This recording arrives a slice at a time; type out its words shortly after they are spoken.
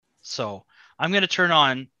So I'm going to turn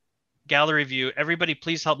on gallery view. Everybody,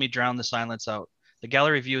 please help me drown the silence out. The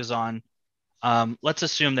gallery view is on. Let's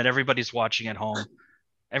assume that everybody's watching at home.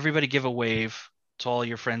 Everybody give a wave to all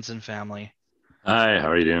your friends and family. Hi, how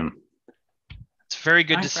are you doing? It's very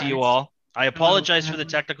good Hi, to see you Frank. all. I Hello. apologize for the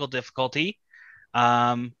technical difficulty.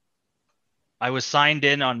 Um, I was signed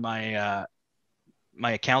in on my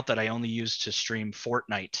account that I only use to stream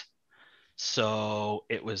Fortnite. So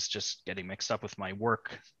it was just getting mixed up with my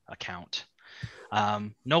work account.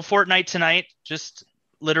 No Fortnite tonight, just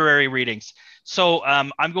literary readings. So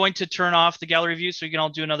I'm going to turn off the gallery view so we can all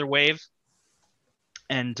do another wave.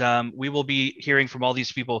 And we will be hearing from all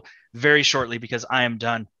these people very shortly because I am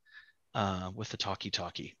done with the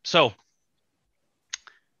talkie. So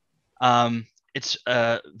it's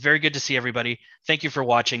very good to see everybody. Thank you for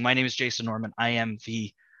watching. My name is Jason Norman. I am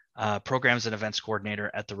the Programs and Events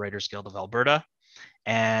Coordinator at the Writers Guild of Alberta.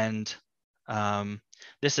 And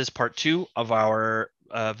this is part 2 of our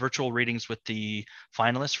virtual readings with the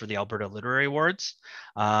finalists for the Alberta Literary Awards.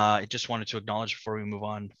 I just wanted to acknowledge before we move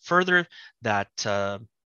on further that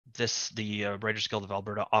the Writers Guild of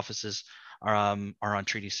Alberta offices are on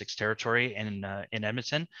Treaty 6 territory in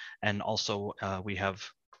Edmonton, and also we have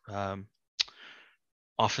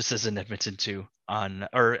offices in Edmonton too,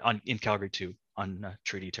 in Calgary too, on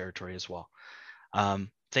treaty territory as well.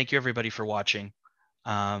 Thank you everybody for watching.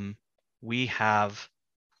 We have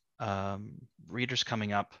readers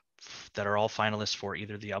coming up that are all finalists for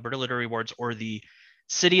either the Alberta Literary Awards or the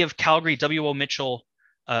City of Calgary W.O. Mitchell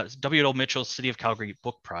City of Calgary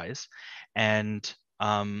Book Prize, and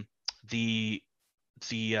the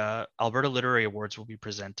Alberta Literary Awards will be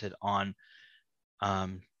presented on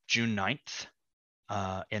June 9th,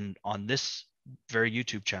 and on this very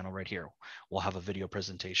YouTube channel right here, we'll have a video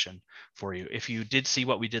presentation for you. If you did see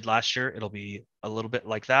what we did last year, it'll be a little bit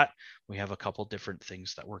like that. We have a couple different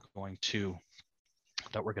things that we're going to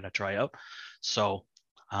try out. So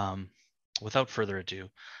without further ado,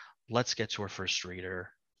 let's get to our first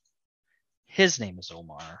reader. His name is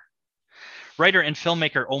Omar. Writer and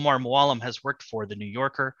filmmaker Omar Mualim has worked for The New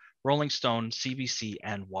Yorker, Rolling Stone, CBC,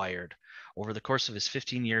 and Wired. Over the course of his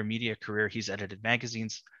 15-year media career, he's edited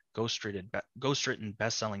magazines, ghostwritten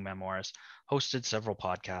best-selling memoirs, hosted several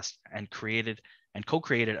podcasts, and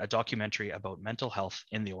co-created a documentary about mental health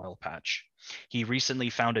in the oil patch. He recently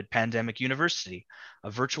founded Pandemic University,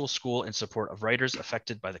 a virtual school in support of writers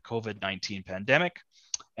affected by the COVID-19 pandemic,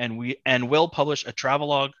 and will publish a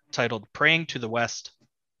travelogue titled Praying to the West: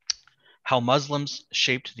 How Muslims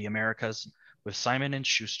Shaped the Americas with Simon &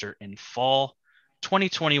 Schuster in fall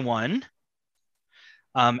 2021.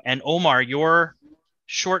 And Omar, your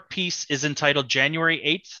short piece is entitled January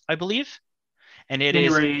 8th, I believe. And it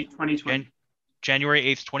is January 2020. January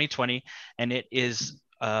 8th, 2020. And it is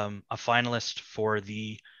a finalist for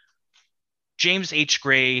the James H.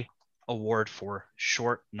 Gray Award for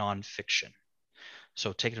Short Nonfiction.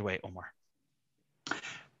 So take it away, Omar.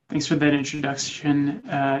 Thanks for that introduction,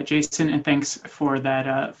 Jason, and thanks for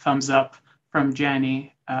that thumbs up from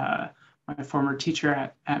Jenny, my former teacher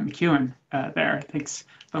at MacEwan there. Thanks,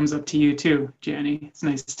 thumbs up to you too, Jenny. It's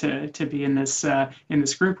nice to be in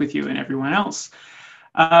this group with you and everyone else.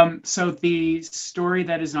 So the story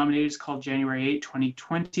that is nominated is called January 8,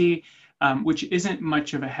 2020, which isn't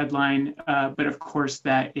much of a headline, but of course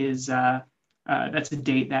that's a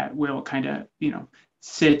date that will kind of,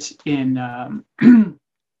 sit in,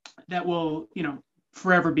 that will,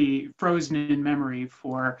 forever be frozen in memory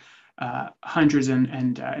for hundreds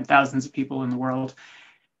and thousands of people in the world.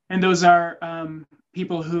 And those are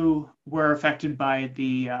people who were affected by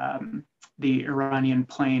the Iranian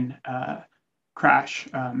plane crash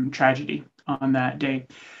tragedy on that day.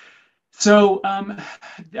 So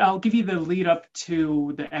I'll give you the lead up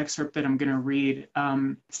to the excerpt that I'm going to read.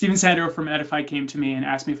 Stephen Sandor from Edify came to me and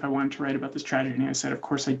asked me if I wanted to write about this tragedy, and I said, of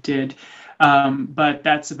course I did. But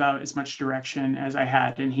that's about as much direction as I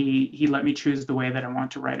had, and he let me choose the way that I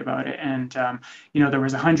want to write about it. And there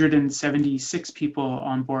was 176 people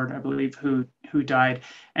on board, I believe, who died,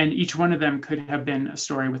 and each one of them could have been a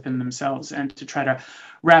story within themselves. And to try to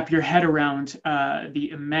wrap your head around the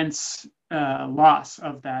immense loss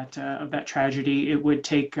of that tragedy, it would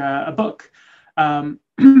take a book.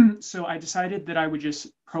 So I decided that I would just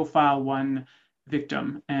profile one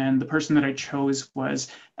victim, and the person that I chose was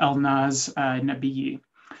Elnaz Nabiyi.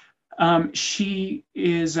 She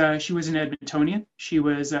was an Edmontonian. She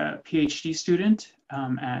was a PhD student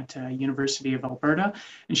at University of Alberta,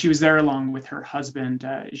 and she was there along with her husband,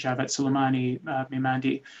 Javed Soleimani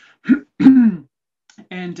Mimandi.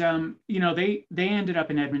 And they ended up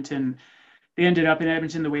in Edmonton they ended up in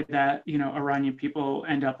Edmonton the way that, Iranian people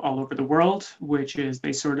end up all over the world, which is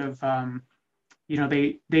they sort of,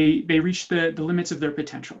 they reach the limits of their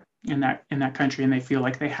potential in that country, and they feel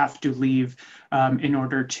like they have to leave in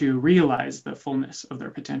order to realize the fullness of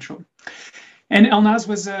their potential. And Elnaz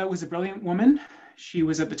was a brilliant woman. She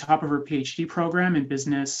was at the top of her PhD program in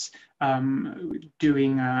business,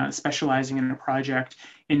 specializing in a project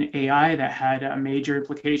in AI that had major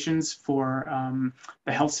implications for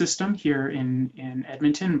the health system here in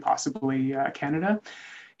Edmonton and possibly Canada.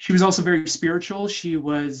 She was also very spiritual. She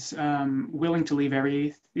was willing to leave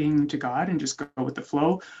everything to God and just go with the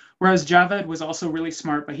flow. Whereas Javed was also really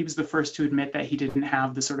smart, but he was the first to admit that he didn't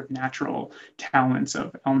have the sort of natural talents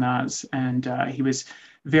of Elnaz. And he was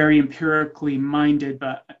very empirically minded,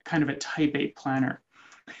 but kind of a type A planner.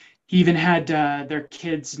 He even had their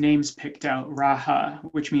kids' names picked out: Raha,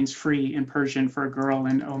 which means free in Persian for a girl,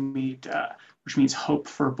 and Omid, which means hope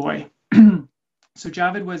for a boy. So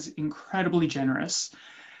Javed was incredibly generous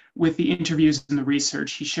with the interviews and the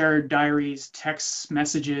research. He shared diaries, texts,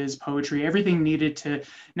 messages, poetry, everything needed to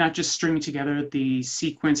not just string together the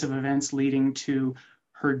sequence of events leading to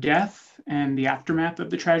her death and the aftermath of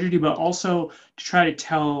the tragedy, but also to try to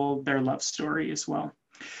tell their love story as well.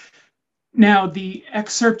 Now, the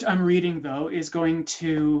excerpt I'm reading, though, is going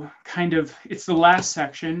to it's the last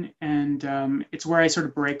section, and it's where I sort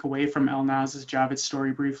of break away from Elnaz's Javed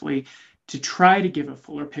story briefly to try to give a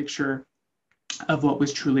fuller picture of what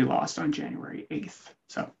was truly lost on January 8th.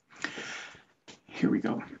 So here we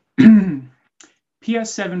go.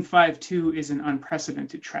 PS 752 is an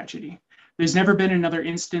unprecedented tragedy. There's never been another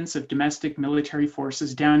instance of domestic military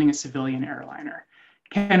forces downing a civilian airliner.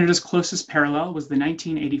 Canada's closest parallel was the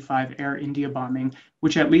 1985 Air India bombing,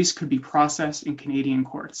 which at least could be processed in Canadian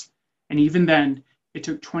courts. And even then, it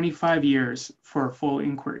took 25 years for a full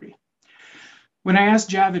inquiry. When I asked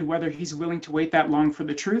Javed whether he's willing to wait that long for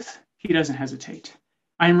the truth, he doesn't hesitate.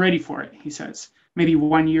 I am ready for it, he says. Maybe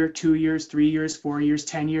 1 year, 2 years, 3 years, 4 years,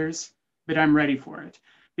 10 years, but I'm ready for it.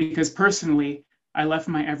 Because personally, I left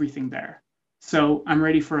my everything there. So I'm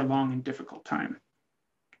ready for a long and difficult time.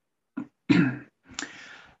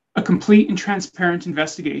 A complete and transparent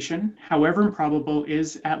investigation, however improbable,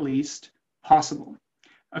 is at least possible.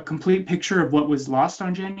 A complete picture of what was lost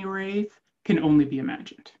on January 8th can only be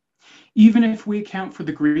imagined. Even if we account for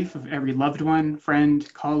the grief of every loved one,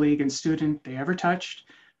 friend, colleague, and student they ever touched,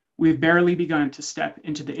 we've barely begun to step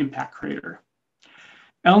into the impact crater.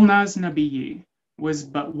 Elnaz Nabiyi was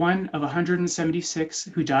but one of 176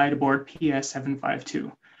 who died aboard PS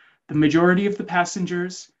 752. The majority of the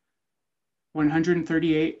passengers,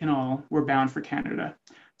 138 in all, were bound for Canada.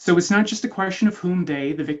 So it's not just a question of whom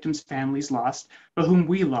they, the victims' families, lost, but whom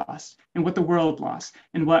we lost, and what the world lost,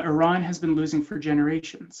 and what Iran has been losing for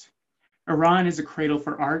generations. Iran is a cradle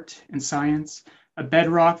for art and science, a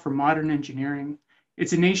bedrock for modern engineering.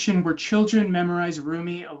 It's a nation where children memorize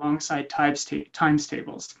Rumi alongside times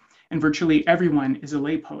tables, and virtually everyone is a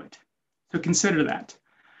lay poet. So consider that.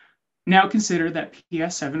 Now consider that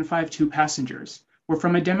PS 752 passengers were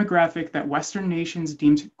from a demographic that Western nations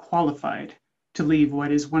deemed qualified to leave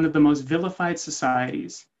what is one of the most vilified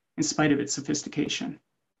societies, in spite of its sophistication.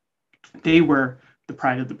 They were the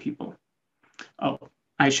pride of the people. Oh,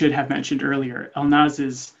 I should have mentioned earlier,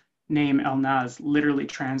 Elnaz's name, Elnaz, literally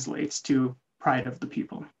translates to pride of the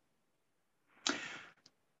people.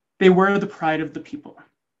 They were the pride of the people.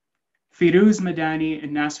 Firuz Madani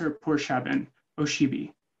and Nasser Purshaban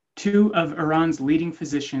Oshibi, two of Iran's leading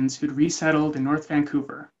physicians who'd resettled in North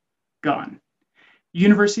Vancouver, gone.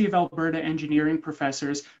 University of Alberta engineering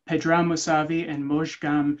professors Pedram Mousavi and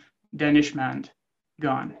Mojgam Danishmand,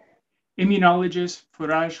 gone. Immunologist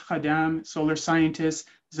Furaj Khadam, solar scientist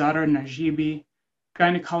Zahra Najibi,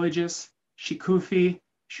 gynecologist Shikufi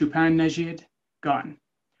Shupan Najid, gone.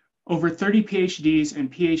 Over 30 PhDs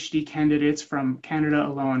and PhD candidates from Canada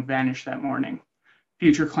alone vanished that morning.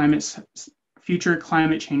 Future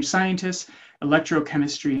climate change scientists,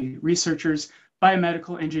 electrochemistry researchers,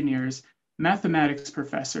 biomedical engineers, mathematics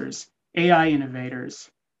professors, AI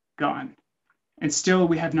innovators, gone. And still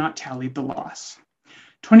we have not tallied the loss.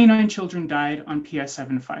 29 children died on PS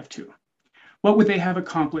 752. What would they have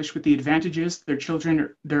accomplished with the advantages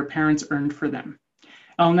their parents earned for them?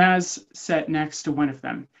 Elnaz sat next to one of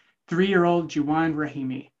them, 3-year-old Jiwan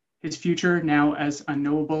Rahimi, his future now as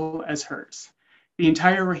unknowable as hers. The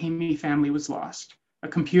entire Rahimi family was lost: a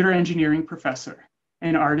computer engineering professor,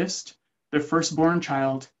 an artist, their firstborn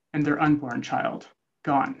child, and their unborn child,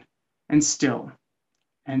 gone, and still,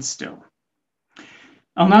 and still.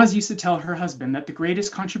 Elnaz used to tell her husband that the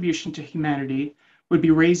greatest contribution to humanity would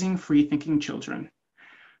be raising free-thinking children.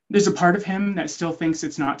 There's a part of him that still thinks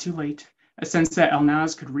it's not too late, a sense that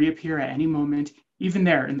Elnaz could reappear at any moment, even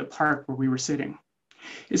there in the park where we were sitting.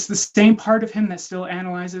 It's the same part of him that still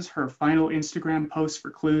analyzes her final Instagram post for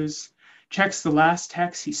clues, checks the last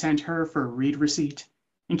text he sent her for a read receipt,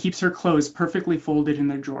 and keeps her clothes perfectly folded in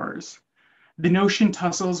their drawers. The notion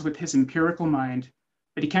tussles with his empirical mind,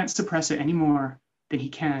 but he can't suppress it any more than he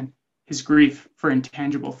can his grief for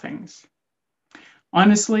intangible things.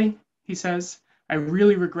 Honestly, he says, I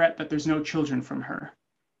really regret that there's no children from her.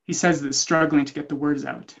 He says this, struggling to get the words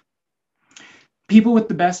out. People with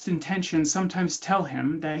the best intentions sometimes tell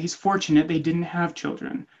him that he's fortunate they didn't have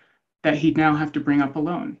children, that he'd now have to bring up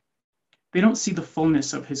alone. They don't see the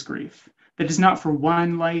fullness of his grief, that is not for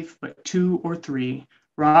one life, but two or three,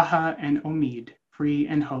 Raha and Omid, free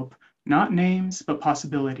and hope, not names, but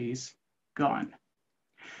possibilities, gone.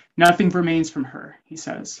 Nothing remains from her, he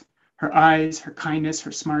says. Her eyes, her kindness,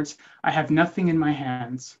 her smarts. I have nothing in my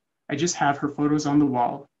hands. I just have her photos on the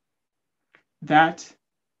wall. That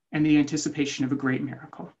and the anticipation of a great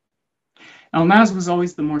miracle. Elnaz was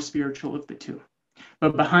always the more spiritual of the two,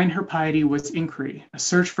 but behind her piety was inquiry, a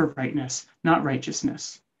search for rightness, not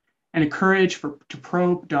righteousness, and a courage to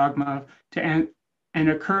probe dogma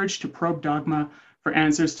for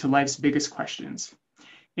answers to life's biggest questions.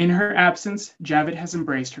 In her absence, Javid has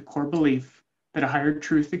embraced her core belief that a higher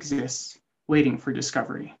truth exists, waiting for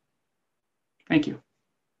discovery. Thank you.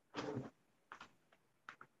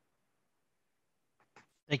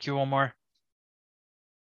 Thank you, Omar.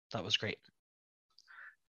 That was great.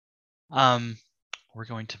 We're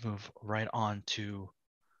going to move right on to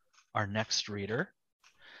our next reader,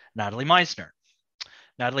 Natalie Meisner.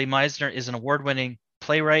 Natalie Meisner is an award-winning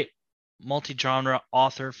playwright, multi-genre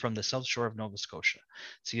author from the South Shore of Nova Scotia.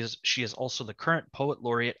 She is also the current Poet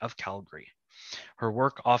Laureate of Calgary. Her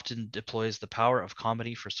work often deploys the power of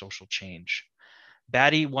comedy for social change.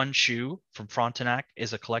 Baddie One Shoe from Frontenac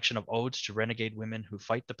is a collection of odes to renegade women who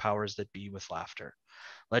fight the powers that be with laughter.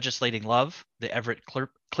 Legislating Love, the Everett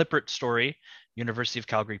Clippert story, University of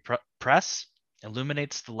Calgary Press,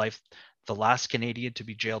 illuminates the last Canadian to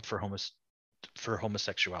be jailed for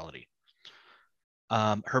homosexuality.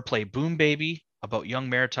 Her play Boom Baby, about young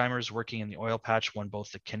maritimers working in the oil patch, won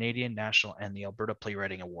both the Canadian National and the Alberta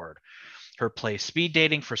Playwriting Award. Her play Speed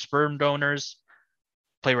Dating for Sperm Donors,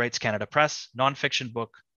 Playwrights Canada Press, nonfiction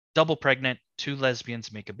book Double Pregnant, Two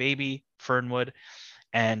Lesbians Make a Baby, Fernwood,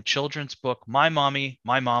 and children's book My Mommy,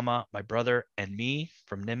 My Mama, My Brother, and Me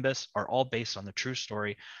from Nimbus are all based on the true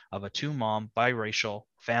story of a two-mom, biracial,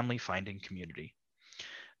 family-finding community.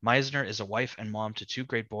 Meisner is a wife and mom to two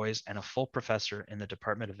great boys and a full professor in the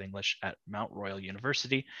Department of English at Mount Royal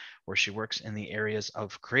University, where she works in the areas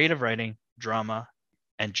of creative writing, drama,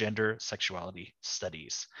 and gender sexuality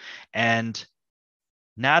studies. And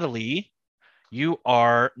Natalie, you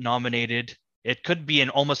are nominated. It could be in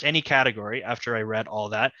almost any category after I read all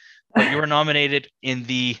that, but you were nominated in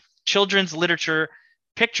the Children's Literature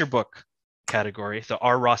Picture Book category, the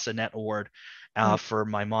R. Rossinet Award for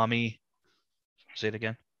My Mommy. Say it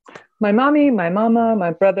again. My Mommy, My Mama,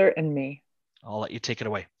 My Brother, and Me. I'll let you take it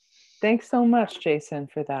away. Thanks so much, Jason,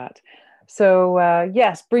 for that. So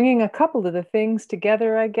yes, bringing a couple of the things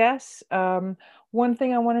together, I guess. One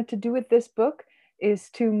thing I wanted to do with this book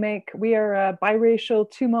is we are a biracial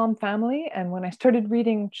two-mom family. And when I started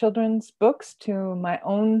reading children's books to my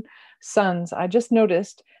own sons, I just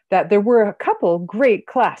noticed that there were a couple great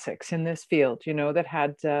classics in this field, that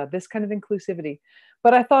had this kind of inclusivity.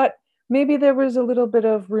 But I thought maybe there was a little bit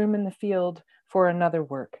of room in the field for another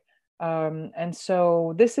work. And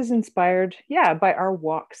so this is inspired, by our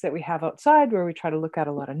walks that we have outside where we try to look at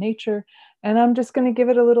a lot of nature. And I'm just going to give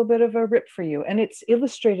it a little bit of a rip for you. And it's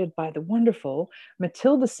illustrated by the wonderful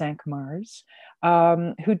Mathilde Cinq-Mars,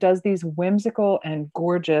 who does these whimsical and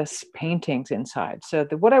gorgeous paintings inside. So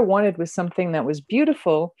what I wanted was something that was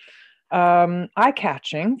beautiful,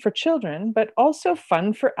 eye-catching for children, but also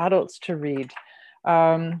fun for adults to read.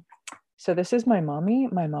 So this is My Mommy,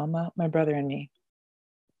 My Mama, My Brother, and Me.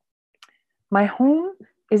 My home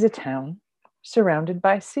is a town surrounded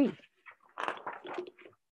by sea.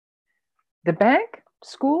 The bank,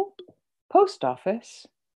 school, post office,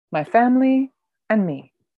 my family, and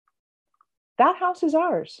me. That house is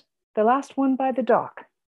ours, the last one by the dock.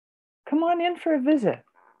 Come on in for a visit.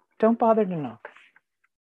 Don't bother to knock.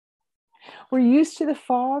 We're used to the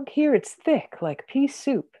fog. Here it's thick like pea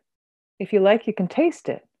soup. If you like, you can taste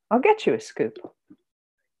it. I'll get you a scoop.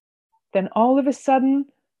 Then all of a sudden,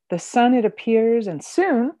 the sun, it appears, and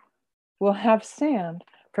soon we'll have sand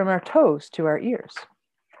from our toes to our ears.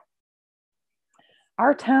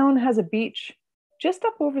 Our town has a beach just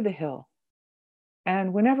up over the hill.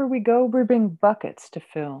 And whenever we go, we bring buckets to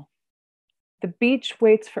fill. The beach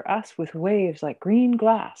waits for us with waves like green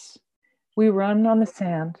glass. We run on the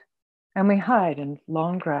sand and we hide in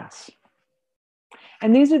long grass.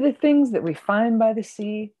 And these are the things that we find by the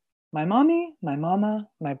sea. My mommy, my mama,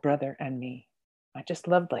 my brother, and me. I just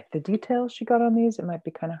loved like the details she got on these. It might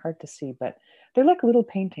be kind of hard to see, but they're like little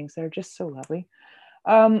paintings. They're just so lovely.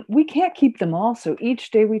 We can't keep them all, so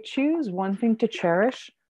each day we choose one thing to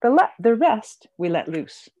cherish. The rest we let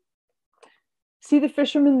loose. See the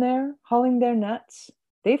fishermen there hauling their nets?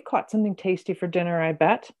 They've caught something tasty for dinner, I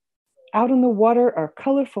bet. Out on the water are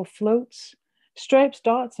colorful floats, stripes,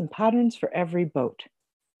 dots, and patterns for every boat.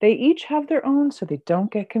 They each have their own, so they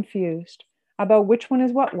don't get confused about which one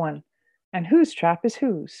is what one and whose trap is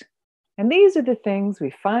whose. And these are the things we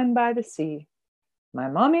find by the sea. My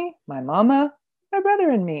mommy, my mama, my brother,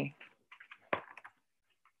 and me.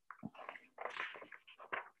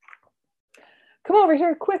 Come over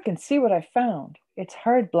here quick and see what I found. It's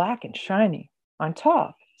hard, black, and shiny. On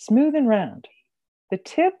top, smooth and round. The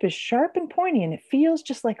tip is sharp and pointy, and it feels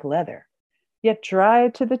just like leather, yet dry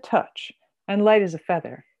to the touch and light as a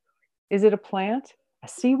feather. Is it a plant? A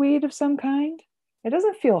seaweed of some kind? It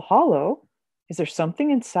doesn't feel hollow. Is there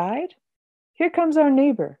something inside? Here comes our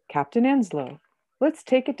neighbor, Captain Enslow. Let's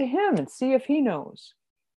take it to him and see if he knows.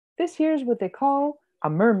 This here's what they call a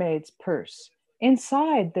mermaid's purse.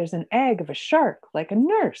 Inside, there's an egg of a shark, like a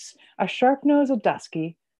nurse, a sharp nose, a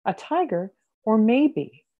dusky, a tiger, or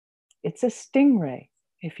maybe it's a stingray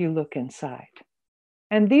if you look inside.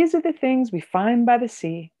 And these are the things we find by the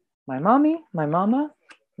sea. My mommy, my mama,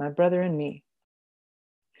 my brother, and me.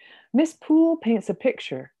 Miss Poole paints a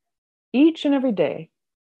picture each and every day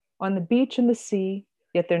on the beach and the sea,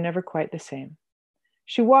 yet they're never quite the same.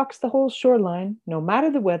 She walks the whole shoreline, no matter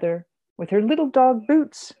the weather. With her little dog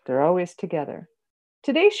Boots, they're always together.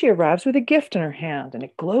 Today she arrives with a gift in her hand, and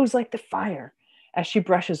it glows like the fire as she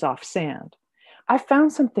brushes off sand. I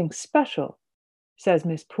found something special, says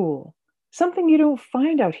Miss Poole. Something you don't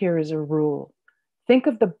find out here as a rule. Think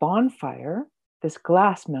of the bonfire this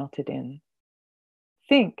glass melted in.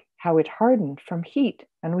 Think how it hardened from heat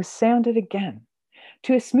and was sanded again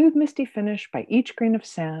to a smooth, misty finish by each grain of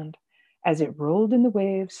sand as it rolled in the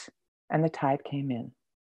waves and the tide came in.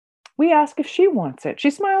 We ask if she wants it. She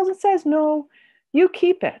smiles and says, no, you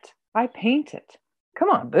keep it. I paint it. Come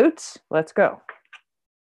on, Boots, let's go.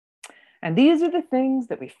 And these are the things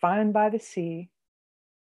that we find by the sea.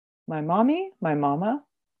 My mommy, my mama,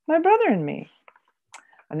 my brother, and me.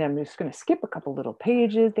 And then I'm just going to skip a couple little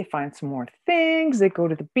pages. They find some more things. They go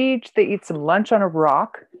to the beach. They eat some lunch on a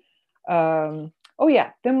rock. Oh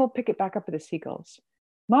yeah, then we'll pick it back up with the seagulls.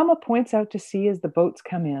 Mama points out to sea as the boats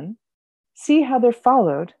come in. See how they're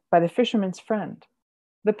followed by the fisherman's friend.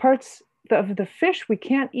 The parts of the fish we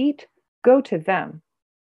can't eat go to them.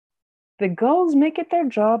 The gulls make it their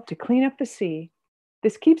job to clean up the sea.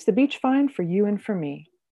 This keeps the beach fine for you and for me.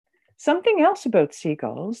 Something else about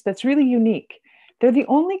seagulls that's really unique. They're the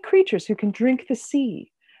only creatures who can drink the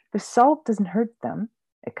sea. The salt doesn't hurt them.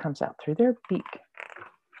 It comes out through their beak.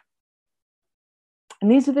 And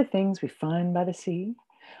these are the things we find by the sea.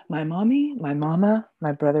 My mommy, my mama,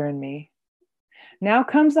 my brother, and me. Now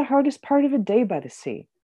comes the hardest part of a day by the sea.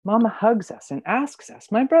 Mama hugs us and asks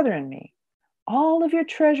us, my brother and me, all of your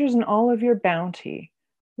treasures and all of your bounty,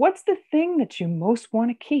 what's the thing that you most want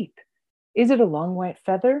to keep? Is it a long white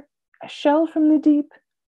feather, a shell from the deep,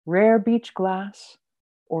 rare beach glass,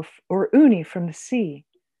 or uni from the sea?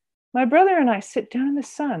 My brother and I sit down in the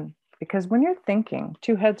sun because when you're thinking,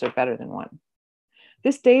 two heads are better than one.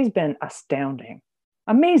 This day's been astounding.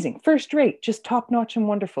 Amazing, first rate, just top-notch and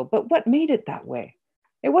wonderful. But what made it that way?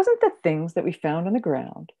 It wasn't the things that we found on the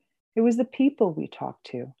ground. It was the people we talked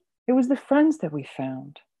to. It was the friends that we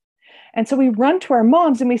found. And so we run to our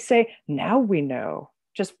moms and we say, now we know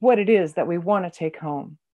just what it is that we want to take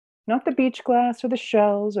home. Not the beach glass or the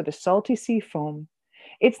shells or the salty sea foam.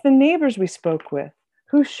 It's the neighbors we spoke with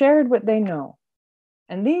who shared what they know.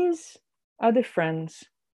 And these are the friends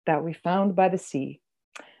that we found by the sea.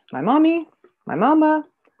 My mommy, my mama,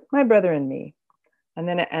 my brother, and me. And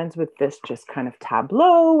then it ends with this just kind of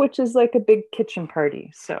tableau, which is like a big kitchen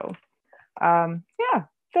party. So yeah,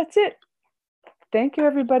 that's it. Thank you,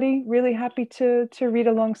 everybody. Really happy to read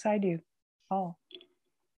alongside you all.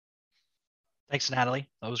 Thanks, Natalie.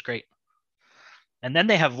 That was great. And then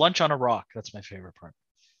they have lunch on a rock. That's my favorite part.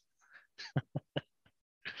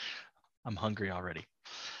 I'm hungry already.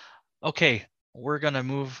 Okay, we're going to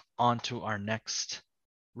move on to our next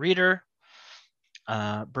reader,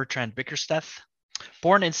 Bertrand Bickersteth.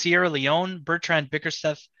 Born in Sierra Leone, Bertrand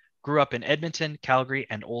Bickersteth grew up in Edmonton, Calgary,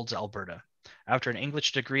 and Olds, Alberta. After an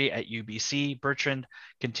English degree at UBC, Bertrand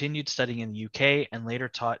continued studying in the UK and later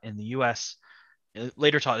taught in the US,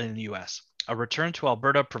 later taught in the US. A return to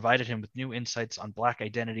Alberta provided him with new insights on Black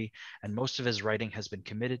identity, and most of his writing has been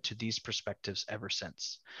committed to these perspectives ever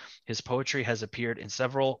since. His poetry has appeared in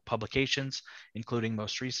several publications, including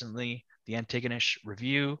most recently the Antigonish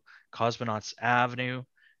Review, Cosmonauts Avenue,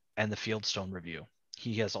 and the Fieldstone Review.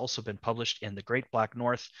 He has also been published in the Great Black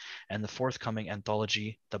North and the forthcoming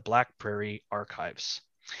anthology, The Black Prairie Archives.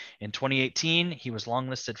 In 2018, he was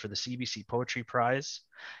longlisted for the CBC Poetry Prize.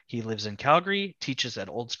 He lives in Calgary, teaches at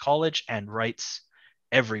Olds College, and writes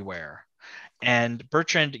everywhere. And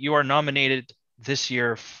Bertrand, you are nominated this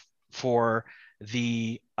year for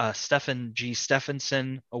the Stephen G.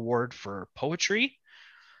 Stephenson Award for Poetry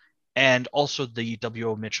and also the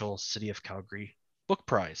W.O. Mitchell City of Calgary Book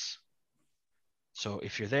Prize. So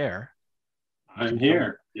if you're there, I'm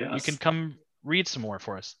here. Yes. You can come read some more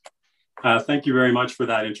for us. Thank you very much for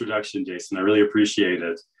that introduction, Jason. I really appreciate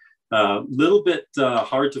it. A little bit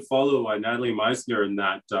hard to follow Natalie Meisner in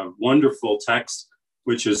that wonderful text,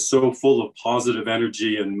 which is so full of positive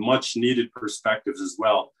energy and much needed perspectives as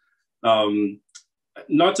well.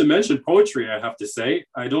 Not to mention poetry, I have to say.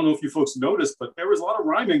 I don't know if you folks noticed, but there was a lot of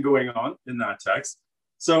rhyming going on in that text.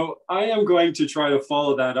 So I am going to try to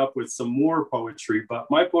follow that up with some more poetry, but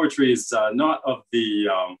my poetry is not of the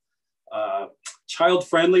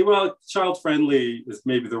child-friendly. Well, child-friendly is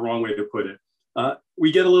maybe the wrong way to put it.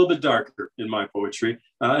 We get a little bit darker in my poetry.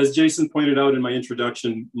 As Jason pointed out in my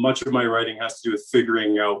introduction, much of my writing has to do with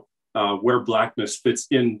figuring out where Blackness fits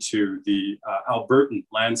into the Albertan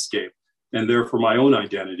landscape and therefore my own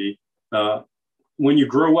identity. When you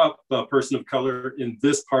grow up a person of color in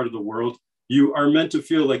this part of the world, you are meant to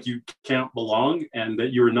feel like you can't belong and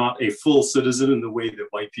that you're not a full citizen in the way that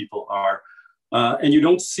white people are. And you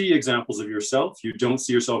don't see examples of yourself. You don't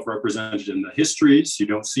see yourself represented in the histories. You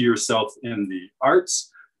don't see yourself in the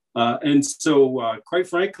arts. And so, quite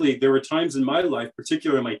frankly, there were times in my life,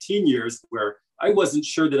 particularly in my teen years, where I wasn't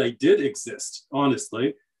sure that I did exist,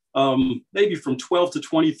 honestly. Maybe from 12 to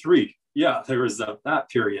 23. Yeah, there was that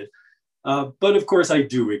period. But of course, I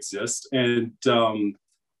do exist. And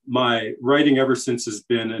my writing ever since has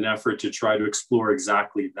been an effort to try to explore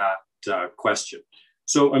exactly that question.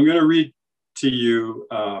 So I'm going to read to you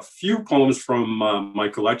a few poems from my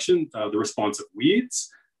collection, The Responsive Weeds.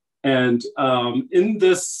 And in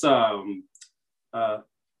this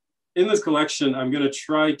collection, I'm going to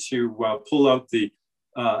try to pull out the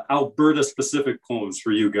Alberta-specific poems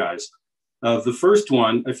for you guys. The first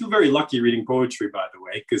one, I feel very lucky reading poetry, by the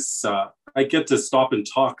way, because I get to stop and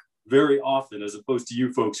talk very often, as opposed to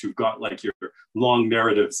you folks who've got like your long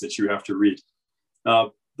narratives that you have to read.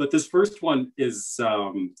 But this first one is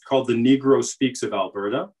called The Negro Speaks of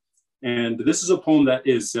Alberta. And this is a poem that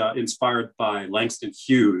is inspired by Langston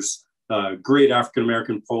Hughes, a great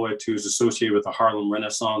African-American poet who's associated with the Harlem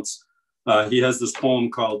Renaissance. He has this poem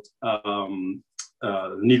called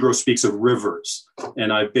Negro Speaks of Rivers.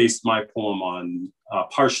 And I based my poem on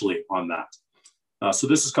partially on that. So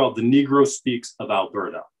this is called The Negro Speaks of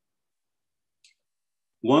Alberta.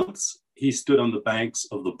 Once he stood on the banks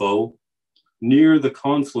of the Bow, near the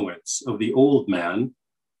confluence of the Old Man,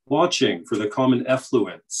 watching for the common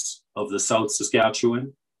effluence of the South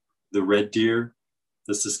Saskatchewan, the Red Deer,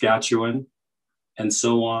 the Saskatchewan, and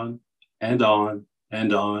so on and on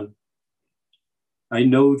and on. I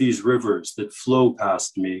know these rivers that flow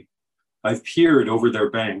past me. I've peered over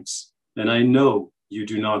their banks, and I know you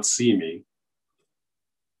do not see me.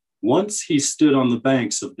 Once he stood on the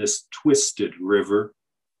banks of this twisted river,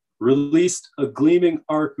 released a gleaming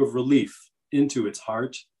arc of relief into its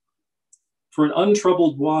heart. For an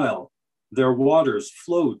untroubled while, their waters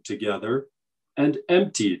flowed together and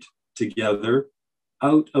emptied together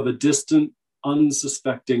out of a distant,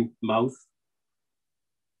 unsuspecting mouth.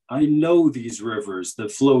 I know these rivers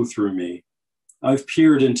that flow through me. I've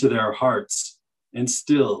peered into their hearts, and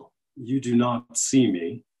still you do not see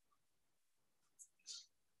me.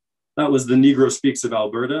 That was The Negro Speaks of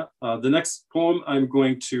Alberta. The next poem I'm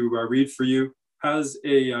going to read for you has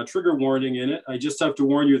a trigger warning in it. I just have to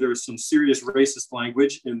warn you, there's some serious racist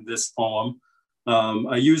language in this poem.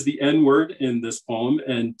 I use the N-word in this poem,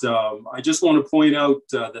 and I just want to point out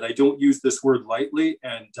that I don't use this word lightly,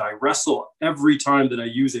 and I wrestle every time that I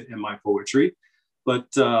use it in my poetry. But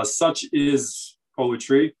such is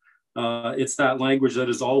poetry. It's that language that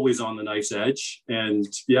is always on the knife's edge. And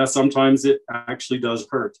yeah, sometimes it actually does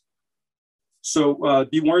hurt. So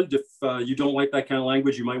be warned, if you don't like that kind of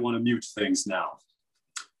language, you might want to mute things now.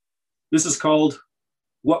 This is called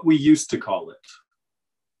What We Used to Call It.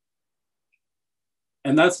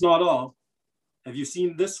 And that's not all. Have you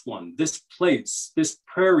seen this one, this place, this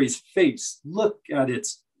prairie's face? Look at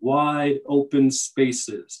its wide open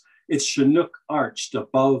spaces, its Chinook arched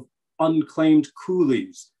above unclaimed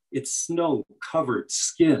coulees, its snow-covered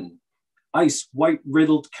skin, ice white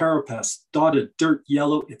riddled carapace, dotted dirt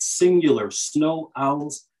yellow, its singular snow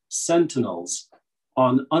owls, sentinels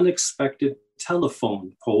on unexpected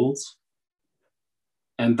telephone poles.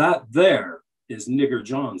 And that there is Nigger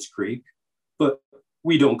John's Creek, but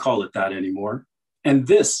we don't call it that anymore. And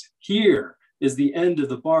this here is the end of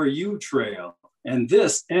the Bar U Trail. And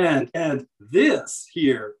this and this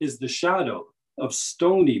here is the shadow of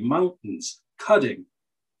stony mountains cutting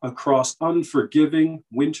across unforgiving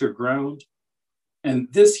winter ground. And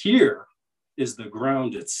this here is the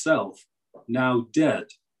ground itself, now dead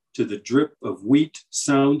to the drip of wheat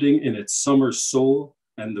sounding in its summer soul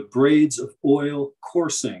and the braids of oil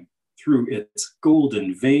coursing through its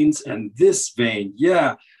golden veins. And this vein,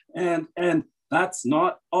 yeah, and that's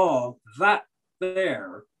not all. That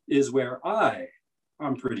there is where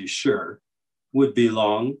I'm pretty sure, would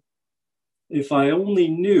belong if I only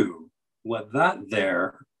knew what that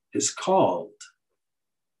there is called.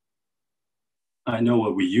 I know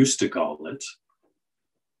what we used to call it.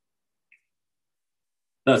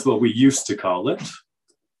 That's what we used to call it.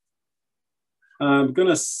 I'm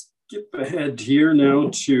gonna skip ahead here now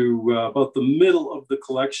to about the middle of the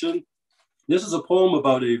collection. This is a poem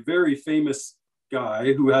about a very famous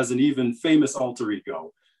guy who has an even famous alter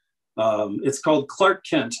ego. It's called Clark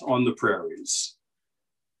Kent on the Prairies.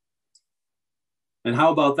 And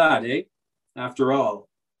how about that, eh? After all,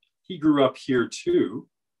 he grew up here too,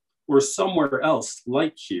 or somewhere else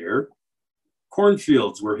like here.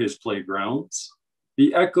 Cornfields were his playgrounds.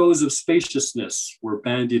 The echoes of spaciousness were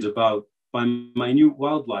bandied about by minute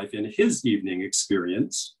wildlife in his evening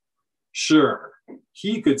experience. Sure,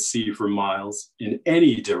 he could see for miles in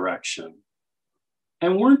any direction.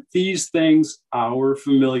 And weren't these things our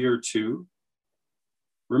familiar too?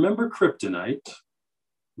 Remember kryptonite,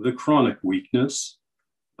 the chronic weakness,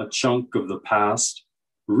 a chunk of the past,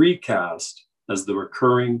 recast as the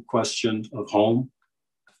recurring question of home?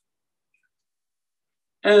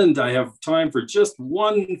 And I have time for just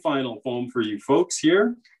one final poem for you folks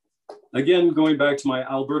here. Again, going back to my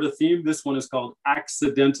Alberta theme, this one is called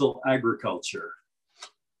Accidental Agriculture.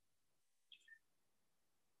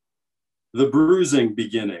 The bruising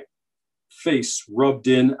beginning, face rubbed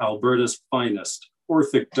in Alberta's finest,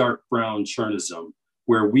 orthic dark brown chernism,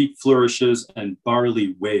 where wheat flourishes and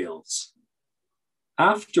barley wails.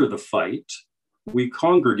 After the fight, we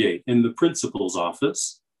congregate in the principal's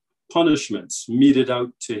office, punishments meted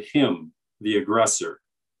out to him, the aggressor,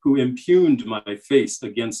 who impugned my face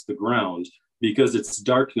against the ground because its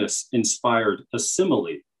darkness inspired a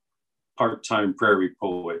simile, part-time prairie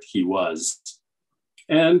poet he was.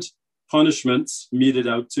 And punishments meted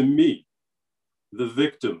out to me, the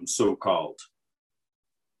victim, so-called.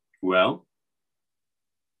 Well,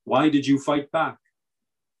 why did you fight back?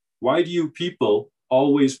 Why do you people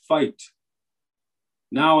always fight?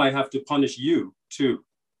 Now I have to punish you too.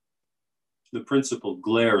 The principal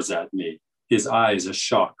glares at me, his eyes a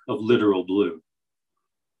shock of literal blue.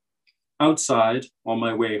 Outside, on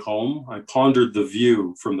my way home, I pondered the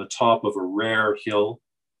view from the top of a rare hill,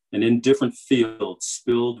 and indifferent fields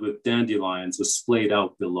spilled with dandelions was splayed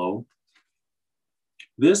out below.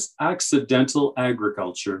 This accidental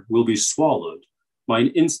agriculture will be swallowed by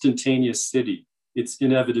an instantaneous city, its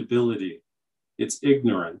inevitability, its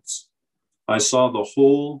ignorance. I saw the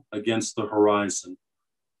whole against the horizon,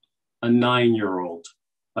 a 9-year-old,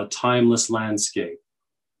 a timeless landscape,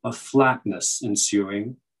 a flatness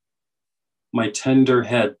ensuing. My tender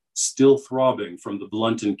head still throbbing from the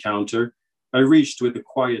blunt encounter, I reached with a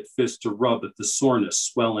quiet fist to rub at the soreness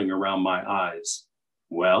swelling around my eyes.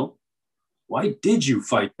 Well, why did you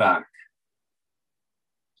fight back?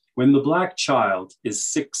 When the Black child is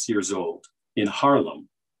 6 years old in Harlem,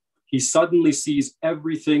 he suddenly sees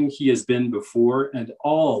everything he has been before and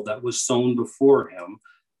all that was sown before him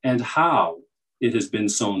and how it has been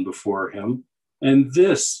sown before him. And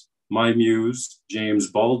this, my muse, James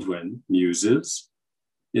Baldwin, muses,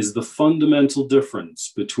 is the fundamental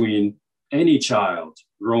difference between any child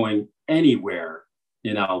growing anywhere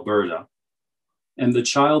in Alberta and the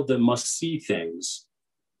child that must see things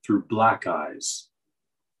through Black eyes.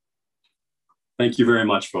 Thank you very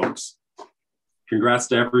much, folks. Congrats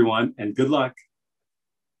to everyone and good luck.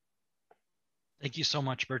 Thank you so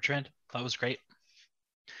much, Bertrand. That was great.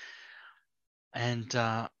 And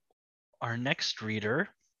our next reader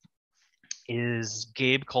is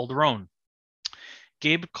Gabe Calderon.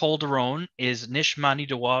 Gabe Calderon is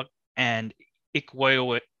Nishmanidawa and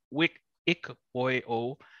Ikwoyo,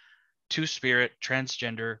 two-spirit,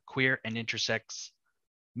 transgender, queer, and intersex,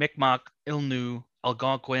 Mi'kmaq, Ilnu,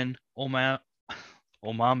 Algonquin,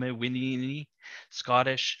 Omame Winini,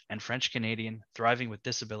 Scottish, and French Canadian, thriving with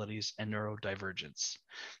disabilities and neurodivergence.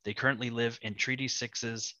 They currently live in Treaty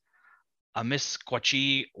 6's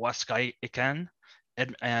Amiskwachi Waskaikan,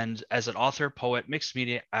 and as an author, poet, mixed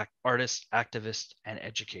media artist, activist, and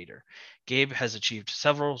educator. Gabe has achieved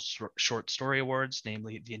several short story awards,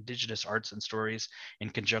 namely the Indigenous Arts and Stories in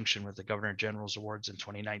conjunction with the Governor General's Awards in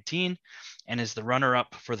 2019, and is the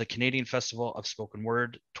runner-up for the Canadian Festival of Spoken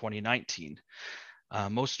Word 2019.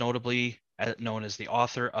 Most notably known as the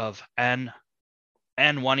author of Anwani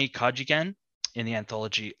Kajigan in the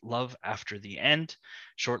anthology Love After the End,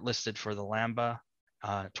 shortlisted for the Lamba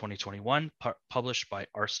 2021, published by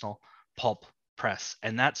Arsenal Pulp Press.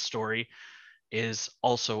 And that story is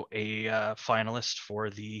also a finalist for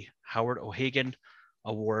the Howard O'Hagan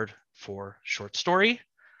Award for Short Story.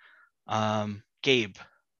 Gabe,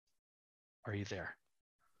 are you there?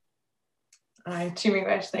 Hi,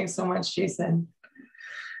 Chimiwesh. Thanks so much, Jason.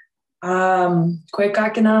 Kwe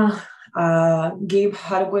kakina Gabe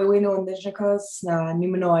Haragwewino Indigenous na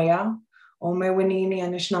Nimanoya, Ome Winini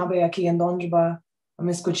Anishinaabe Aki and Donjiba,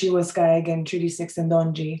 Amiskwachi Waskaikan, Treaty 6 and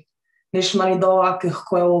Donji. Nishmani do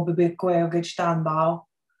Akikweo Bibikwe Gichtan Dao,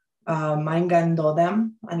 Mangan do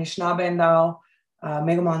them, Anishinaabe and Dao,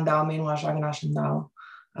 Megaman Dao, Mainwash Aganashan Dao,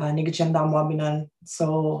 Nigachem Dao Wabinan.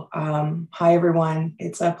 So, hi everyone.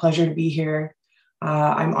 It's a pleasure to be here.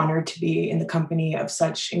 I'm honored to be in the company of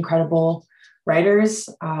such incredible writers.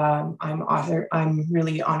 I'm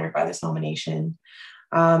really honored by this nomination.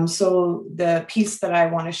 So the piece that I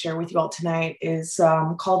want to share with you all tonight is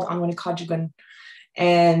called Anwani Kajigan.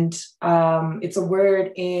 And it's a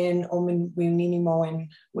word in Ominwinimoan,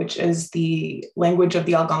 which is the language of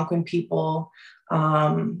the Algonquin people,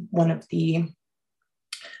 one of the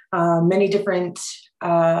many different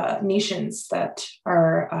nations that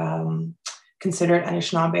are considered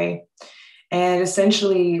Anishinaabe. And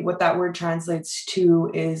essentially what that word translates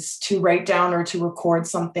to is to write down or to record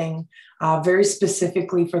something very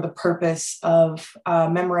specifically for the purpose of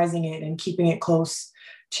memorizing it and keeping it close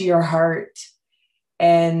to your heart.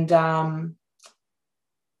 And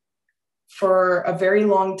for a very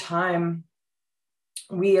long time,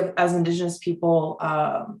 we have, as Indigenous people,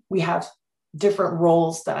 we have different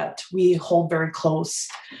roles that we hold very close.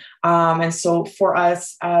 And so for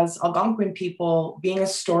us as Algonquin people, being a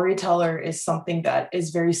storyteller is something that is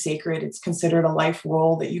very sacred. It's considered a life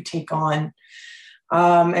role that you take on.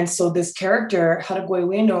 And so this character,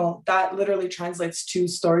 Haragwewino, that literally translates to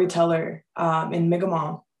storyteller in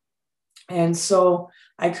Mi'kmaq. And so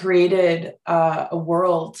I created a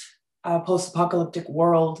world, a post-apocalyptic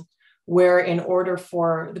world, where in order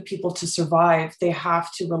for the people to survive, they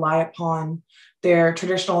have to rely upon their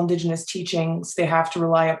traditional Indigenous teachings. They have to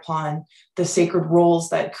rely upon the sacred roles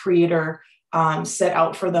that Creator set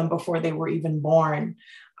out for them before they were even born.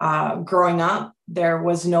 Growing up, there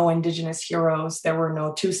was no Indigenous heroes. There were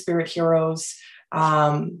no Two-Spirit heroes.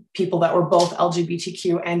 People that were both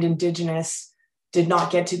LGBTQ and Indigenous did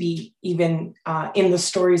not get to be even in the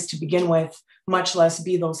stories to begin with, much less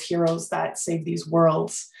be those heroes that save these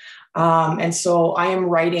worlds. And so I am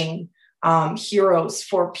writing heroes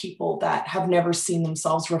for people that have never seen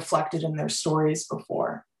themselves reflected in their stories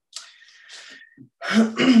before.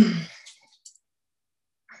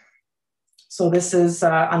 So this is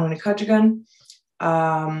Anwani Kajigan.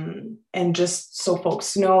 And just so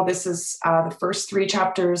folks know, this is the first 3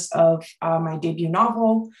 chapters of my debut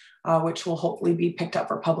novel, which will hopefully be picked up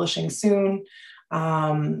for publishing soon.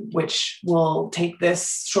 Which will take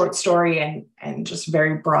this short story and just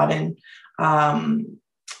very broaden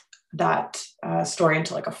that story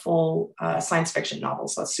into like a full science fiction novel.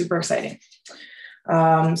 So it's super exciting.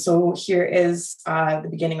 So here is the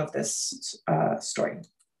beginning of this story.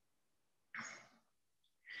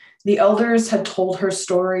 The elders had told her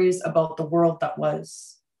stories about the world that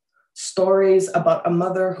was, stories about a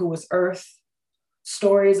mother who was Earth,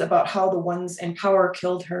 stories about how the ones in power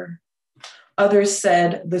killed her. Others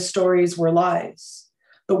said the stories were lies.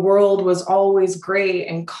 The world was always gray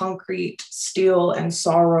and concrete, steel and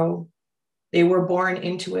sorrow. They were born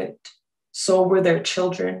into it. So were their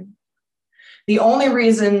children. The only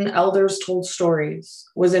reason elders told stories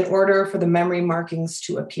was in order for the memory markings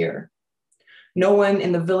to appear. No one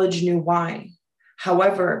in the village knew why.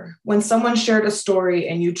 However, when someone shared a story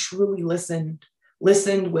and you truly listened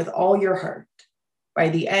with all your heart, by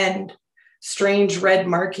the end, strange red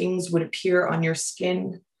markings would appear on your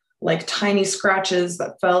skin, like tiny scratches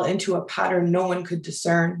that fell into a pattern no one could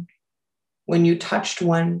discern. When you touched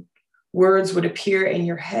one, words would appear in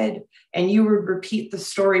your head and you would repeat the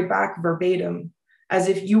story back verbatim, as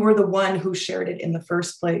if you were the one who shared it in the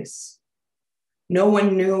first place. No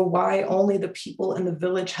one knew why only the people in the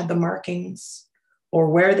village had the markings, or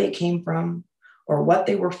where they came from, or what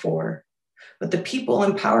they were for, but the people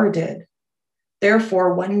in power did.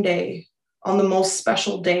 Therefore, one day, on the most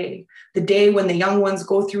special day, the day when the young ones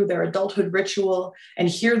go through their adulthood ritual and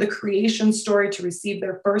hear the creation story to receive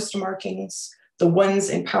their first markings, the ones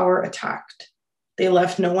in power attacked. They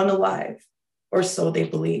left no one alive, or so they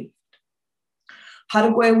believed.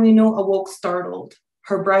 Hadagwewinu awoke startled,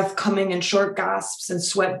 her breath coming in short gasps and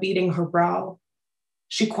sweat beading her brow.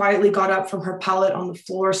 She quietly got up from her pallet on the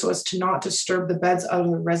floor so as to not disturb the bed's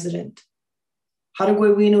other resident.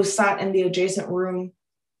 Hadagwewinu sat in the adjacent room,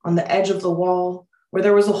 on the edge of the wall, where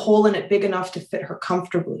there was a hole in it big enough to fit her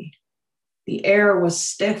comfortably. The air was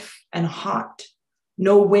stiff and hot,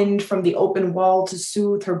 no wind from the open wall to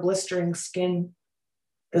soothe her blistering skin.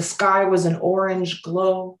 The sky was an orange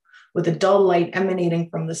glow with a dull light emanating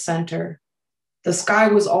from the center. The sky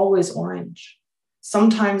was always orange.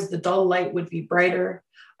 Sometimes the dull light would be brighter,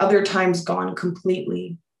 other times gone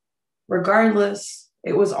completely. Regardless,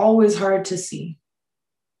 it was always hard to see.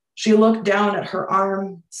 She looked down at her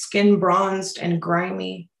arm, skin bronzed and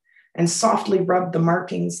grimy, and softly rubbed the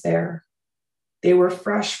markings there. They were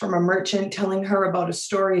fresh from a merchant telling her about a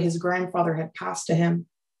story his grandfather had passed to him.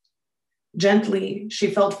 Gently, she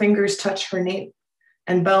felt fingers touch her nape,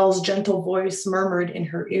 and Belle's gentle voice murmured in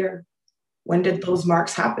her ear, "When did those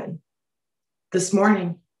marks happen?" "This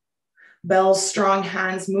morning." Belle's strong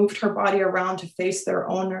hands moved her body around to face their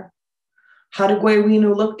owner.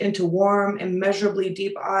 Hadagwewinu looked into warm, immeasurably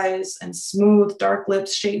deep eyes and smooth, dark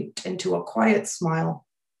lips shaped into a quiet smile.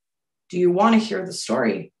 "Do you want to hear the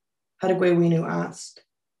story?" Hadagwewinu asked.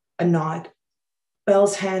 A nod.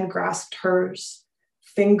 Belle's hand grasped hers,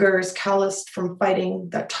 fingers calloused from fighting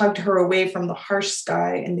that tugged her away from the harsh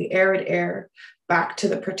sky and the arid air back to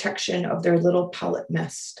the protection of their little pallet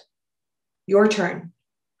nest. "Your turn,"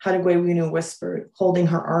 Hadagwewinu whispered, holding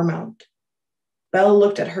her arm out. Belle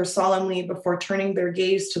looked at her solemnly before turning their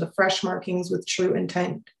gaze to the fresh markings with true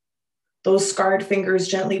intent. Those scarred fingers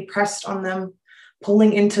gently pressed on them,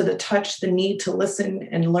 pulling into the touch the need to listen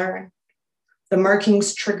and learn. The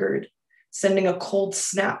markings triggered, sending a cold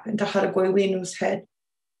snap into Hadagwewinu's head.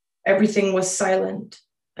 Everything was silent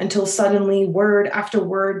until suddenly word after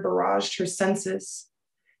word barraged her senses.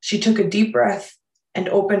 She took a deep breath and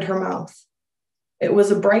opened her mouth. It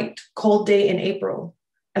was a bright, cold day in April,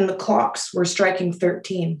 and the clocks were striking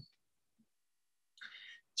 13.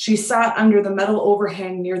 She sat under the metal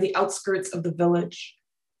overhang near the outskirts of the village.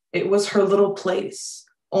 It was her little place.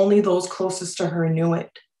 Only those closest to her knew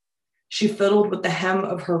it. She fiddled with the hem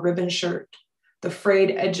of her ribbon shirt. The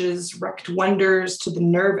frayed edges wreaked wonders to the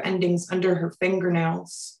nerve endings under her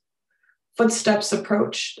fingernails. Footsteps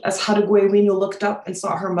approached as Hadagwewinu looked up and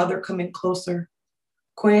saw her mother coming closer.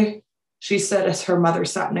 "Kwe," she said as her mother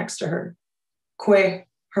sat next to her. "Kwe,"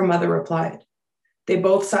 her mother replied. They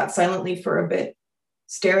both sat silently for a bit,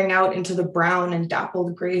 staring out into the brown and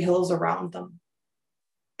dappled gray hills around them.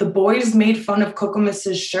 "The boys made fun of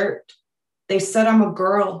Kokomis's shirt. They said I'm a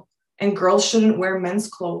girl and girls shouldn't wear men's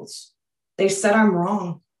clothes. They said I'm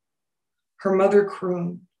wrong." Her mother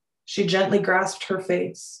crooned. She gently grasped her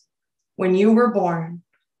face. "When you were born,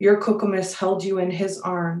 your Kokomis held you in his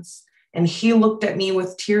arms, and he looked at me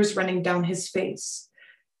with tears running down his face,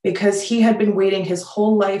 because he had been waiting his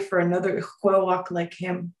whole life for another Ikwewak like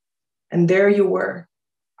him. And there you were.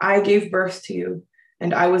 I gave birth to you,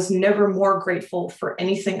 and I was never more grateful for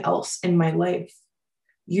anything else in my life.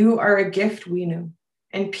 You are a gift, Winu,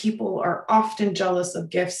 and people are often jealous of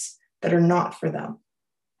gifts that are not for them."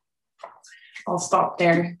 I'll stop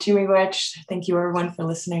there. Tumiwech, thank you everyone for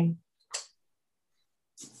listening.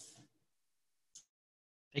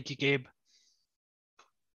 Thank you, Gabe.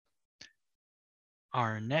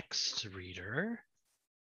 Our next reader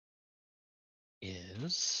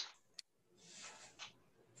is,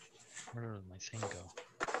 where did my thing go?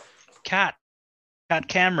 Kat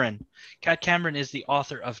Cameron. Kat Cameron is the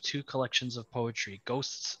author of 2 collections of poetry,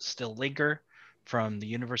 Ghosts Still Linger from the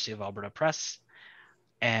University of Alberta Press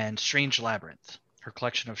and Strange Labyrinth. Her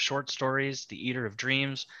collection of short stories, The Eater of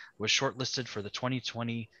Dreams, was shortlisted for the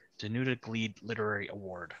 2020 Danuta Gleed Literary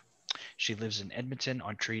Award. She lives in Edmonton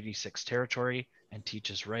on Treaty 6 territory and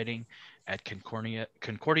teaches writing at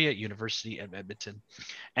Concordia University of Edmonton.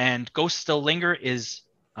 And Ghosts Still Linger is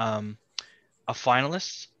a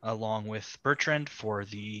finalist along with Bertrand for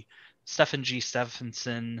the Stephen G.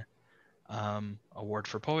 Stephenson Award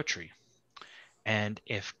for Poetry. And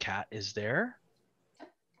if Kat is there,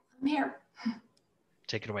 I'm here.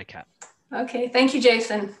 take it away, Kat. Okay, thank you,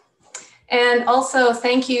 Jason. And also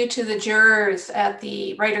thank you to the jurors at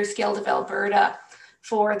the Writers Guild of Alberta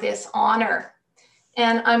for this honor.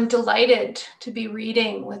 And I'm delighted to be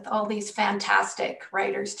reading with all these fantastic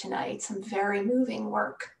writers tonight, some very moving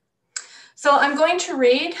work. So I'm going to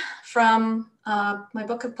read from my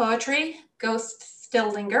book of poetry, Ghosts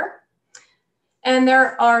Still Linger. And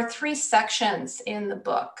there are 3 sections in the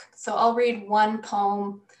book. So I'll read one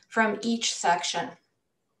poem from each section.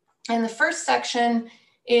 And the first section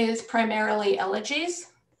is primarily elegies.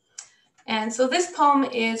 And so this poem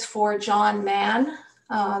is for John Mann,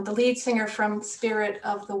 the lead singer from Spirit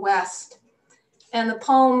of the West. And the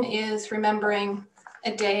poem is remembering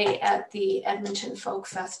a day at the Edmonton Folk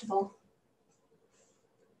Festival.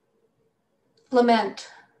 Lament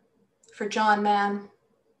for John Mann.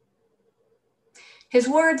 His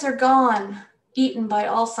words are gone, eaten by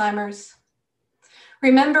Alzheimer's.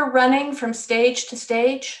 Remember running from stage to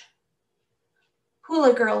stage?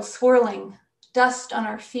 Hula girls swirling, dust on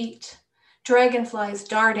our feet, dragonflies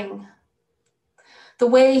darting. The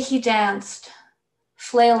way he danced,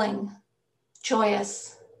 flailing,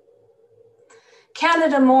 joyous.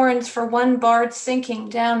 Canada mourns for one bard sinking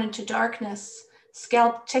down into darkness,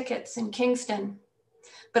 scalped tickets in Kingston.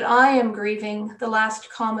 But I am grieving the last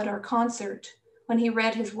Commodore concert when he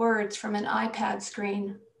read his words from an iPad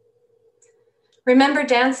screen. Remember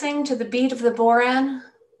dancing to the beat of the Boran?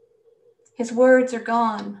 His words are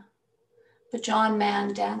gone, but John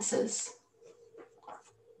Mann dances.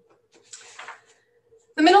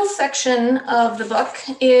 The middle section of the book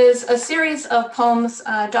is a series of poems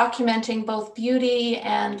documenting both beauty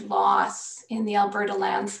and loss in the Alberta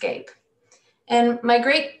landscape. And my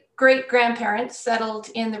great-great-grandparents settled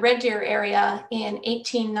in the Red Deer area in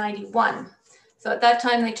 1891. So at that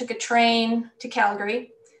time they took a train to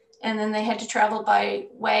Calgary, and then they had to travel by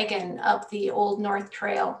wagon up the Old North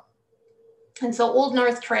Trail. And so Old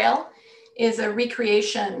North Trail is a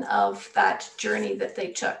recreation of that journey that they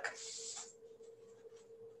took.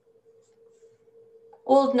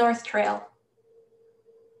 Old North Trail.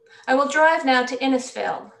 I will drive now to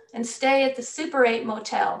Innisfail and stay at the Super 8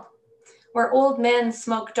 Motel, where old men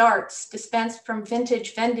smoke darts dispensed from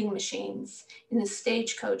vintage vending machines in the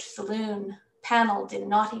Stagecoach Saloon, paneled in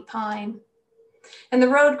knotty pine. And the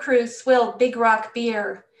road crews swill Big Rock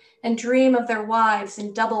beer and dream of their wives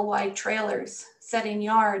in double-wide trailers set in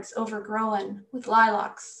yards overgrown with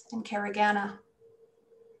lilacs and carragana.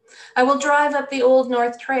 I will drive up the Old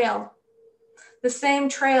North Trail, the same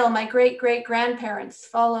trail my great-great-grandparents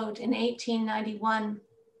followed in 1891.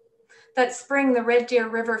 That spring, the Red Deer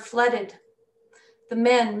River flooded. The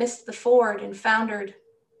men missed the ford and foundered.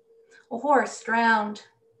 A horse drowned,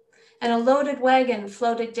 and a loaded wagon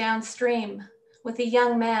floated downstream with a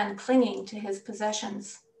young man clinging to his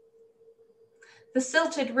possessions. The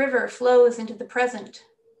silted river flows into the present,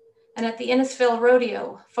 and at the Innisfail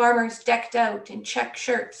Rodeo, farmers decked out in check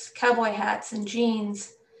shirts, cowboy hats, and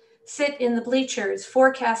jeans sit in the bleachers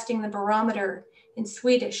forecasting the barometer in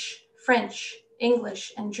Swedish, French,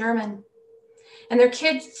 English, and German. And their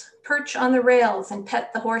kids perch on the rails and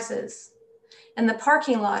pet the horses. And the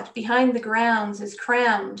parking lot behind the grounds is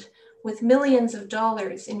crammed with millions of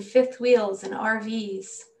dollars in fifth wheels and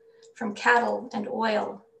RVs from cattle and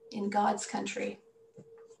oil in God's country.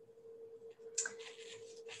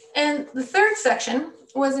 And the third section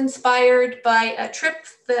was inspired by a trip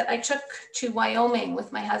that I took to Wyoming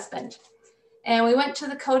with my husband. And we went to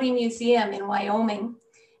the Cody Museum in Wyoming,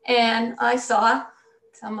 and I saw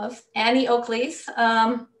some of Annie Oakley's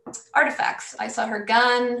artifacts. I saw her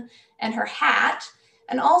gun and her hat,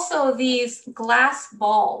 and also these glass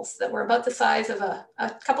balls that were about the size of a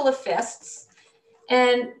couple of fists.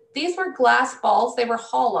 And these were glass balls, they were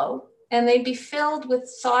hollow, and they'd be filled with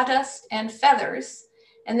sawdust and feathers,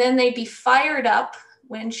 and then they'd be fired up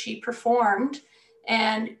when she performed,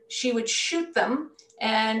 and she would shoot them.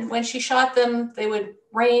 And when she shot them, they would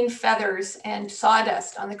rain feathers and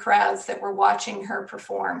sawdust on the crowds that were watching her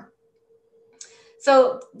perform.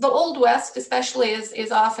 So the Old West especially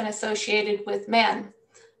is often associated with men,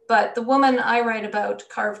 but the woman I write about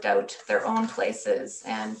carved out their own places,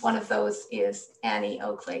 and one of those is Annie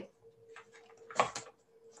Oakley.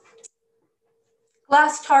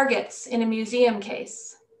 Glass targets in a museum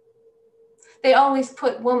case. They always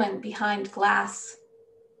put woman behind glass.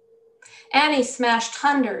 Annie smashed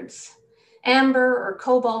hundreds, amber or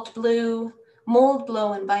cobalt blue, mold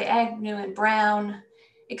blown by Agnew and Brown,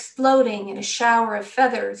 exploding in a shower of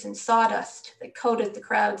feathers and sawdust that coated the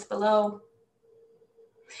crowds below.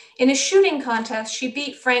 In a shooting contest, she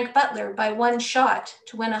beat Frank Butler by one shot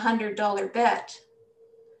to win a $100 bet.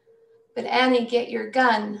 But Annie Get Your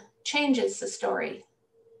Gun changes the story.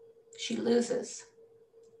 She loses.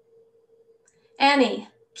 Annie,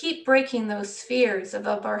 keep breaking those spheres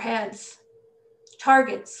above our heads.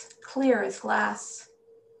 Targets clear as glass.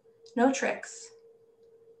 No tricks,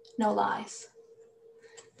 no lies.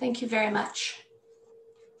 Thank you very much.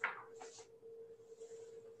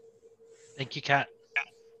 Thank you, Kat.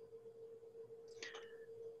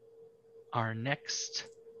 Our next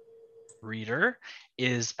reader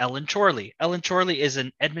is Ellen Chorley. Ellen Chorley is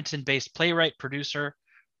an Edmonton-based playwright, producer,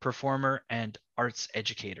 performer, and arts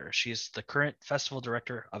educator. She is the current festival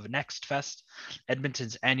director of Next Fest,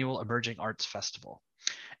 Edmonton's annual emerging arts festival.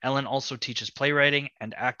 Ellen also teaches playwriting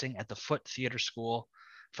and acting at the Foot Theatre School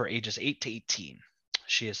for ages 8 to 18.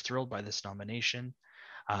 She is thrilled by this nomination.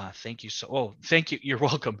 Thank you. Thank you. You're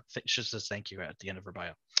welcome. She says thank you at the end of her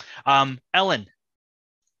bio. Ellen.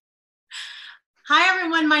 Hi,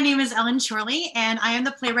 everyone. My name is Ellen Chorley, and I am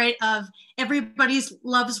the playwright of Everybody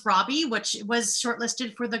Loves Robbie, which was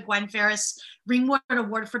shortlisted for the Gwen Ferris Ringwood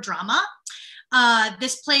Award for Drama.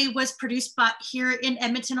 This play was produced here in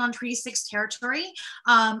Edmonton on Treaty 6 territory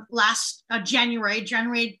last January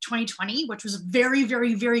 2020, which was very,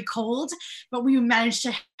 very, very cold, but we managed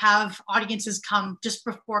to have audiences come just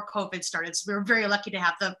before COVID started. So we were very lucky to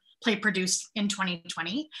have the play produced in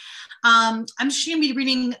 2020. I'm just going to be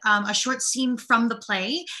reading a short scene from the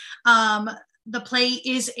play. The play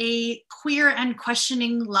is a queer and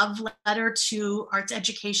questioning love letter to arts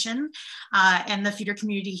education and the theater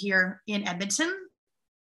community here in Edmonton.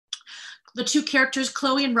 The two characters,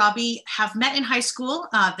 Chloe and Robbie, have met in high school.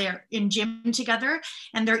 They're in gym together,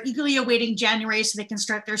 and they're eagerly awaiting January so they can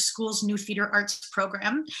start their school's new theater arts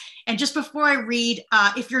program. And just before I read,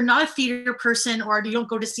 if you're not a theater person, or you don't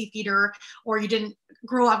go to see theater, or you didn't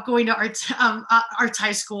grow up going to arts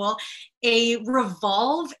high school, a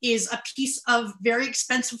revolve is a piece of very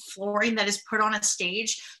expensive flooring that is put on a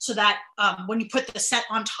stage so that when you put the set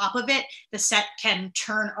on top of it, the set can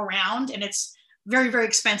turn around, and it's very, very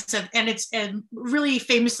expensive. And it's really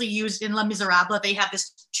famously used in Les Miserables. They have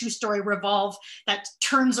this 2-story revolve that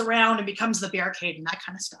turns around and becomes the barricade and that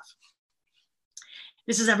kind of stuff.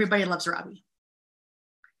 This is Everybody Loves Robbie.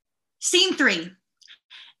 Scene 3.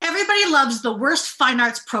 Everybody loves the worst fine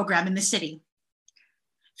arts program in the city.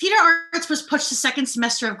 Theater arts was pushed to second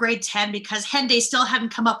semester of grade 10 because Henday still hadn't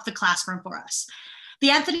come up with a classroom for us. The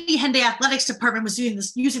Anthony Henday Athletics Department was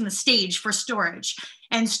using the stage for storage,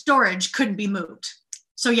 and storage couldn't be moved.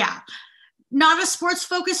 So yeah, not a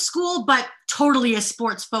sports-focused school, but totally a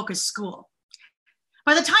sports-focused school.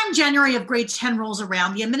 By the time January of grade 10 rolls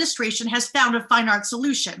around, the administration has found a fine arts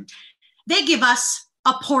solution. They give us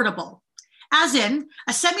a portable, as in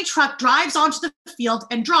a semi-truck drives onto the field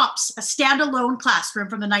and drops a standalone classroom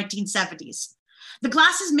from the 1970s. The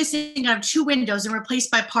glass is missing out of 2 windows and replaced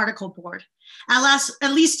by particle board.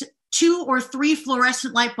 At least 2 or 3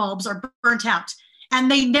 fluorescent light bulbs are burnt out, and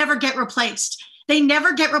they never get replaced. They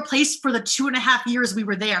never get replaced for the 2.5 years we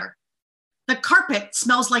were there. The carpet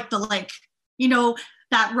smells like the lake. You know,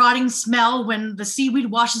 that rotting smell when the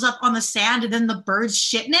seaweed washes up on the sand and then the birds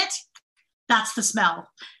shit in it? That's the smell.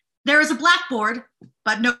 There is a blackboard,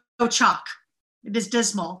 but no chalk. It is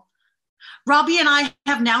dismal. Robbie and I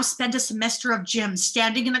have now spent a semester of gym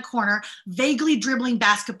standing in a corner, vaguely dribbling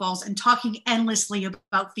basketballs and talking endlessly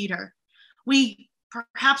about theater. We,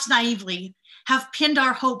 perhaps naively, have pinned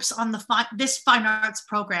our hopes on this fine arts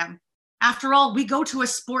program. After all, we go to a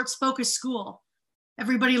sports-focused school.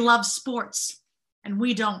 Everybody loves sports, and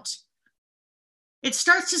we don't. It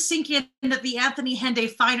starts to sink in that the Anthony Henday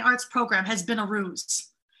Fine Arts program has been a ruse,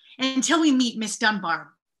 until we meet Miss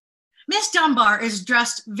Dunbar. Miss Dunbar is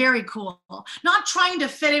dressed very cool, not trying to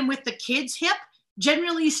fit in with the kids hip,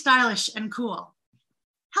 generally stylish and cool.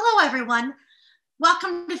 Hello, everyone.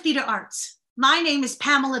 Welcome to Theater Arts. My name is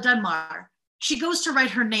Pamela Dunbar. She goes to write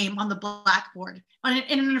her name on the blackboard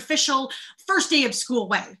in an official first day of school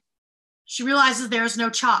way. She realizes there is no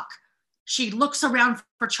chalk. She looks around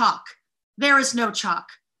for chalk. There is no chalk.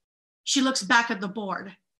 She looks back at the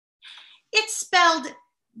board. It's spelled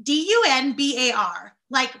D-U-N-B-A-R,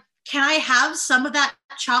 like, can I have some of that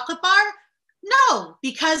chocolate bar? No,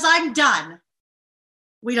 because I'm done.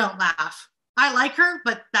 We don't laugh. I like her,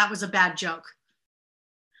 but that was a bad joke.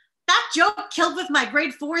 That joke killed with my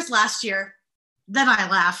grade 4s last year. Then I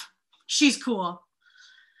laugh. She's cool.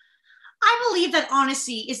 I believe that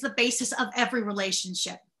honesty is the basis of every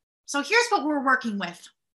relationship. So here's what we're working with.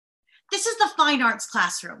 This is the fine arts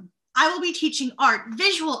classroom. I will be teaching art,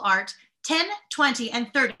 visual art, 10, 20,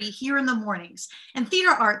 and 30 here in the mornings, and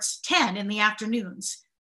theater arts 10 in the afternoons.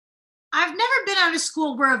 I've never been out of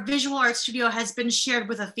school where a visual art studio has been shared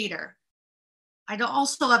with a theater. I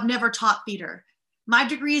also have never taught theater. My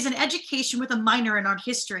degree is in education with a minor in art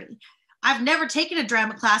history. I've never taken a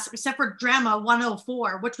drama class except for Drama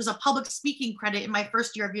 104, which was a public speaking credit in my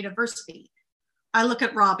first year of university. I look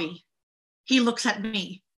at Robbie. He looks at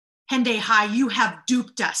me. Hende High, you have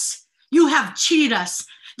duped us. You have cheated us.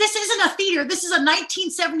 This isn't a theater. This is a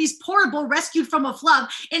 1970s portable rescued from a flood,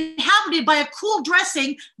 inhabited by a cool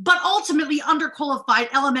dressing, but ultimately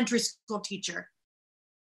underqualified elementary school teacher.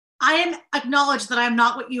 I am acknowledged that I am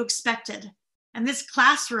not what you expected, and this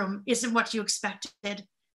classroom isn't what you expected.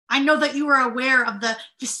 I know that you are aware of the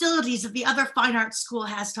facilities that the other fine arts school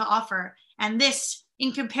has to offer, and this,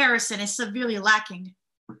 in comparison, is severely lacking.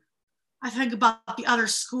 I think about the other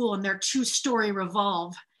school and their two-story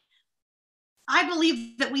revolve. I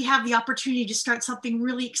believe that we have the opportunity to start something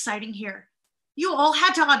really exciting here. You all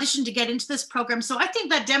had to audition to get into this program, so I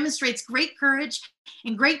think that demonstrates great courage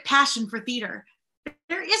and great passion for theater.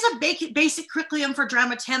 There is a basic curriculum for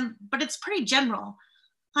Drama 10, but it's pretty general.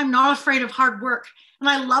 I'm not afraid of hard work, and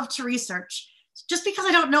I love to research. Just because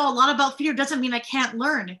I don't know a lot about theater doesn't mean I can't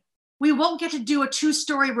learn. We won't get to do a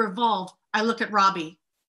two-story revolve. I look at Robbie.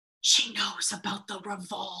 She knows about the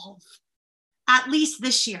revolve. At least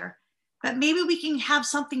this year. But maybe we can have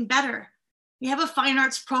something better. We have a fine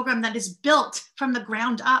arts program that is built from the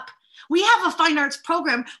ground up. We have a fine arts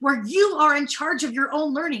program where you are in charge of your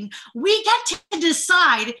own learning. We get to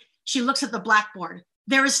decide. She looks at the blackboard.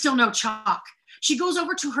 There is still no chalk. She goes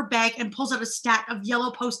over to her bag and pulls out a stack of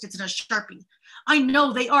yellow Post-its and a Sharpie. I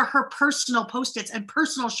know they are her personal Post-its and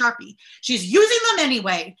personal Sharpie. She's using them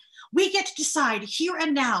anyway. We get to decide here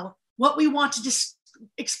and now what we want to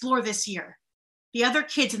explore this year. The other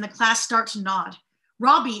kids in the class start to nod.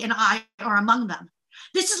 Robbie and I are among them.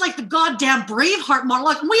 This is like the goddamn Braveheart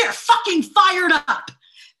monologue, and we are fucking fired up.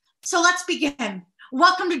 So let's begin.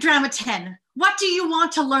 Welcome to Drama 10. What do you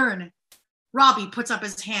want to learn? Robbie puts up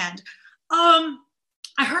his hand. I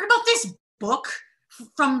heard about this book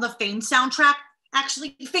from the Fame soundtrack.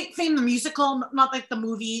 Actually, Fame the musical, not like the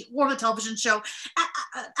movie or the television show.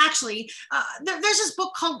 There's this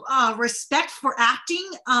book called Respect for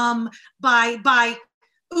Acting by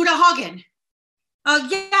Uta Hagen.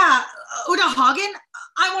 Uta Hagen,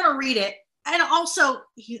 I want to read it. And also,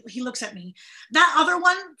 he looks at me. That other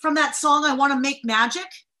one from that song, I Want to Make Magic.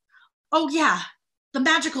 Oh yeah, the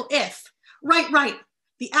magical if. Right.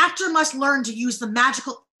 The actor must learn to use the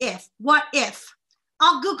magical if. What if?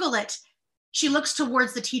 I'll Google it. She looks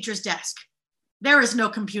towards the teacher's desk. There is no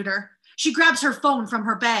computer. She grabs her phone from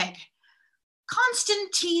her bag.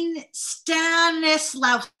 Konstantin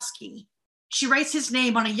Stanislavski. She writes his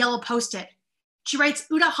name on a yellow Post-it. She writes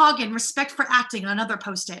Uta Hagen, Respect for Acting on another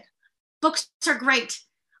Post-it. Books are great.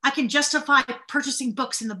 I can justify purchasing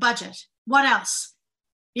books in the budget. What else?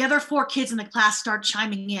 The other 4 kids in the class start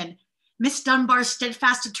chiming in. Miss Dunbar's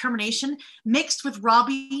steadfast determination mixed with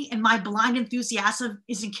Robbie and my blind enthusiasm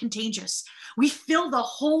isn't contagious. We fill the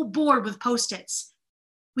whole board with Post-its.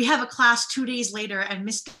 We have a class 2 days later, and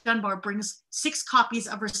Miss Dunbar brings 6 copies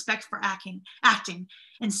of Respect for Acting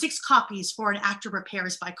and 6 copies for An Actor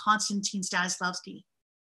Prepares by Konstantin Stanislavski.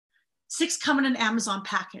 6 come in an Amazon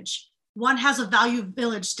package. One has a Value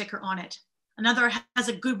Village sticker on it. Another has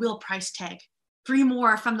a Goodwill price tag. 3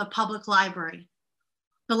 more are from the public library.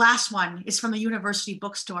 The last one is from the university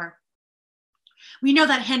bookstore. We know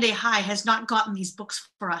that Hende High has not gotten these books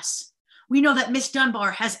for us. We know that Miss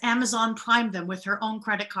Dunbar has Amazon Primed them with her own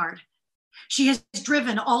credit card. She has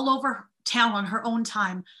driven all over town on her own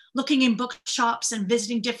time, looking in bookshops and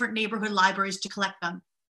visiting different neighborhood libraries to collect them.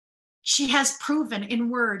 She has proven in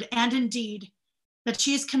word and in deed that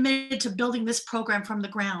she is committed to building this program from the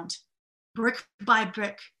ground, brick by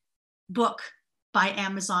brick, book by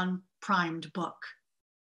Amazon Primed book.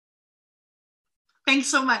 Thanks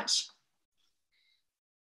so much.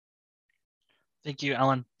 Thank you,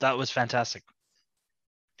 Ellen. That was fantastic.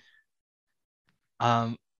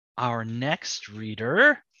 Our next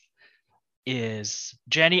reader is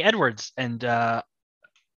Janny Edwards, and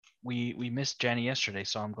we missed Janny yesterday,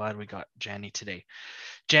 so I'm glad we got Janny today.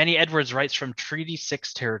 Janny Edwards writes from Treaty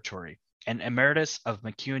 6 territory. An emeritus of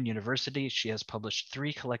MacEwan University, she has published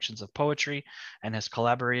 3 collections of poetry and has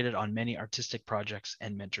collaborated on many artistic projects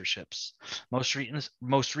and mentorships.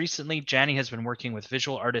 Most recently, Janny has been working with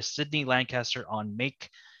visual artist Sydney Lancaster on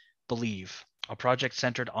Make Believe, a project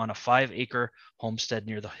centered on a 5-acre homestead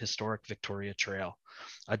near the historic Victoria Trail.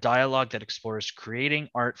 A dialogue that explores creating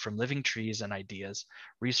art from living trees and ideas,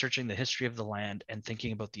 researching the history of the land, and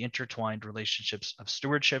thinking about the intertwined relationships of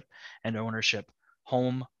stewardship and ownership,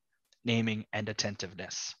 home, naming, and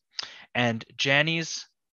attentiveness. And Janny's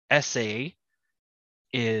essay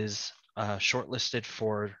is shortlisted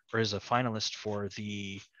for, or is a finalist for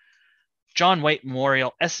the John White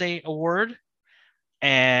Memorial Essay Award.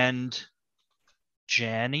 And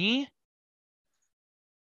Janny,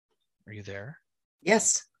 are you there?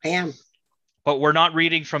 Yes, I am. But we're not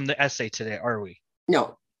reading from the essay today, are we?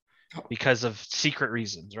 No. Because of secret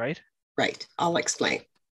reasons, right? Right. I'll explain.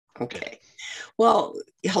 Okay. Well,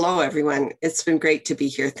 hello, everyone. It's been great to be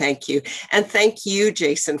here. Thank you. And thank you,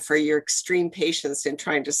 Jason, for your extreme patience in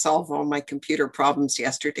trying to solve all my computer problems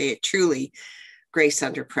yesterday. It truly grace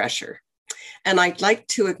under pressure. And I'd like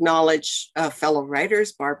to acknowledge fellow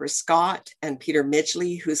writers, Barbara Scott and Peter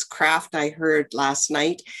Midgley, whose craft I heard last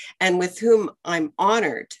night, and with whom I'm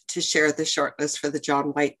honored to share the shortlist for the John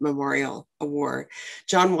White Memorial Award.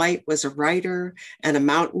 John White was a writer and a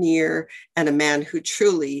mountaineer and a man who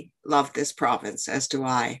truly loved this province, as do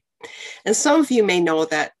I. And some of you may know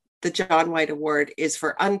that the John White Award is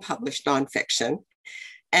for unpublished nonfiction.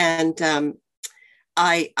 And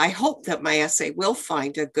I hope that my essay will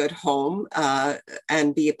find a good home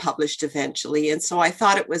and be published eventually. And so I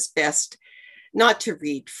thought it was best not to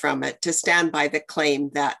read from it, to stand by the claim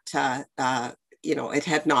that, it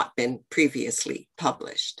had not been previously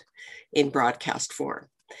published in broadcast form.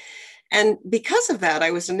 And because of that,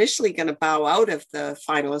 I was initially going to bow out of the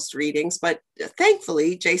finalist readings, but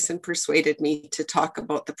thankfully, Jason persuaded me to talk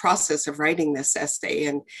about the process of writing this essay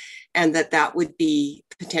and that would be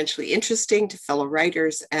potentially interesting to fellow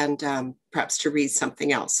writers and perhaps to read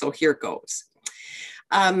something else. So here goes.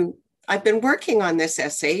 I've been working on this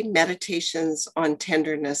essay, Meditations on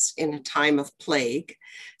Tenderness in a Time of Plague,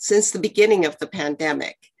 since the beginning of the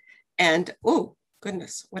pandemic. And, oh,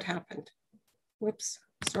 goodness, what happened? Whoops,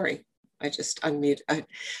 sorry. I just unmuted.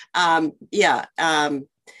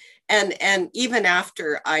 And even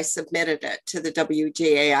after I submitted it to the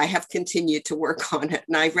WGA, I have continued to work on it.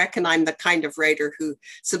 And I reckon I'm the kind of writer who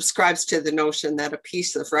subscribes to the notion that a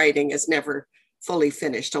piece of writing is never fully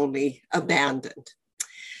finished, only abandoned.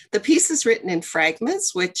 The piece is written in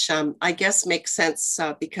fragments, which I guess makes sense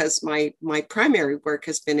because my primary work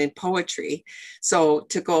has been in poetry. So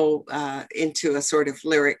to go into a sort of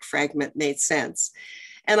lyric fragment made sense.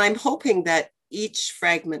 And I'm hoping that each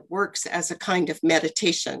fragment works as a kind of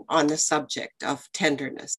meditation on the subject of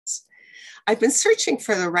tenderness. I've been searching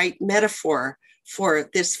for the right metaphor for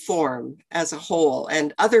this form as a whole,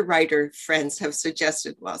 and other writer friends have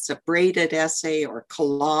suggested, well, it's a braided essay or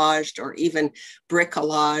collaged or even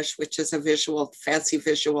bricolage, which is a fancy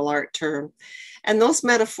visual art term. And those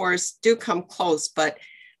metaphors do come close, but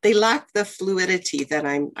they lack the fluidity that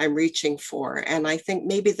I'm reaching for. And I think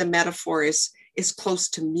maybe the metaphor is close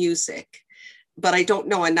to music, but I don't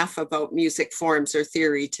know enough about music forms or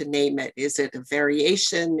theory to name it. Is it a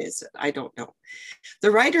variation? I don't know. The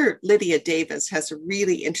writer Lydia Davis has a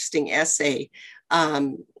really interesting essay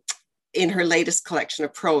in her latest collection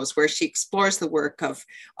of prose, where she explores the work of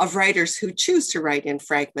writers who choose to write in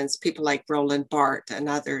fragments, people like Roland Barthes and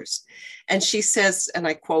others. And she says, and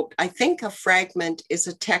I quote, "I think a fragment is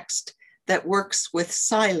a text that works with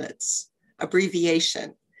silence,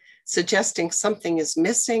 abbreviation, suggesting something is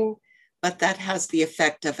missing, but that has the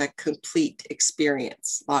effect of a complete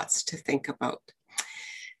experience." Lots to think about.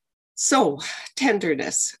 So,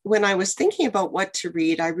 tenderness. When I was thinking about what to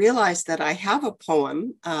read, I realized that I have a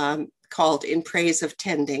poem called In Praise of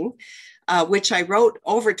Tending, which I wrote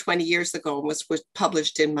over 20 years ago and was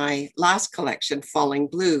published in my last collection, Falling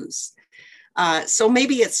Blues. So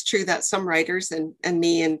maybe it's true that some writers, and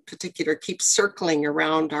me in particular, keep circling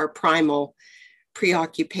around our primal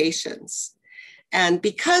preoccupations. And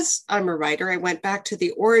because I'm a writer, I went back to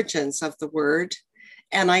the origins of the word,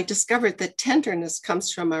 and I discovered that tenderness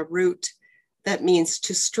comes from a root that means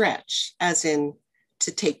to stretch, as in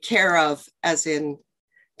to take care of, as in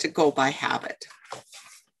to go by habit.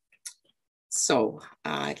 So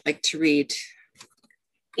I'd like to read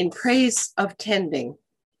In Praise of Tending.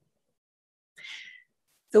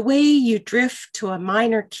 The way you drift to a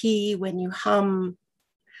minor key when you hum,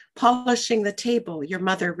 polishing the table your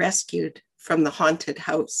mother rescued from the haunted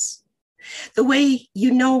house. The way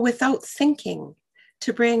you know without thinking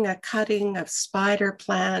to bring a cutting of spider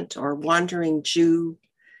plant or wandering Jew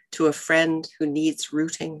to a friend who needs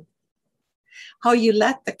rooting. How you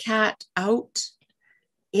let the cat out,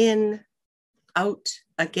 in, out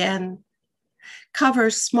again, cover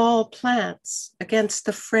small plants against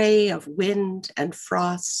the fray of wind and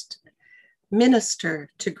frost, minister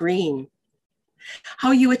to green. How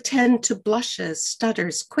you attend to blushes,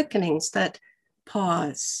 stutters, quickenings that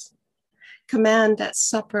pause. Command at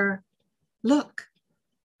supper, look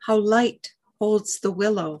how light holds the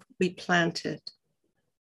willow we planted.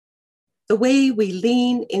 The way we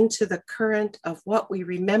lean into the current of what we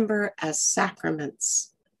remember as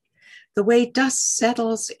sacraments. The way dust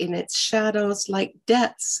settles in its shadows like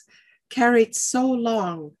debts carried so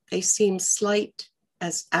long they seem slight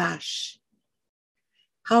as ash.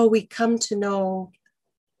 How we come to know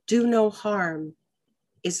do no harm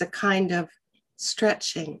is a kind of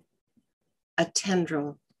stretching, a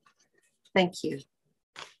tendril. Thank you.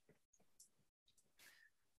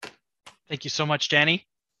 Thank you so much, Danny.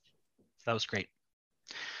 That was great.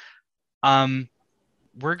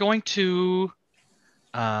 We're going to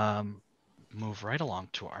move right along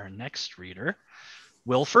to our next reader,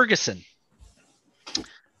 Will Ferguson.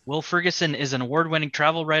 Will Ferguson is an award-winning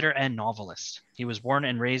travel writer and novelist. He was born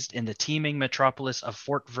and raised in the teeming metropolis of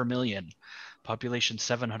Fort Vermilion, population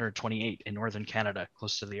 728 in northern Canada,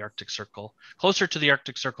 closer to the Arctic Circle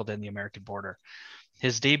than the American border.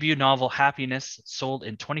 His debut novel, Happiness, sold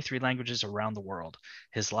in 23 languages around the world.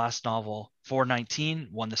 His last novel, 419,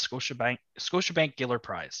 won the Scotiabank Giller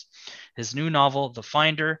Prize. His new novel, The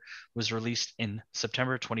Finder, was released in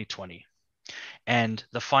September 2020. And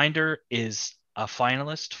The Finder is a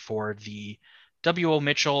finalist for the W.O.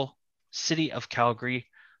 Mitchell City of Calgary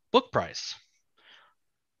Book Prize.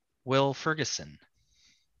 Will Ferguson.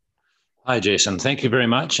 Hi, Jason. Thank you very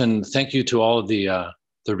much. And thank you to all of the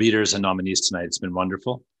readers and nominees tonight. It's been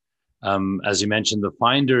wonderful. As you mentioned, The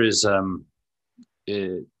Finder is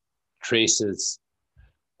it traces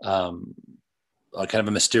a kind of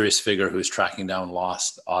a mysterious figure who's tracking down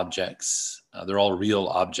lost objects. They're all real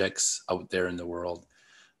objects out there in the world,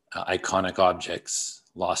 iconic objects,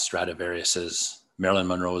 lost Stradivariuses, Marilyn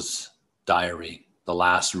Monroe's diary, the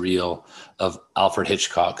last reel of Alfred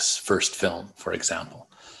Hitchcock's first film, for example.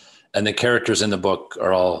 And the characters in the book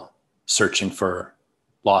are all searching for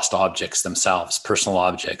lost objects themselves, personal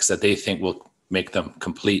objects that they think will make them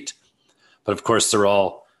complete. But of course, they're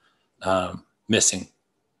all missing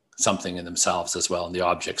something in themselves as well. And the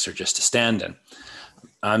objects are just a stand-in.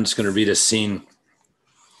 I'm just going to read a scene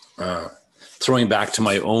throwing back to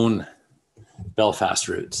my own Belfast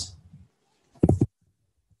roots.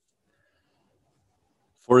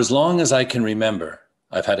 For as long as I can remember,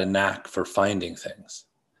 I've had a knack for finding things.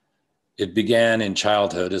 It began in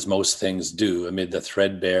childhood, as most things do, amid the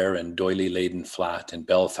threadbare and doily-laden flat in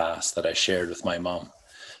Belfast that I shared with my mum,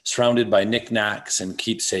 surrounded by knickknacks and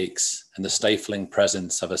keepsakes and the stifling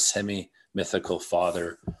presence of a semi-mythical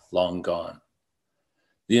father long gone.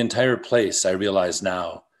 The entire place, I realize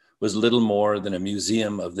now, was little more than a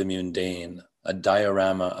museum of the mundane, a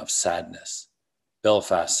diorama of sadness.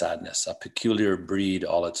 Belfast sadness, a peculiar breed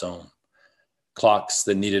all its own. Clocks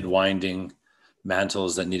that needed winding,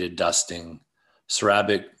 mantles that needed dusting,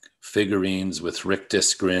 ceramic figurines with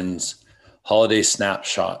rictus grins, holiday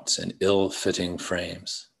snapshots in ill-fitting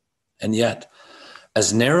frames. And yet,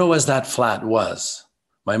 as narrow as that flat was,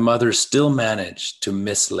 my mother still managed to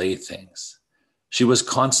mislay things. She was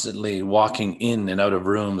constantly walking in and out of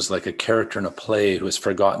rooms like a character in a play who has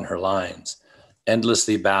forgotten her lines,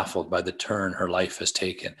 endlessly baffled by the turn her life has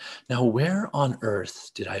taken. Now, where on earth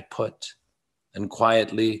did I put? And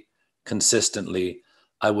quietly, consistently,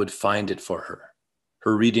 I would find it for her.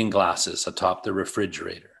 Her reading glasses atop the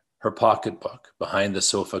refrigerator, her pocketbook behind the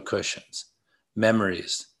sofa cushions,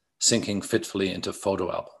 memories sinking fitfully into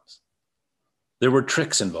photo albums. There were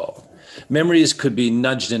tricks involved. Memories could be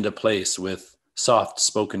nudged into place with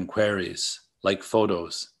soft-spoken queries, like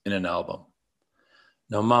photos in an album.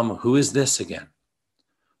 Now, Mom, who is this again?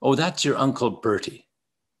 Oh, that's your Uncle Bertie.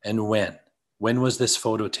 And when? When was this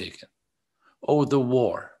photo taken? Oh, the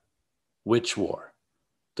war. Which war?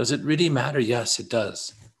 Does it really matter? Yes, it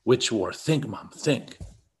does. Which war? Think, Mom, think.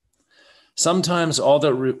 Sometimes all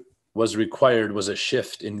that was required was a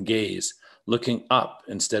shift in gaze, looking up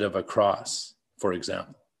instead of across, for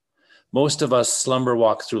example. Most of us slumber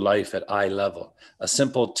walk through life at eye level. A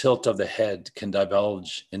simple tilt of the head can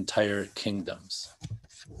divulge entire kingdoms.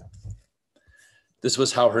 This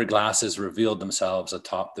was how her glasses revealed themselves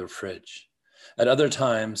atop the fridge. At other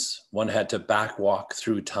times, one had to backwalk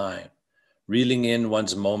through time, reeling in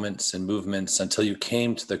one's moments and movements until you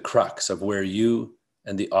came to the crux of where you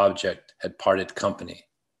and the object had parted company.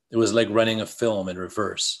 It was like running a film in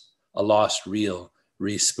reverse, a lost reel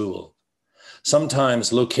re-spooled.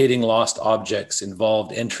 Sometimes locating lost objects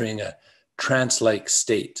involved entering a trance-like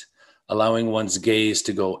state, allowing one's gaze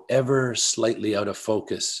to go ever slightly out of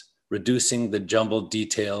focus, reducing the jumbled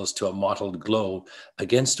details to a mottled glow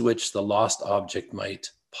against which the lost object might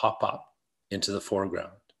pop up into the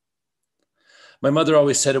foreground. My mother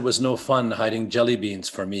always said it was no fun hiding jelly beans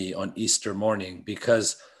for me on Easter morning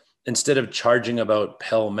because instead of charging about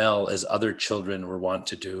pell-mell as other children were wont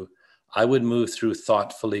to do, I would move through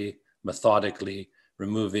thoughtfully, methodically,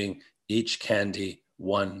 removing each candy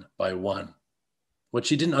one by one. What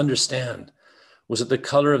she didn't understand was that the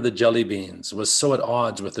color of the jelly beans was so at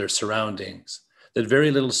odds with their surroundings that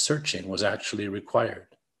very little searching was actually required.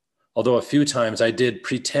 Although a few times I did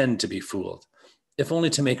pretend to be fooled, if only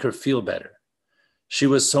to make her feel better. She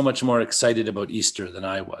was so much more excited about Easter than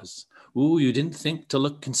I was. Ooh, you didn't think to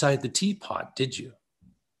look inside the teapot, did you?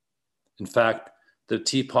 In fact, the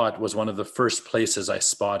teapot was one of the first places I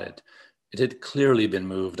spotted. It had clearly been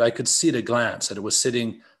moved. I could see at a glance that it was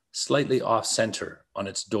sitting slightly off center on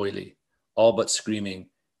its doily, all but screaming,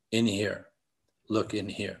 "In here, look in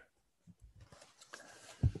here."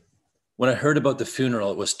 When I heard about the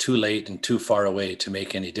funeral, it was too late and too far away to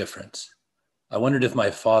make any difference. I wondered if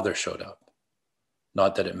my father showed up.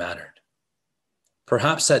 Not that it mattered.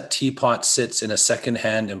 Perhaps that teapot sits in a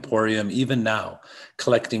second-hand emporium even now,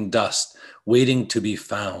 collecting dust, waiting to be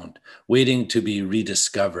found, waiting to be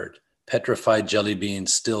rediscovered, petrified jelly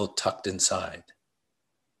beans still tucked inside.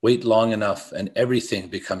 Wait long enough and everything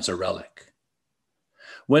becomes a relic.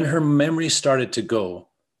 When her memory started to go,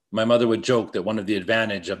 my mother would joke that one of the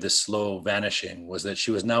advantages of this slow vanishing was that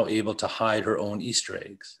she was now able to hide her own Easter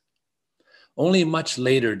eggs. Only much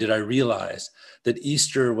later did I realize that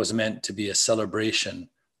Easter was meant to be a celebration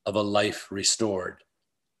of a life restored,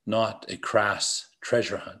 not a crass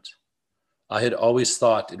treasure hunt. I had always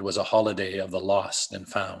thought it was a holiday of the lost and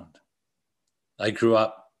found. I grew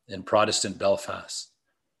up in Protestant Belfast.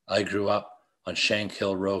 I grew up on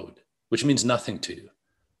Shankill Road, which means nothing to you,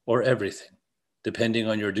 or everything, depending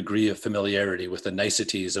on your degree of familiarity with the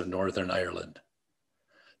niceties of Northern Ireland.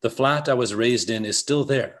 The flat I was raised in is still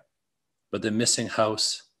there, but the missing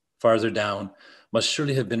house farther down must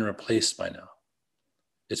surely have been replaced by now.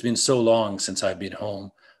 It's been so long since I've been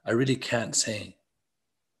home, I really can't say.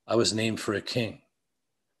 I was named for a king.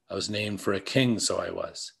 I was named for a king, so I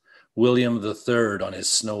was. William III on his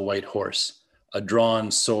snow-white horse, a drawn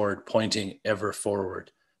sword pointing ever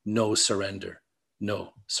forward. No surrender,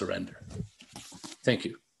 no surrender. Thank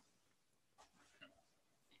you.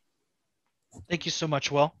 Thank you so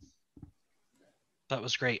much, Will. That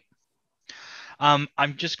was great.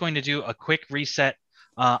 I'm just going to do a quick reset.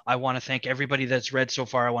 I want to thank everybody that's read so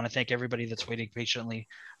far. I want to thank everybody that's waiting patiently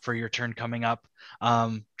for your turn coming up.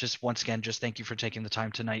 Just once again, just thank you for taking the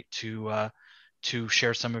time tonight to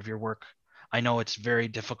share some of your work. I know it's very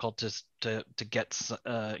difficult to get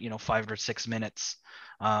 5 or 6 minutes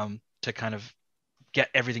to kind of get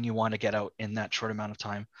everything you want to get out in that short amount of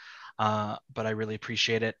time. But I really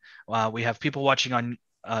appreciate it. We have people watching on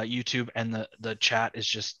YouTube, and the chat is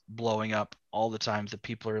just blowing up all the time. The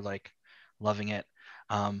people are like loving it.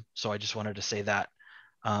 So I just wanted to say that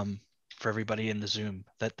for everybody in the Zoom,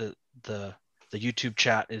 that the YouTube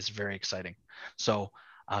chat is very exciting. So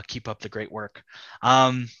keep up the great work.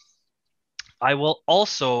 I will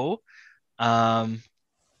also let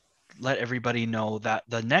everybody know that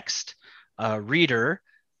the next reader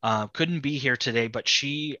couldn't be here today, but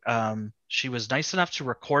she was nice enough to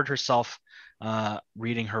record herself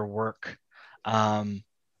reading her work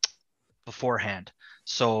beforehand.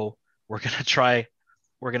 So we're gonna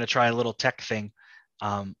try a little tech thing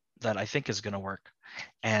that I think is gonna work.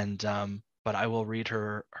 And but I will read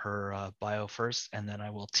her bio first, and then I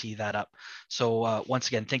will tee that up. So once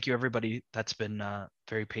again, thank you everybody that's been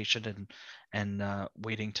very patient and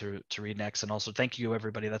waiting to read next. And also thank you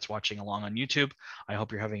everybody that's watching along on YouTube. I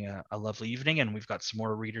hope you're having a lovely evening, and we've got some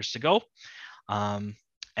more readers to go.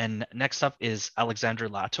 And next up is Alexandra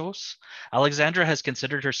Latos. Alexandra has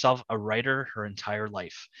considered herself a writer her entire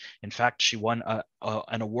life. In fact, she won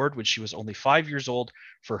an award when she was only 5 years old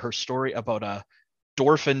for her story about a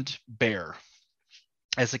Dorfend bear.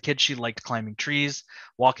 As a kid, she liked climbing trees,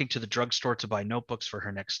 walking to the drugstore to buy notebooks for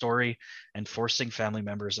her next story, and forcing family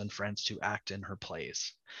members and friends to act in her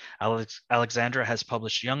plays. Alexandra has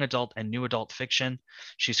published young adult and new adult fiction.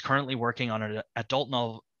 She's currently working on an adult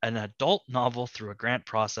novel through a grant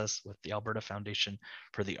process with the Alberta Foundation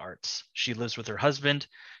for the Arts. She lives with her husband,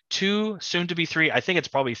 2, soon to be 3, I think it's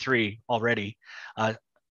probably 3 already,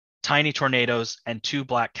 tiny tornadoes, and 2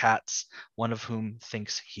 black cats, one of whom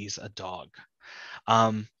thinks he's a dog.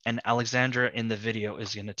 And Alexandra in the video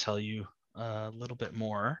is going to tell you a little bit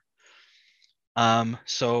more.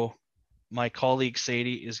 So my colleague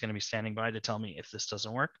Sadie is going to be standing by to tell me if this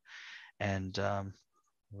doesn't work, and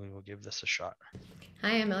we will give this a shot.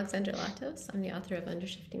 Hi, I'm Alexandra Latos. I'm the author of Under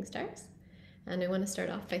Shifting Stars, and I want to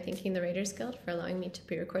start off by thanking the Writers Guild for allowing me to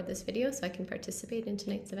pre-record this video so I can participate in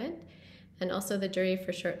tonight's event, and also the jury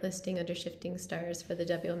for shortlisting Under Shifting Stars for the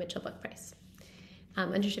W.O. Mitchell Book Prize.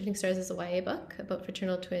 Under Shifting Stars is a YA book about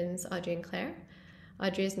fraternal twins Audrey and Claire.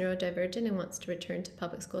 Audrey is neurodivergent and wants to return to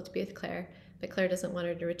public school to be with Claire, but Claire doesn't want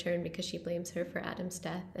her to return because she blames her for Adam's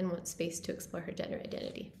death and wants space to explore her gender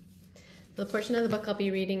identity. The portion of the book I'll be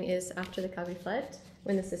reading is After the Calgary Flood,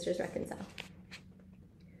 when the sisters reconcile.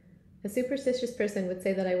 A superstitious person would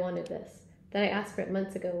say that I wanted this, that I asked for it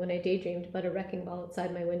months ago when I daydreamed about a wrecking ball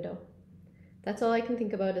outside my window. That's all I can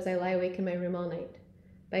think about as I lie awake in my room all night.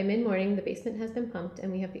 By mid-morning, the basement has been pumped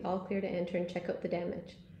and we have the all clear to enter and check out the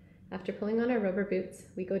damage. After pulling on our rubber boots,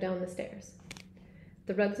 we go down the stairs.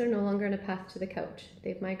 The rugs are no longer in a path to the couch.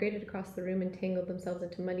 They've migrated across the room and tangled themselves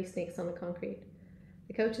into muddy snakes on the concrete.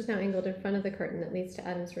 The couch is now angled in front of the curtain that leads to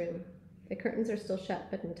Adam's room. The curtains are still shut,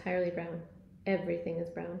 but entirely brown. Everything is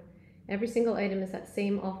brown. Every single item is that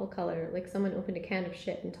same awful color, like someone opened a can of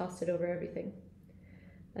shit and tossed it over everything.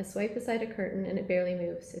 I swipe aside a curtain and it barely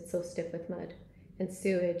moves. It's so stiff with mud. And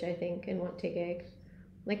sewage, I think, and want to gag.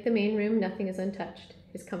 Like the main room, nothing is untouched.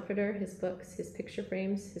 His comforter, his books, his picture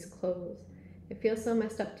frames, his clothes. It feels so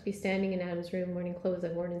messed up to be standing in Adam's room wearing clothes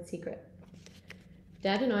I've worn in secret.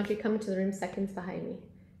 Dad and Audrey come into the room seconds behind me.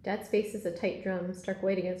 Dad's face is a tight drum, stark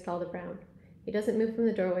white against all the brown. He doesn't move from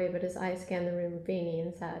the doorway, but his eyes scan the room, veiny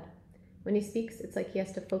and sad. When he speaks, it's like he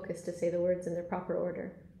has to focus to say the words in their proper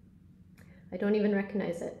order. I don't even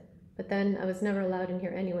recognize it, but then I was never allowed in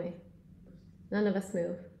here anyway. None of us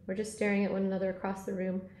move. We're just staring at one another across the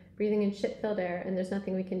room, breathing in shit-filled air, and there's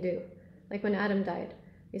nothing we can do. Like when Adam died.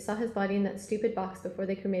 We saw his body in that stupid box before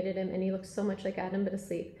they cremated him, and he looked so much like Adam but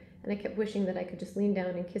asleep, and I kept wishing that I could just lean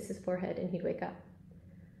down and kiss his forehead and he'd wake up.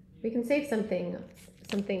 We can save some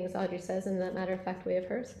things, Audrey says in that matter-of-fact way of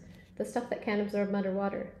hers. The stuff that can't absorb mud or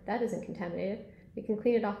water, that isn't contaminated. We can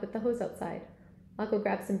clean it off with the hose outside. I'll go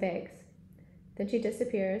grab some bags. Then she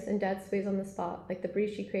disappears, and Dad sways on the spot, like the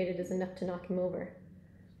breeze she created is enough to knock him over.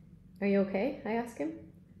 Are you okay? I ask him.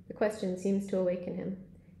 The question seems to awaken him.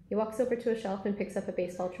 He walks over to a shelf and picks up a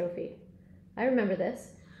baseball trophy. I remember this.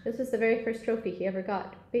 This was the very first trophy he ever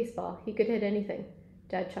got. Baseball. He could hit anything.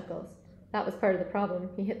 Dad chuckles. That was part of the problem.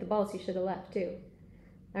 He hit the balls he should have left, too.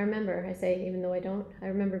 I remember, I say, even though I don't. I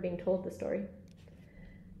remember being told the story.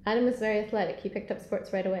 Adam was very athletic. He picked up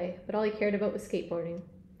sports right away, but all he cared about was skateboarding.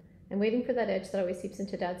 I'm waiting for that edge that always seeps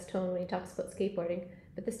into Dad's tone when he talks about skateboarding,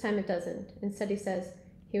 but this time it doesn't. Instead he says,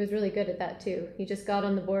 he was really good at that too. He just got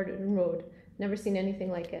on the board and rode. Never seen anything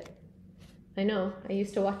like it. I know. I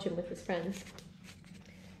used to watch him with his friends.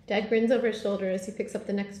 Dad grins over his shoulder as he picks up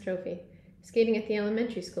the next trophy. Skating at the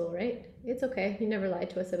elementary school, right? It's okay. He never lied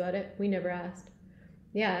to us about it. We never asked.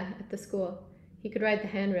 Yeah, at the school. He could ride the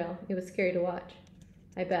handrail. It was scary to watch.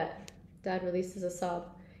 I bet. Dad releases a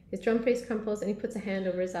sob. His drum face crumples and he puts a hand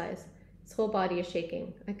over his eyes. His whole body is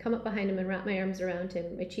shaking. I come up behind him and wrap my arms around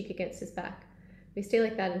him, my cheek against his back. We stay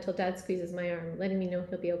like that until Dad squeezes my arm, letting me know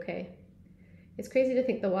he'll be okay. It's crazy to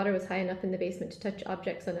think the water was high enough in the basement to touch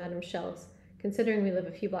objects on Adam's shelves, considering we live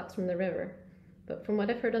a few blocks from the river. But from what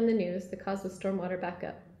I've heard on the news, the cause was stormwater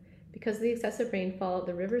backup. Because of the excessive rainfall,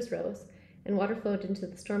 the rivers rose, and water flowed into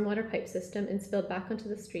the stormwater pipe system and spilled back onto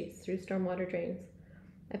the streets through stormwater drains.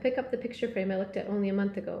 I pick up the picture frame I looked at only a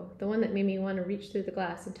month ago, the one that made me want to reach through the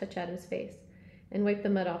glass and touch Adam's face, and wipe the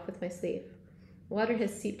mud off with my sleeve. Water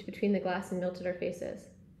has seeped between the glass and melted our faces.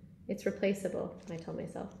 It's replaceable, I tell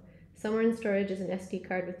myself. Somewhere in storage is an SD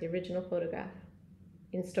card with the original photograph.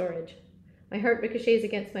 In storage. My heart ricochets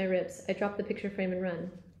against my ribs. I drop the picture frame and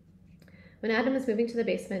run. When Adam was moving to the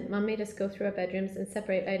basement, Mom made us go through our bedrooms and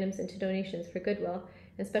separate items into donations for Goodwill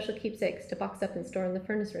and special keepsakes to box up and store in the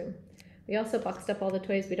furnace room. We also boxed up all the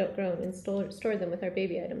toys we'd outgrown and stored them with our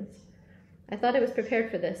baby items. I thought I was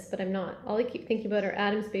prepared for this, but I'm not. All I keep thinking about are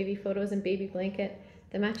Adam's baby photos and baby blanket,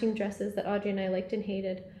 the matching dresses that Audrey and I liked and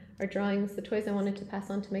hated, our drawings, the toys I wanted to pass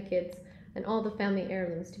on to my kids, and all the family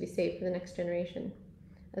heirlooms to be saved for the next generation.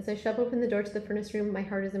 As I shove open the door to the furnace room, my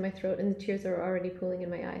heart is in my throat and the tears are already pooling in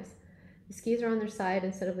my eyes. The skis are on their side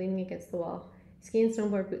instead of leaning against the wall. Ski and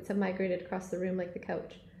snowboard boots have migrated across the room like the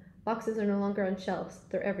couch. Boxes are no longer on shelves.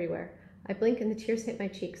 They're everywhere. I blink and the tears hit my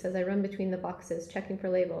cheeks as I run between the boxes, checking for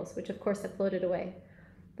labels, which of course have floated away.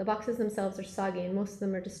 The boxes themselves are soggy and most of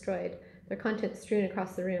them are destroyed, their contents strewn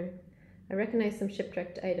across the room. I recognize some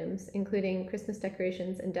shipwrecked items, including Christmas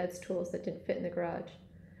decorations and Dad's tools that didn't fit in the garage.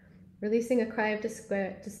 Releasing a cry of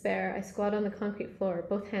despair, I squat on the concrete floor,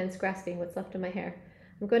 both hands grasping what's left of my hair.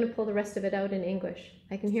 I'm going to pull the rest of it out in anguish.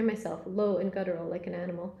 I can hear myself, low and guttural like an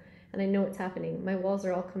animal, and I know what's happening. My walls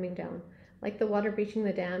are all coming down. Like the water breaching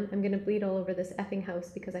the dam, I'm going to bleed all over this effing house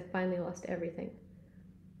because I finally lost everything.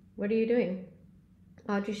 What are you doing?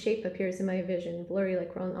 Audrey's shape appears in my vision, blurry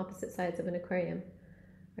like we're on opposite sides of an aquarium.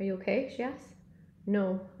 Are you okay? She asks.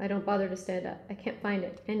 No, I don't bother to stand up. I can't find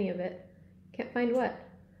it, any of it. Can't find what?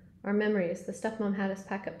 Our memories, the stuff Mom had us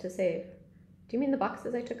pack up to save. Do you mean the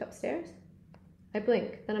boxes I took upstairs? I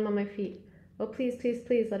blink, then I'm on my feet. Oh, please, please,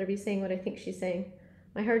 please let her be saying what I think she's saying.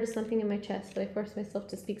 My heart is thumping in my chest, but I force myself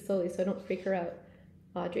to speak slowly so I don't freak her out.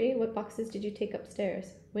 Audrey, what boxes did you take upstairs?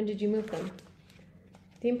 When did you move them?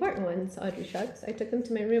 The important ones, Audrey shrugs. I took them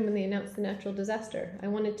to my room when they announced the natural disaster. I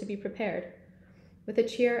wanted to be prepared. With a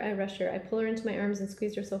cheer, I rush her. I pull her into my arms and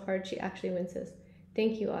squeeze her so hard she actually winces.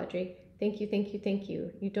 Thank you, Audrey. Thank you, thank you, thank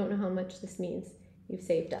you. You don't know how much this means. You've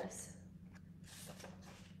saved us.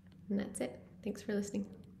 And that's it. Thanks for listening.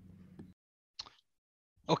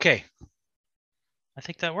 Okay. I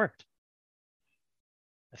think that worked.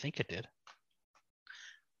 I think it did.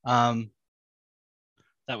 That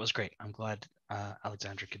was great. I'm glad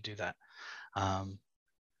Alexandra could do that. Our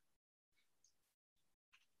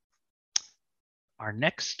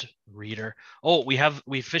next reader. Oh, we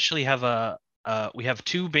officially have we have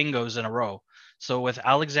 2 bingos in a row. So with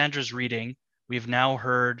Alexandra's reading, we've now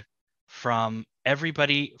heard from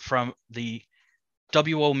everybody from the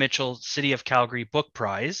W.O. Mitchell City of Calgary Book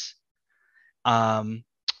Prize.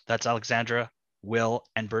 That's Alexandra, Will,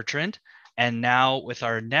 and Bertrand. And now with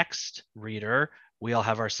our next reader, we'll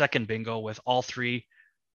have our second bingo with all 3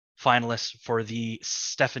 finalists for the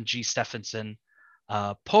Stephen G. Stephenson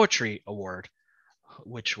Poetry Award,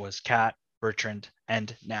 which was Kat, Bertrand,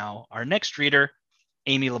 and now our next reader,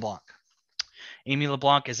 Amy LeBlanc. Amy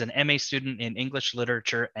LeBlanc is an MA student in English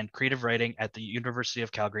Literature and Creative Writing at the University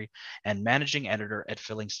of Calgary and managing editor at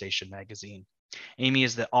Filling Station magazine. Amy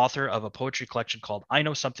is the author of a poetry collection called I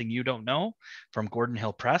Know Something You Don't Know from Gordon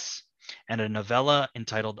Hill Press and a novella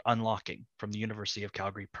entitled Unlocking from the University of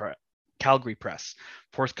Calgary Press,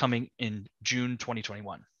 forthcoming in June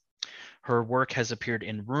 2021. Her work has appeared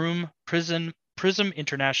in Room, Prism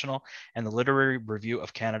International, and the Literary Review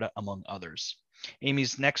of Canada, among others.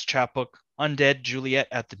 Amy's next chapbook, Undead Juliet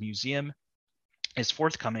at the Museum, is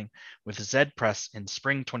forthcoming with Zed Press in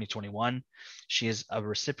spring 2021. She is a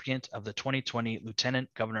recipient of the 2020 Lieutenant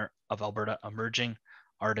Governor of Alberta Emerging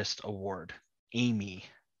Artist Award. Amy,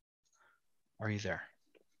 are you there?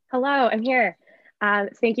 Hello, I'm here.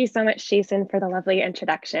 Thank you so much, Jason, for the lovely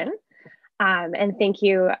introduction. And thank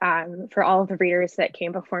you for all of the readers that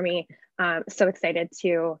came before me. So excited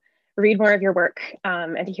to read more of your work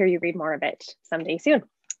and to hear you read more of it someday soon.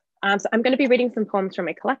 So I'm going to be reading some poems from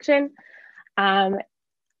my collection.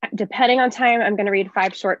 Depending on time, I'm going to read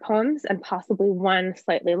 5 short poems and possibly 1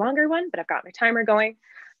 slightly longer one, but I've got my timer going,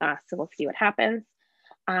 so we'll see what happens.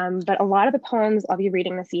 But a lot of the poems I'll be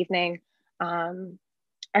reading this evening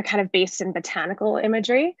are kind of based in botanical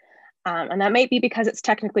imagery. And that might be because it's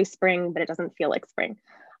technically spring, but it doesn't feel like spring.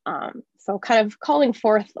 So kind of calling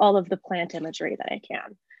forth all of the plant imagery that I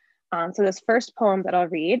can. So this first poem that I'll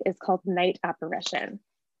read is called Night Apparition.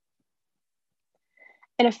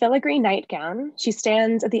 In a filigree nightgown, she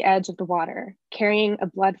stands at the edge of the water, carrying a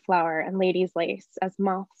blood flower and lady's lace as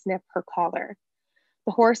moths nip her collar.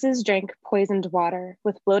 The horses drink poisoned water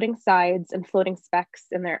with floating sides and floating specks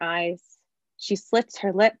in their eyes. She slits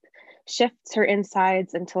her lip, shifts her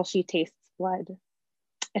insides until she tastes blood.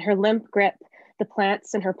 In her limp grip, the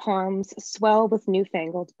plants in her palms swell with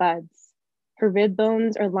newfangled buds. Her rib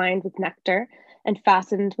bones are lined with nectar and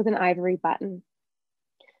fastened with an ivory button.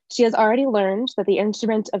 She has already learned that the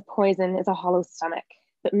instrument of poison is a hollow stomach,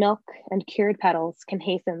 but milk and cured petals can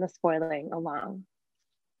hasten the spoiling along.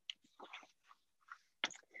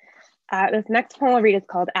 This next poem I'll read is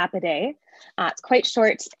called Apidae. It's quite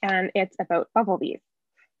short and it's about bumblebees.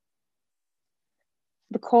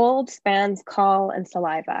 The cold spans call and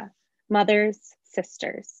saliva, mothers,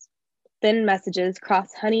 sisters. Thin messages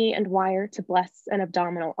cross honey and wire to bless an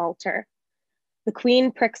abdominal altar. The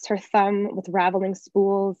queen pricks her thumb with raveling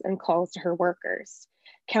spools and calls to her workers.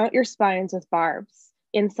 Count your spines with barbs,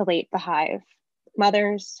 insulate the hive.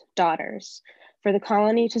 Mothers, daughters, for the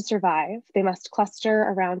colony to survive, they must cluster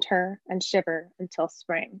around her and shiver until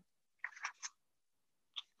spring.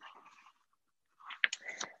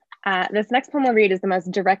 This next poem I'll read is the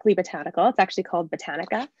most directly botanical. It's actually called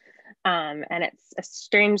Botanica, and it's a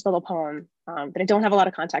strange little poem that I don't have a lot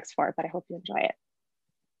of context for, but I hope you enjoy it.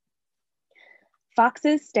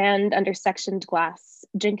 Foxes stand under sectioned glass,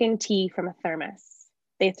 drinking tea from a thermos.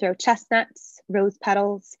 They throw chestnuts, rose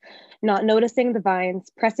petals, not noticing the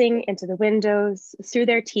vines pressing into the windows, through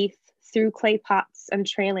their teeth, through clay pots, and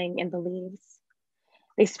trailing in the leaves.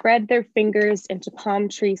 They spread their fingers into palm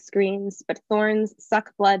tree screens, but thorns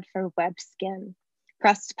suck blood from webbed skin.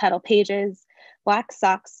 Pressed petal pages, black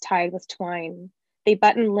socks tied with twine. They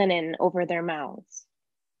button linen over their mouths.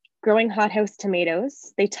 Growing hothouse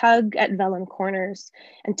tomatoes, they tug at vellum corners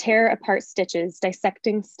and tear apart stitches,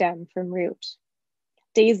 dissecting stem from root.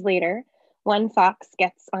 Days later, one fox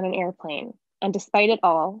gets on an airplane, and despite it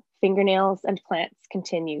all, fingernails and plants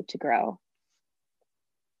continue to grow.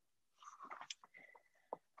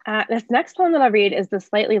 This next poem that I'll read is the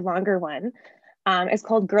slightly longer one. It's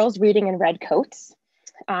called Girls Reading in Red Coats.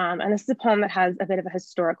 And this is a poem that has a bit of a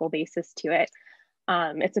historical basis to it.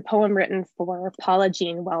 It's a poem written for Paula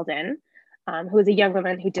Jean Weldon, who was a young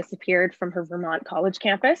woman who disappeared from her Vermont college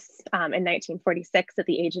campus in 1946 at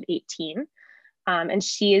the age of 18. And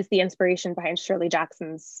she is the inspiration behind Shirley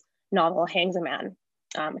Jackson's novel Hangs a Man,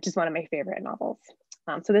 which is one of my favorite novels.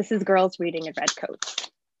 So this is Girls Reading in Red Coats.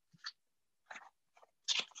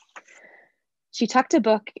 She tucked a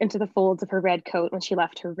book into the folds of her red coat when she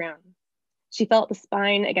left her room. She felt the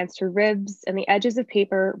spine against her ribs and the edges of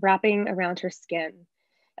paper wrapping around her skin,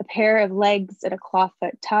 a pair of legs in a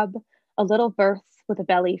clawfoot tub, a little berth with a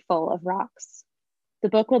belly full of rocks. The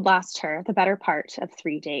book would last her the better part of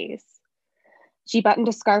 3 days. She buttoned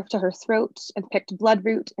a scarf to her throat and picked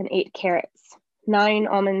bloodroot and 8 carrots, 9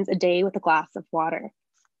 almonds a day with a glass of water.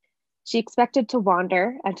 She expected to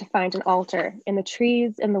wander and to find an altar in the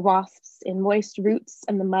trees and the wasps, in moist roots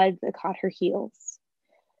and the mud that caught her heels.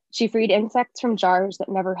 She freed insects from jars that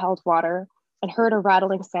never held water and heard a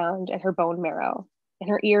rattling sound in her bone marrow, in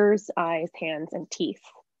her ears, eyes, hands, and teeth.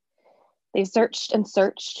 They searched and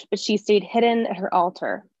searched, but she stayed hidden at her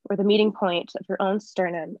altar, or the meeting point of her own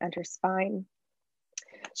sternum and her spine.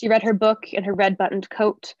 She read her book in her red-buttoned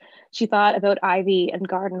coat. She thought about ivy and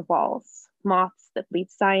garden walls, moths that bleed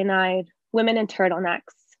cyanide, women in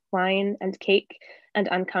turtlenecks, wine and cake, and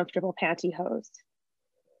uncomfortable pantyhose.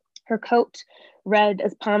 Her coat, red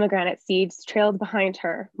as pomegranate seeds, trailed behind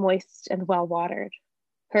her, moist and well-watered.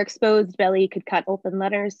 Her exposed belly could cut open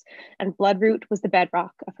letters, and bloodroot was the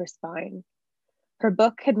bedrock of her spine. Her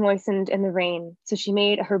book had moistened in the rain, so she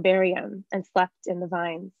made a herbarium and slept in the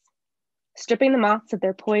vines. Stripping the moths of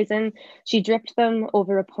their poison, she dripped them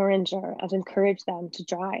over a porringer and encouraged them to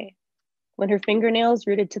dry. When her fingernails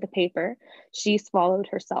rooted to the paper, she swallowed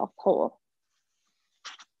herself whole.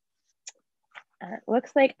 It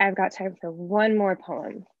looks like I've got time for one more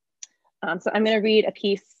poem. So I'm going to read a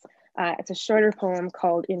piece. It's a shorter poem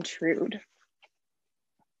called Intrude.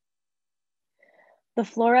 The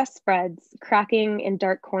flora spreads, cracking in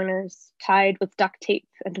dark corners, tied with duct tape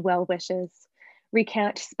and well wishes,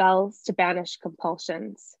 recant spells to banish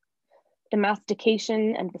compulsions. The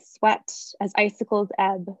mastication and the sweat as icicles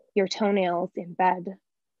ebb, your toenails in bed.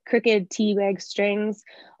 Crooked tea-bag strings,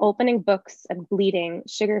 opening books and bleeding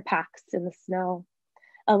sugar packs in the snow.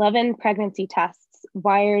 11 pregnancy tests,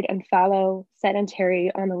 wired and fallow,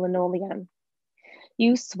 sedentary on the linoleum.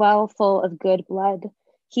 You swell full of good blood,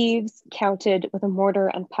 heaves counted with a mortar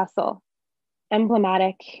and pestle.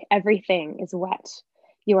 Emblematic, everything is wet.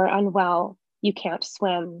 You are unwell, you can't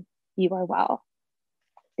swim, you are well.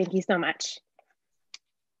 Thank you so much.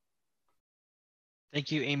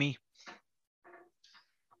 Thank you, Amy.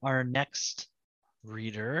 Our next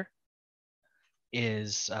reader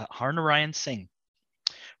is Harnarayan Singh.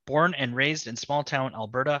 Born and raised in small town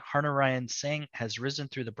Alberta, Harnarayan Singh has risen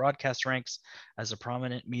through the broadcast ranks as a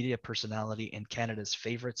prominent media personality in Canada's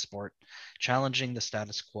favorite sport, challenging the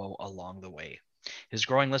status quo along the way. His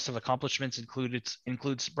growing list of accomplishments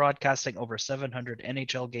includes broadcasting over 700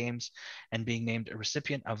 NHL games and being named a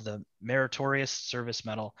recipient of the Meritorious Service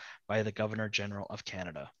Medal by the Governor General of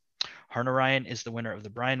Canada. Harnarayan is the winner of the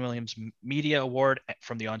Brian Williams Media Award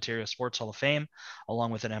from the Ontario Sports Hall of Fame,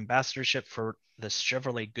 along with an ambassadorship for the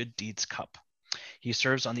Chevrolet Good Deeds Cup. He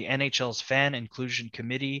serves on the NHL's Fan Inclusion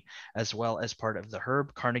Committee, as well as part of the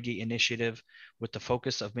Herb Carnegie Initiative, with the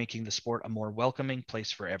focus of making the sport a more welcoming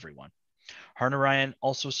place for everyone. Harnarayan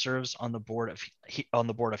also serves on the board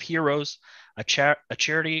of Heroes, a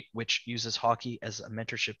charity which uses hockey as a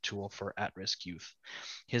mentorship tool for at-risk youth.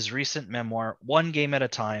 His recent memoir, One Game at a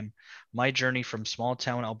Time, My Journey from Small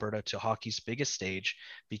Town Alberta to Hockey's Biggest Stage,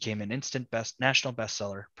 became an instant national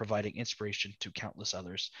bestseller, providing inspiration to countless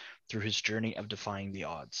others through his journey of defying the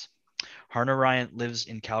odds. Harnarayan lives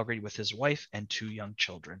in Calgary with his wife and 2 young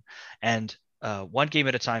children. And One Game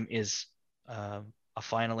at a Time is a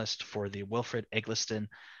finalist for the Wilfred Eggleston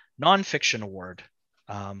Nonfiction Award.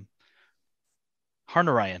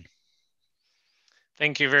 Harnarayan.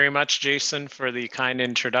 Thank you very much, Jason, for the kind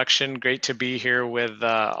introduction. Great to be here with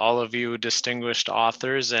all of you distinguished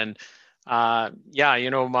authors. And yeah, you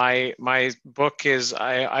know, my book is,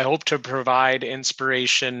 I hope to provide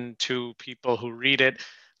inspiration to people who read it,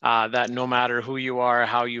 that no matter who you are,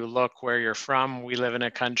 how you look, where you're from, we live in a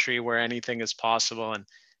country where anything is possible. And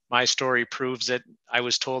my story proves it. I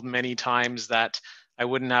was told many times that I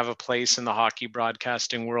wouldn't have a place in the hockey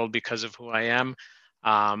broadcasting world because of who I am.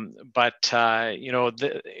 You know,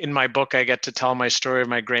 in my book, I get to tell my story of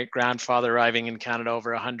my great-grandfather arriving in Canada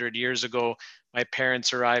over 100 years ago, my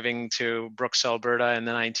parents arriving to Brooks, Alberta in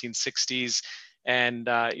the 1960s. And,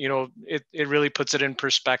 you know, it really puts it in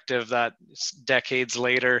perspective that decades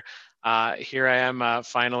later, here I am, a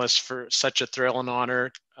finalist for such a thrill and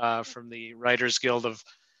honor from the Writers Guild of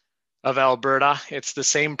Alberta. It's the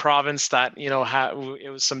same province that, you know, it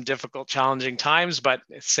was some difficult, challenging times, but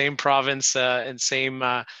same province and same,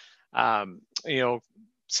 you know,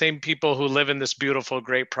 same people who live in this beautiful,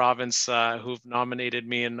 great province who've nominated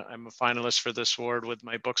me, and I'm a finalist for this award with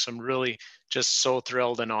my books. I'm really just so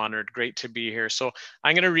thrilled and honored. Great to be here. So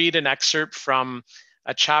I'm going to read an excerpt from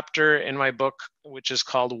a chapter in my book, which is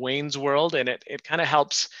called Wayne's World, and it kind of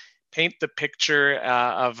helps paint the picture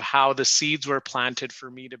of how the seeds were planted for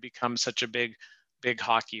me to become such a big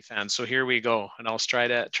hockey fan. So here we go, and I'll try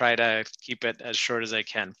to keep it as short as I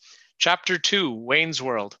can. Chapter 2, Wayne's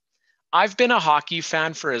World. I've been a hockey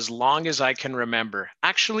fan for as long as I can remember,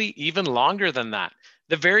 actually even longer than that.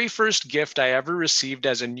 The very first gift I ever received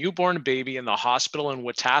as a newborn baby in the hospital in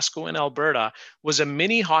Wetaskiwin in Alberta was a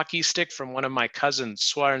mini hockey stick from one of my cousins,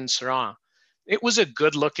 Swarn Saran. It was a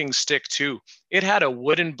good-looking stick too. It had a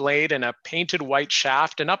wooden blade and a painted white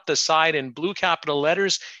shaft, and up the side in blue capital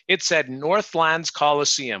letters, it said Northlands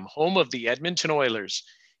Coliseum, home of the Edmonton Oilers.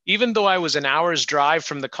 Even though I was an hour's drive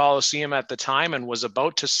from the Coliseum at the time and was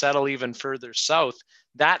about to settle even further south,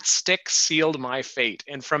 that stick sealed my fate.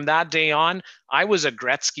 And from that day on, I was a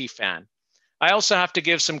Gretzky fan. I also have to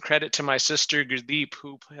give some credit to my sister Gurdeep,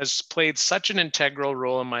 who has played such an integral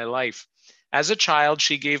role in my life. As a child,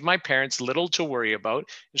 she gave my parents little to worry about,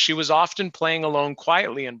 and she was often playing alone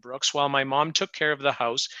quietly in Brooks while my mom took care of the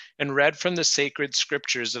house and read from the sacred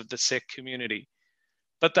scriptures of the Sikh community.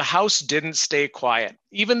 But the house didn't stay quiet.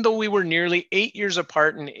 Even though we were nearly 8 years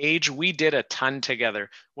apart in age, we did a ton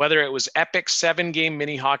together. Whether it was epic 7-game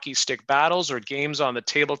mini hockey stick battles or games on the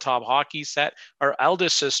tabletop hockey set our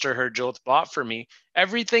eldest sister Harjot bought for me,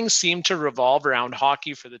 everything seemed to revolve around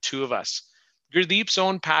hockey for the two of us. Gurdeep's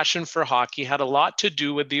own passion for hockey had a lot to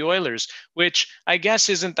do with the Oilers, which I guess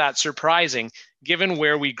isn't that surprising, given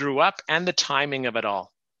where we grew up and the timing of it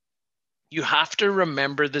all. You have to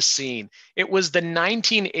remember the scene. It was the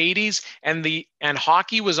 1980s and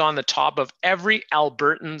hockey was on the top of every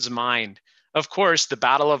Albertan's mind. Of course, the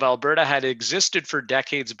Battle of Alberta had existed for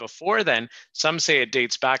decades before then. Some say it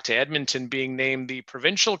dates back to Edmonton being named the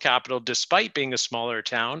provincial capital despite being a smaller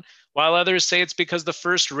town, while others say it's because the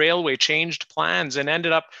first railway changed plans and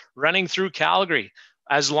ended up running through Calgary.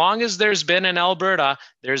 As long as there's been an Alberta,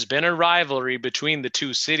 there's been a rivalry between the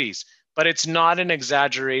two cities. But it's not an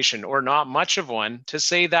exaggeration, or not much of one, to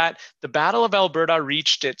say that the Battle of Alberta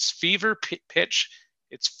reached its fever pitch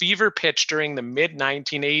during the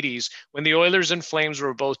mid-1980s when the Oilers and Flames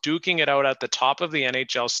were both duking it out at the top of the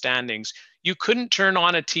NHL standings. You couldn't turn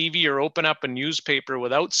on a TV or open up a newspaper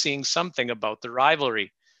without seeing something about the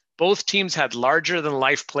rivalry. Both teams had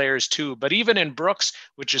larger-than-life players too, but even in Brooks,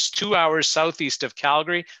 which is 2 hours southeast of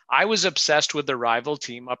Calgary, I was obsessed with the rival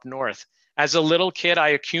team up north. As a little kid, I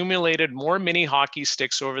accumulated more mini hockey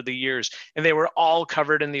sticks over the years, and they were all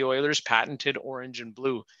covered in the Oilers' patented orange and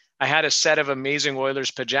blue. I had a set of amazing Oilers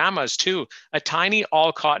pajamas too, a tiny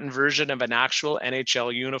all-cotton version of an actual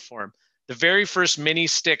NHL uniform. The very first mini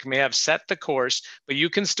stick may have set the course, but you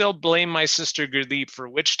can still blame my sister Gurdeep for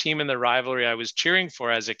which team in the rivalry I was cheering for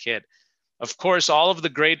as a kid. Of course, all of the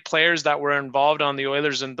great players that were involved on the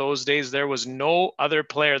Oilers in those days, there was no other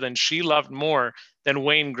player than she loved more than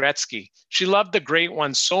Wayne Gretzky. She loved the great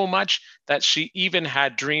one so much that she even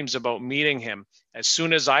had dreams about meeting him. As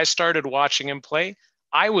soon as I started watching him play,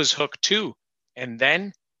 I was hooked too. And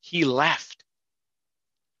then he left.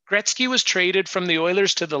 Gretzky was traded from the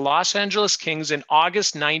Oilers to the Los Angeles Kings in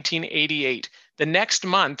August 1988. The next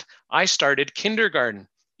month, I started kindergarten.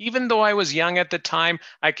 Even though I was young at the time,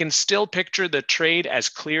 I can still picture the trade as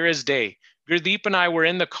clear as day. Gurdeep and I were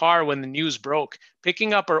in the car when the news broke,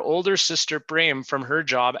 picking up our older sister Prem from her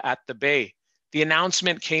job at the Bay. The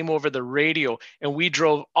announcement came over the radio, and we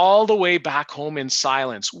drove all the way back home in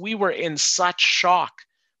silence. We were in such shock.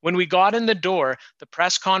 When we got in the door, the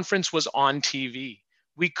press conference was on TV.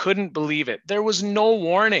 We couldn't believe it. There was no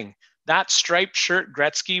warning. That striped shirt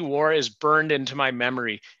Gretzky wore is burned into my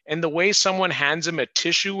memory, and the way someone hands him a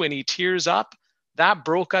tissue when he tears up, that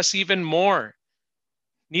broke us even more.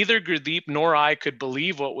 Neither Gurdeep nor I could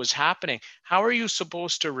believe what was happening. How are you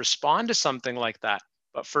supposed to respond to something like that?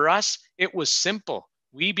 But for us, it was simple.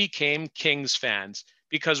 We became Kings fans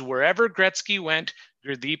because wherever Gretzky went,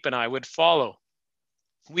 Gurdeep and I would follow.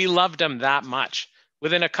 We loved him that much.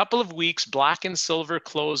 Within a couple of weeks, black and silver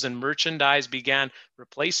clothes and merchandise began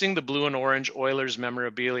replacing the blue and orange Oilers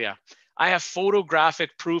memorabilia. I have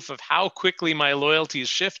photographic proof of how quickly my loyalties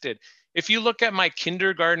shifted. If you look at my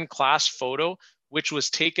kindergarten class photo, which was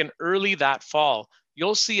taken early that fall,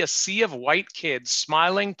 you'll see a sea of white kids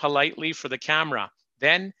smiling politely for the camera.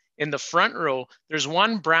 Then In the front row, there's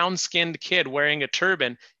one brown-skinned kid wearing a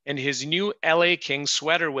turban and his new LA Kings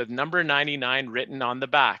sweater with number 99 written on the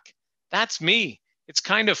back. That's me. It's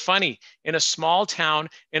kind of funny. In a small town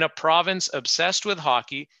in a province obsessed with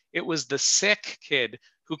hockey, it was the sick kid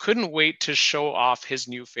who couldn't wait to show off his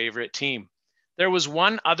new favorite team. There was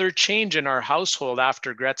one other change in our household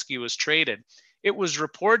after Gretzky was traded. It was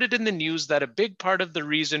reported in the news that a big part of the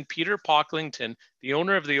reason Peter Pocklington, the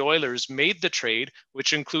owner of the Oilers, made the trade,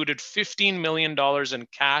 which included $15 million in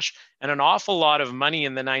cash and an awful lot of money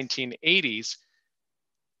in the 1980s,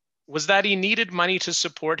 was that he needed money to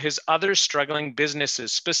support his other struggling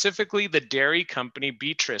businesses, specifically the dairy company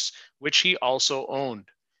Beatrice, which he also owned.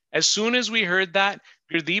 As soon as we heard that,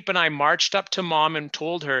 Gurdeep and I marched up to Mom and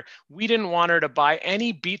told her we didn't want her to buy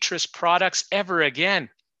any Beatrice products ever again.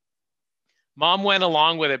 Mom went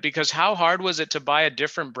along with it because how hard was it to buy a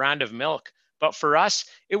different brand of milk? But for us,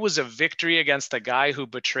 it was a victory against the guy who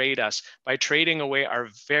betrayed us by trading away our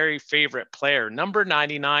very favorite player, number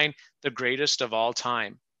 99, the greatest of all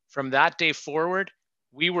time. From that day forward,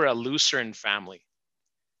 we were a Lucerne family.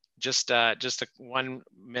 Just 1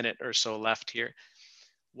 minute or so left here.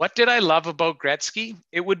 What did I love about Gretzky?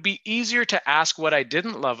 It would be easier to ask what I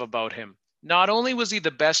didn't love about him. Not only was he the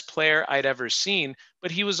best player I'd ever seen,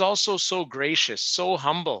 but he was also so gracious, so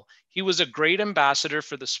humble. He was a great ambassador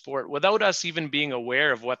for the sport without us even being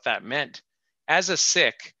aware of what that meant. As a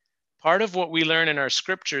Sikh, part of what we learn in our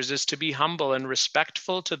scriptures is to be humble and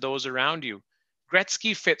respectful to those around you.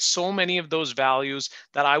 Gretzky fit so many of those values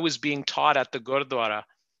that I was being taught at the Gurdwara.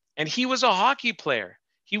 And he was a hockey player.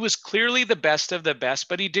 He was clearly the best of the best,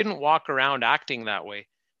 but he didn't walk around acting that way.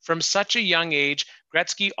 From such a young age,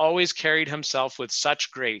 Gretzky always carried himself with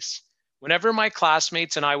such grace. Whenever my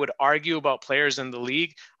classmates and I would argue about players in the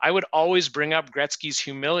league, I would always bring up Gretzky's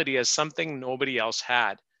humility as something nobody else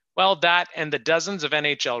had. Well, that and the dozens of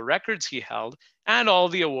NHL records he held, and all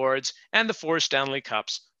the awards, and the 4 Stanley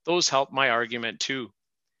Cups, those helped my argument too.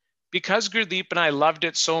 Because Gurdeep and I loved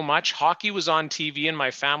it so much, hockey was on TV in my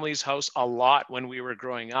family's house a lot when we were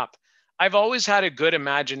growing up. I've always had a good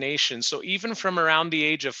imagination, so even from around the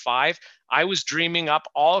age of 5, I was dreaming up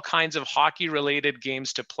all kinds of hockey-related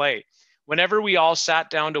games to play. Whenever we all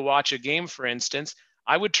sat down to watch a game, for instance,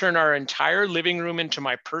 I would turn our entire living room into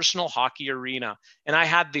my personal hockey arena, and I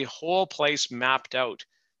had the whole place mapped out.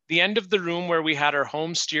 The end of the room where we had our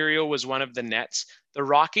home stereo was one of the nets. The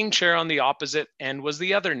rocking chair on the opposite end was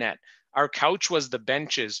the other net. Our couch was the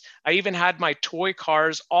benches. I even had my toy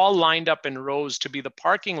cars all lined up in rows to be the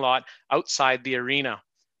parking lot outside the arena.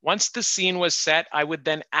 Once the scene was set, I would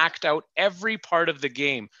then act out every part of the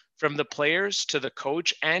game, from the players to the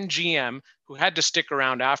coach and GM, who had to stick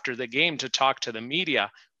around after the game to talk to the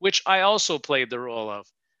media, which I also played the role of.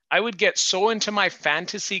 I would get so into my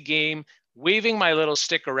fantasy game, waving my little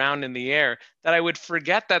stick around in the air, that I would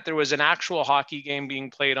forget that there was an actual hockey game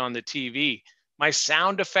being played on the TV. My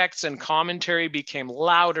sound effects and commentary became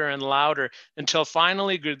louder and louder until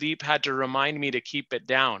finally Gurdeep had to remind me to keep it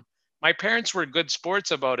down. My parents were good sports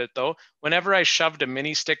about it though. Whenever I shoved a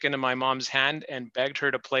mini stick into my mom's hand and begged her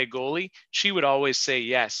to play goalie, she would always say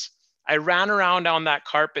yes. I ran around on that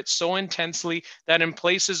carpet so intensely that in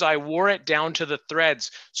places I wore it down to the threads,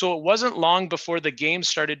 so it wasn't long before the game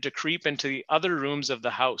started to creep into the other rooms of the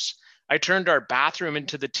house. I turned our bathroom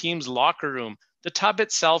into the team's locker room. The tub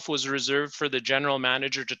itself was reserved for the general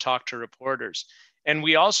manager to talk to reporters. And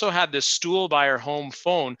we also had this stool by our home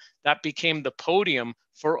phone that became the podium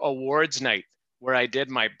for awards night, where I did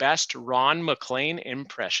my best Ron McLean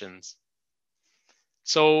impressions.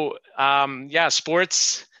 So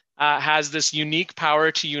sports has this unique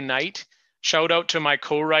power to unite. Shout out to my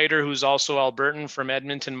co-writer, who's also Albertan from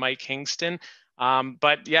Edmonton, Mike Hingston.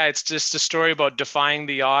 But yeah, it's just a story about defying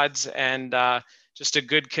the odds and just a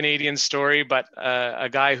good Canadian story, but a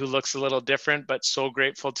guy who looks a little different, but so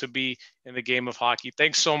grateful to be in the game of hockey.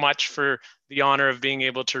 Thanks so much for the honor of being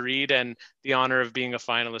able to read and the honor of being a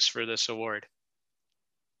finalist for this award.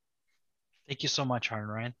 Thank you so much, Harn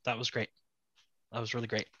Ryan. That was great. That was really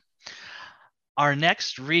great. Our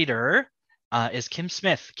next reader is Kim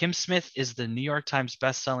Smith. Kim Smith is the New York Times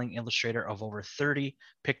bestselling illustrator of over 30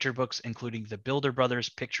 picture books, including the Builder Brothers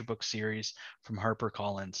picture book series from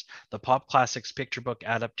HarperCollins, the Pop Classics picture book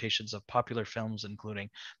adaptations of popular films, including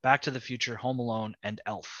Back to the Future, Home Alone, and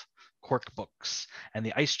Elf, Cork Books, and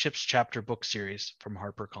the Ice Chips chapter book series from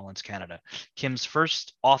HarperCollins Canada. Kim's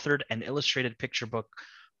first authored and illustrated picture book,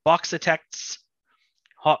 Boxatex,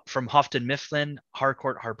 from Houghton Mifflin,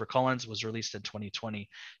 Harcourt, HarperCollins, was released in 2020.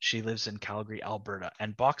 She lives in Calgary, Alberta.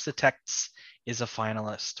 And Boxatex is a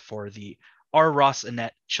finalist for the R. Ross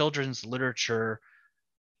Annett Children's Literature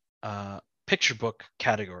picture book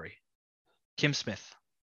category. Kim Smith.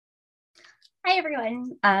 Hi,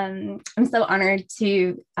 everyone. I'm so honored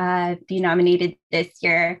to be nominated this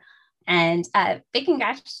year, and big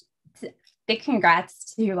congrats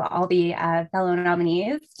to all the fellow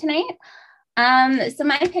nominees tonight. So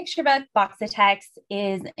my picture book, Box of Text,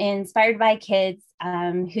 is inspired by kids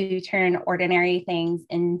who turn ordinary things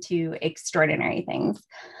into extraordinary things.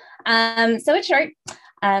 So it's short,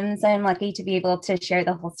 so I'm lucky to be able to share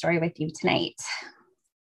the whole story with you tonight.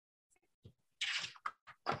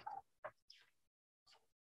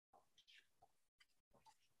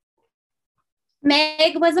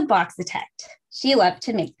 Meg was a box-a-tect. She loved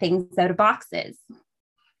to make things out of boxes.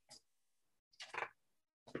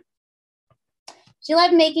 She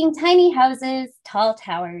loved making tiny houses, tall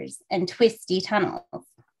towers, and twisty tunnels.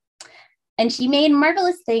 And she made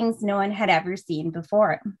marvelous things no one had ever seen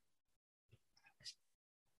before.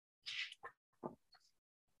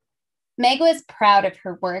 Meg was proud of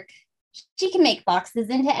her work. She can make boxes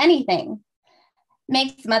into anything.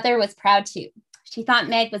 Meg's mother was proud too. She thought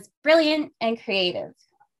Meg was brilliant and creative.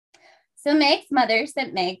 So Meg's mother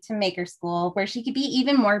sent Meg to Maker School, where she could be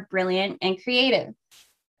even more brilliant and creative.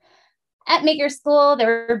 At Maker School,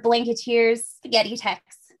 there were blanketeers, spaghetti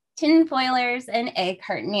techs, tin foilers, and egg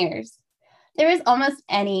cartoneers. There was almost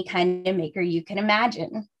any kind of maker you can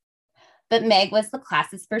imagine. But Meg was the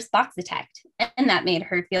class's first box-a-tect, and that made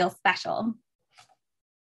her feel special.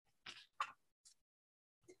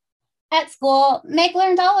 At school, Meg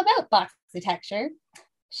learned all about box-architecture.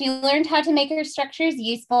 She learned how to make her structures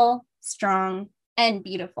useful, strong, and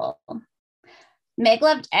beautiful. Meg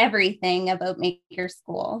loved everything about Maker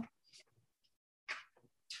School.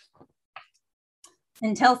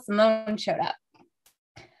 Until Simone showed up.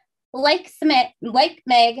 Like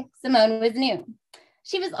Meg, Simone was new.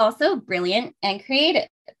 She was also brilliant and creative.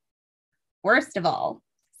 Worst of all,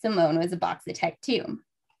 Simone was a box-a-tect too.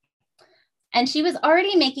 And she was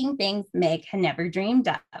already making things Meg had never dreamed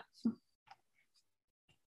of.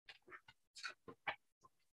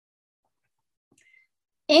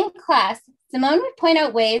 In class, Simone would point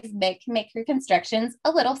out ways Meg can make her constructions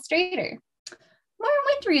a little straighter, more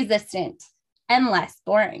wind resistant, and less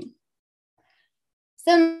boring.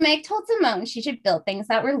 So Meg told Simone she should build things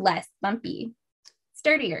that were less bumpy,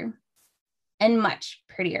 sturdier, and much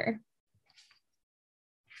prettier.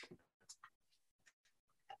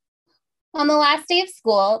 On the last day of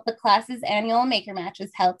school, the class's annual maker match was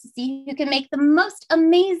held to see who can make the most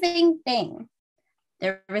amazing thing.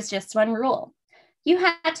 There was just one rule. You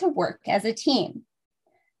had to work as a team.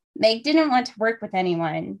 Meg didn't want to work with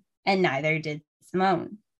anyone, and neither did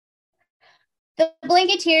Simone. The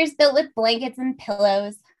blanketeers built with blankets and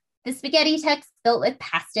pillows. The spaghetti techs built with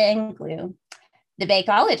pasta and glue. The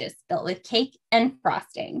bakeologists built with cake and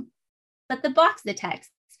frosting. But the box-a-techs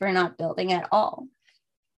were not building at all.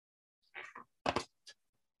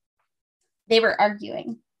 They were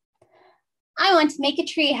arguing. I want to make a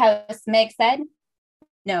tree house, Meg said.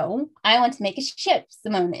 No, I want to make a ship,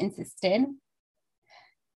 Simone insisted.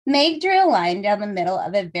 Meg drew a line down the middle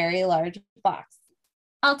of a very large box.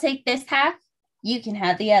 I'll take this half. You can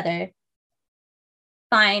have the other.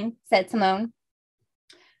 Fine, said Simone.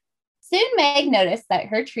 Soon Meg noticed that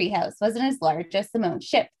her treehouse wasn't as large as Simone's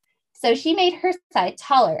ship, so she made her side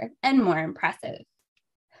taller and more impressive.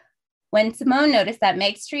 When Simone noticed that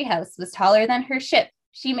Meg's treehouse was taller than her ship,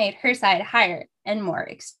 she made her side higher and more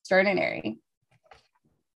extraordinary.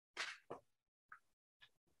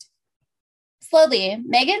 Slowly,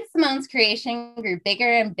 Meg and Simone's creation grew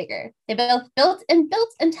bigger and bigger. They both built and built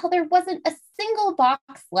until there wasn't a single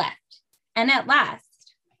box left. And at last,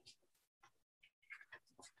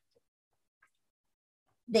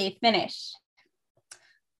 they finished.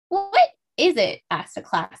 What is it? Asked a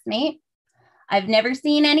classmate. I've never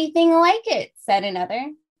seen anything like it, said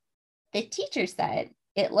another. The teacher said,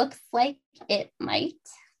 it looks like it might.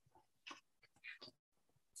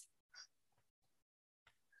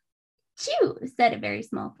 Choo, said a very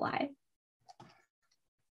small fly.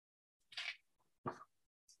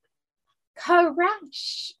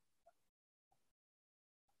 Crash.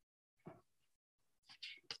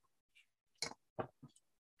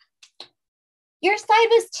 Your side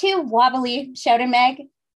was too wobbly, shouted Meg.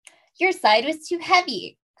 Your side was too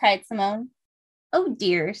heavy, cried Simone. Oh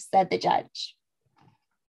dear, said the judge.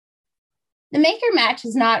 The maker match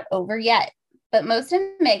is not over yet, but most of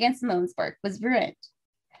Meg and Simone's work was ruined.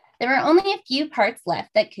 There were only a few parts left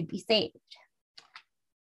that could be saved.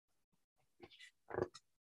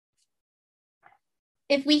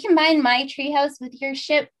 If we combine my treehouse with your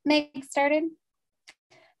ship, Meg started,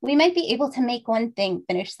 we might be able to make one thing,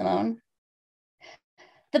 finished Simone.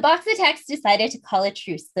 The box of text decided to call a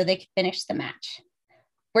truce so they could finish the match.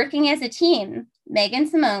 Working as a team, Meg and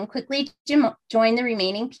Simone quickly joined the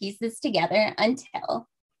remaining pieces together until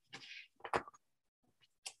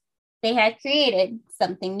they had created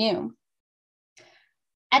something new.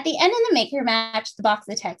 At the end of the maker match, the box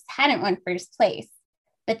of text hadn't won first place,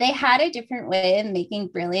 but they had a different way of making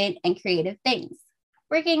brilliant and creative things,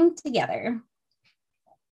 working together.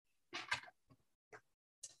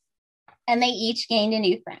 And they each gained a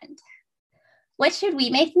new friend. What should we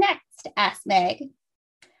make next? Asked Meg.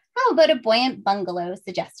 How about a buoyant bungalow,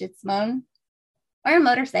 suggested Simone. Or a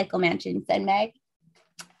motorcycle mansion, said Meg.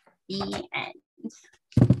 The end.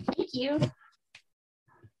 Thank you.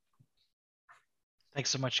 Thanks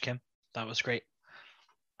so much, Kim. That was great.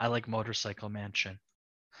 I like motorcycle mansion.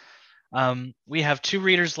 We have 2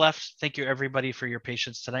 readers left. Thank you everybody for your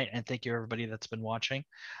patience tonight, and thank you everybody that's been watching.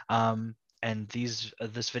 And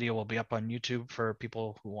this video will be up on YouTube for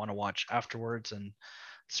people who want to watch afterwards and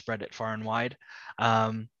spread it far and wide.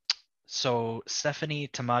 So Stephanie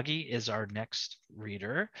Tamagi is our next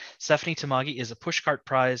reader. Stephanie Tamagi is a Pushcart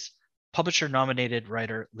Prize publisher-nominated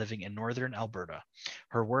writer living in Northern Alberta.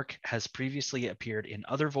 Her work has previously appeared in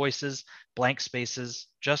Other Voices, Blank Spaces,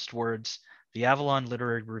 Just Words, the Avalon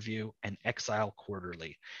Literary Review, and Exile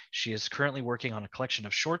Quarterly. She is currently working on a collection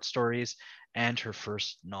of short stories and her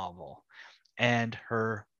first novel. And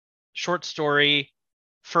her short story,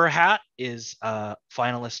 Fur Hat, is a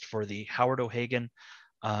finalist for the Howard O'Hagan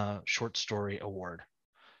Short Story Award.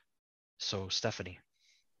 So, Stephanie.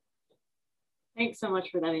 Thanks so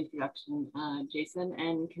much for that introduction, Jason,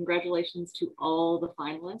 and congratulations to all the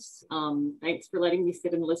finalists. Thanks for letting me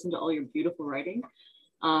sit and listen to all your beautiful writing,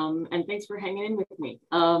 and thanks for hanging in with me.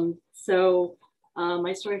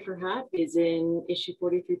 My story, Fur Hat, is in issue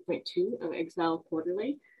 43.2 of Exile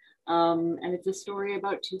Quarterly, and it's a story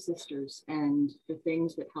about 2 sisters and the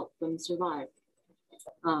things that help them survive.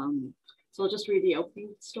 So I'll just read the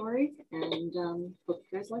opening story and hope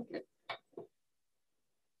you guys like it.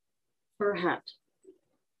 Fur Hat.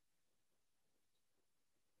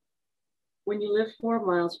 When you live 4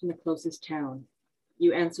 miles from the closest town,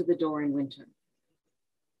 you answer the door in winter.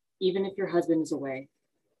 Even if your husband is away,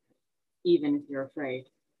 even if you're afraid.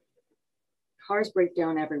 Cars break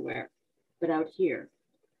down everywhere, but out here,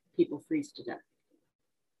 people freeze to death.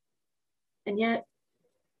 And yet,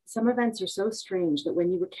 some events are so strange that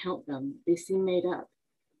when you recount them, they seem made up,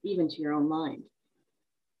 even to your own mind.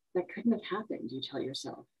 That couldn't have happened, you tell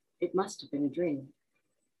yourself. It must have been a dream.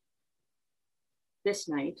 This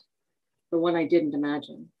night, the one I didn't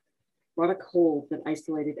imagine, brought a cold that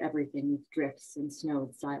isolated everything with drifts and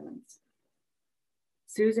snowed silence.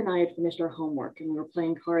 Suze and I had finished our homework and we were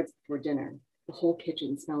playing cards before dinner, the whole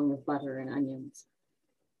kitchen smelling of butter and onions.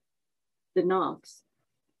 The knocks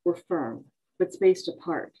were firm, but spaced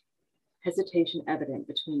apart, hesitation evident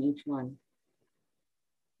between each one.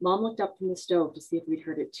 Mom looked up from the stove to see if we'd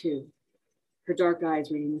heard it too, her dark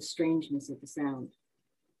eyes reading the strangeness of the sound.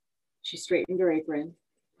 She straightened her apron,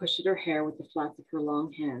 pushed at her hair with the flats of her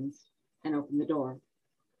long hands, and opened the door.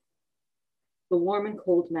 The warm and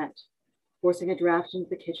cold met, forcing a draft into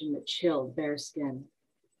the kitchen that chilled bare skin.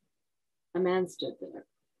 A man stood there.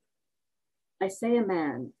 I say a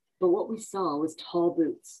man, but what we saw was tall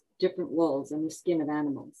boots, different wools, and the skin of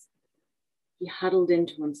animals. He huddled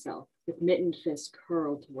into himself, with mittened fists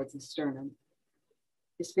curled towards his sternum.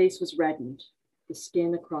 His face was reddened, the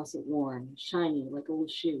skin across it worn, shiny like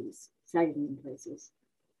old shoes, sagging in places.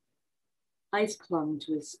 Ice clung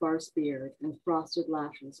to his sparse beard, and frosted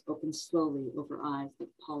lashes opened slowly over eyes like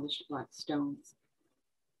polished black stones.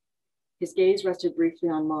 His gaze rested briefly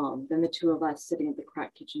on Mom, then the 2 of us sitting at the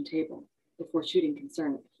cracked kitchen table, before shooting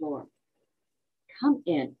concern at the floor. Come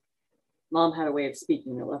in. Mom had a way of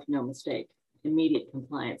speaking that left no mistake. Immediate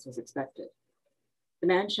compliance was expected. The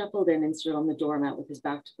man shuffled in and stood on the doormat with his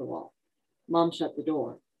back to the wall. Mom shut the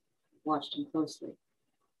door, watched him closely.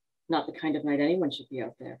 Not the kind of night anyone should be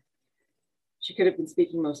out there. She could have been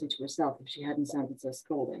speaking mostly to herself if she hadn't sounded so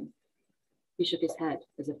scolding. He shook his head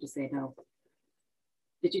as if to say no.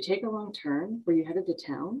 Did you take a wrong turn? Were you headed to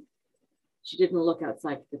town? She didn't look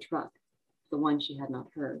outside for the truck, the one she had not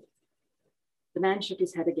heard. The man shook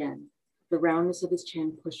his head again, the roundness of his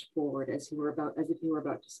chin pushed forward as if he were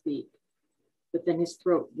about to speak. But then his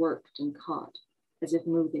throat worked and caught, as if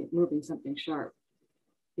moving something sharp.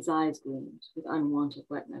 His eyes gleamed with unwanted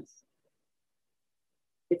wetness.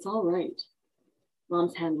 It's all right.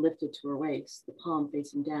 Mom's hand lifted to her waist, the palm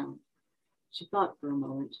facing down. She thought for a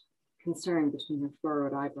moment, concern between her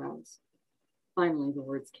furrowed eyebrows. Finally, the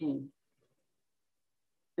words came.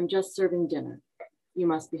 I'm just serving dinner. You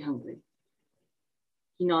must be hungry.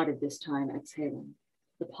 He nodded this time, exhaling.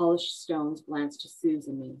 The polished stones glanced to Suze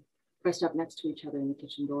and me, pressed up next to each other in the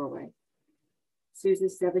kitchen doorway.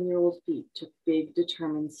 Suze's 7-year-old feet took big,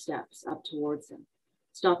 determined steps up towards him,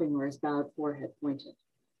 stopping where his bowed forehead pointed.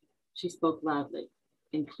 She spoke loudly,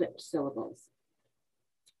 in clipped syllables.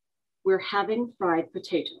 We're having fried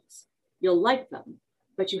potatoes. You'll like them,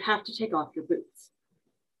 but you have to take off your boots.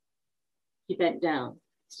 He bent down,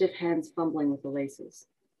 stiff hands fumbling with the laces.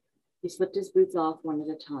 He slipped his boots off one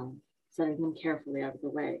at a time, setting them carefully out of the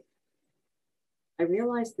way. I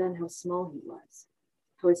realized then how small he was,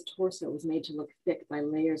 how his torso was made to look thick by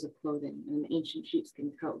layers of clothing and an ancient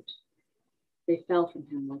sheepskin coat. They fell from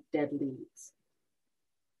him like dead leaves.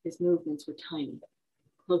 His movements were tiny,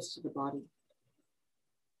 close to the body.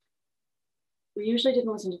 We usually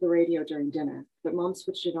didn't listen to the radio during dinner, but Mom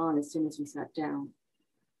switched it on as soon as we sat down.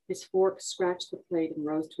 His fork scratched the plate and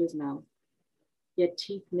rose to his mouth. He had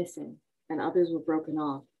teeth missing, and others were broken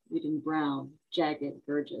off, leaving brown, jagged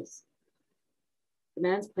verges. The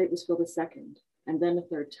man's plate was filled a second, and then a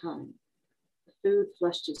third time. The food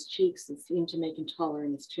flushed his cheeks and seemed to make him taller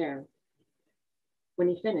in his chair. When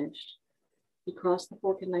he finished, he crossed the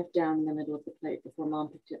fork and knife down in the middle of the plate before Mom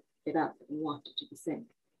picked it up and walked it to the sink.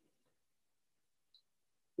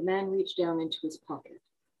 The man reached down into his pocket,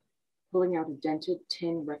 pulling out a dented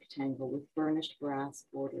tin rectangle with burnished brass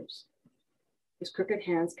borders. His crooked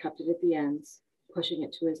hands cupped it at the ends, pushing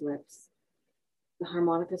it to his lips. The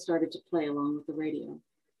harmonica started to play along with the radio.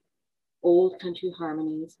 Old country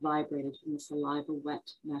harmonies vibrated from the saliva-wet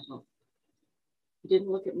metal. He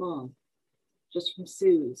didn't look at Mom, just from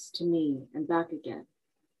Suze to me and back again,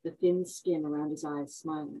 the thin skin around his eyes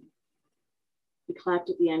smiling. He clapped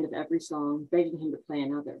at the end of every song, begging him to play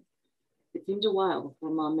another. It seemed a while before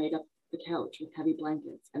Mom made up the couch with heavy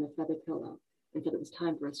blankets and a feather pillow and said it was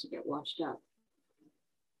time for us to get washed up.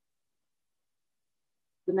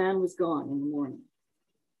 The man was gone in the morning.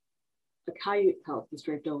 A coyote pelt was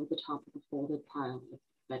draped over the top of a folded pile of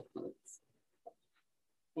bedclothes.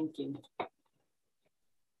 Thank you.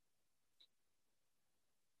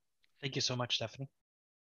 Thank you so much, Stephanie.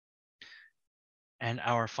 And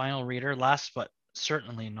our final reader, last but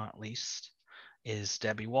certainly not least, is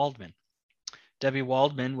Debbie Waldman. Debbie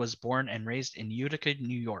Waldman was born and raised in Utica,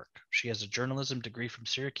 New York. She has a journalism degree from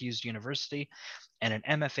Syracuse University and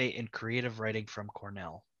an MFA in creative writing from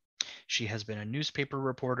Cornell. She has been a newspaper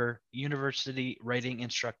reporter, university writing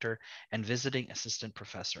instructor, and visiting assistant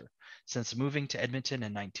professor. Since moving to Edmonton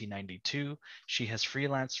in 1992, she has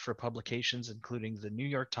freelanced for publications including the New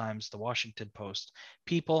York Times, the Washington Post,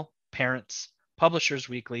 People, Parents, Publishers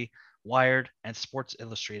Weekly, Wired, and Sports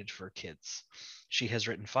Illustrated for Kids. She has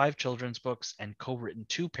written 5 children's books and co-written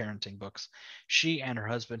 2 parenting books. She and her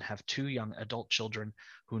husband have 2 young adult children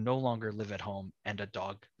who no longer live at home and a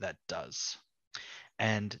dog that does.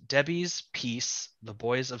 And Debbie's piece, The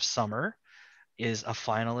Boys of Summer, is a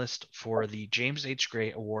finalist for the James H.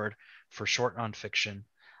 Gray Award for Short Nonfiction,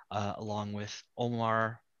 along with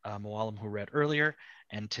Omar Moalim, who read earlier,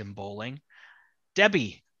 and Tim Bowling.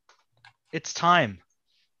 Debbie, it's time.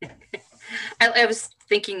 I was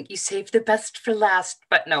thinking you saved the best for last,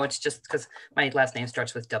 but no, it's just because my last name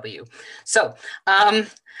starts with W. So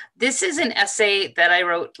this is an essay that I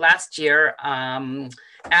wrote last year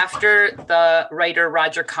after the writer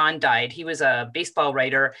Roger Kahn died. He was a baseball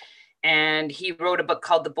writer, and he wrote a book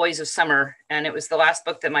called The Boys of Summer, and it was the last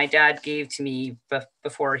book that my dad gave to me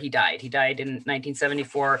before he died. He died in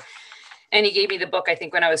 1974. And he gave me the book, I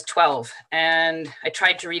think, when I was 12. And I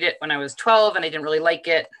tried to read it when I was 12, and I didn't really like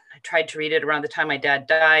it. I tried to read it around the time my dad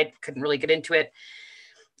died, couldn't really get into it.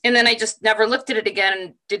 And then I just never looked at it again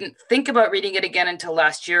and didn't think about reading it again until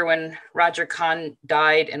last year when Roger Kahn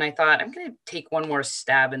died. And I thought, I'm going to take one more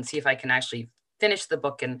stab and see if I can actually finish the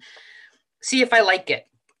book and see if I like it.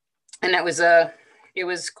 And it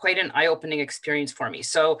was quite an eye-opening experience for me.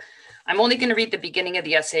 So I'm only going to read the beginning of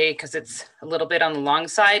the essay because it's a little bit on the long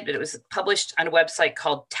side, but it was published on a website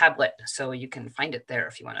called Tablet. So you can find it there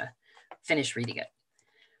if you want to finish reading it.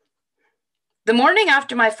 The morning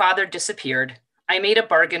after my father disappeared, I made a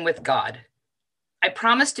bargain with God. I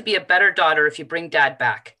promised to be a better daughter if you bring Dad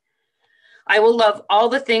back. I will love all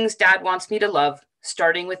the things Dad wants me to love,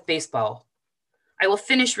 starting with baseball. I will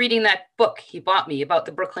finish reading that book he bought me about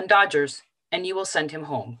the Brooklyn Dodgers, and you will send him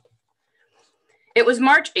home. It was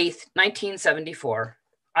March 8th, 1974.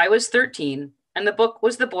 I was 13, and the book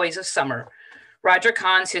was The Boys of Summer, Roger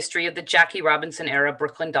Kahn's history of the Jackie Robinson era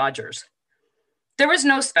Brooklyn Dodgers. There was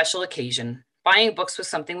no special occasion. Buying books was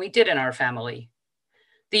something we did in our family.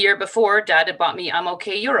 The year before, Dad had bought me I'm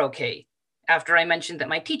Okay, You're Okay, after I mentioned that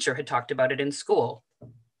my teacher had talked about it in school.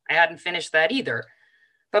 I hadn't finished that either,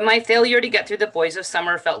 but my failure to get through The Boys of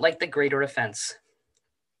Summer felt like the greater offense.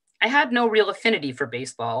 I had no real affinity for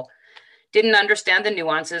baseball, didn't understand the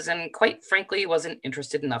nuances, and quite frankly, wasn't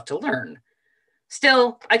interested enough to learn.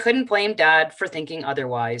 Still, I couldn't blame Dad for thinking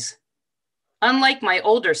otherwise. Unlike my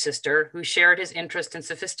older sister, who shared his interest in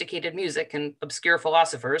sophisticated music and obscure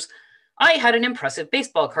philosophers, I had an impressive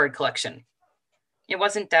baseball card collection. It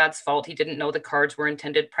wasn't Dad's fault he didn't know the cards were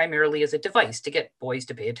intended primarily as a device to get boys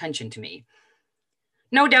to pay attention to me.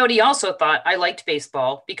 No doubt he also thought I liked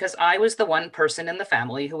baseball because I was the one person in the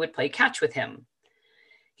family who would play catch with him.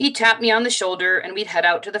 He'd tap me on the shoulder and we'd head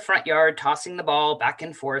out to the front yard, tossing the ball back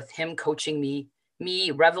and forth, him coaching me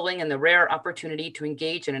reveling in the rare opportunity to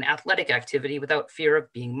engage in an athletic activity without fear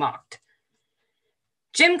of being mocked.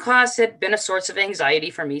 Gym class had been a source of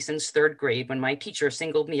anxiety for me since third grade when my teacher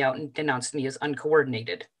singled me out and denounced me as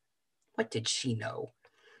uncoordinated. What did she know?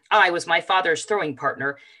 I was my father's throwing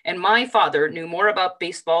partner, and my father knew more about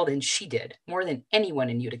baseball than she did, more than anyone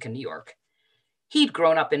in Utica, New York. He'd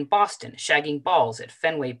grown up in Boston, shagging balls at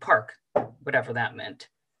Fenway Park, whatever that meant.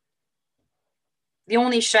 The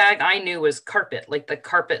only shag I knew was carpet, like the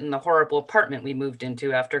carpet in the horrible apartment we moved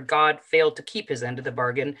into after God failed to keep his end of the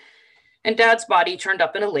bargain, and Dad's body turned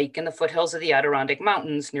up in a lake in the foothills of the Adirondack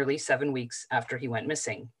Mountains nearly 7 weeks after he went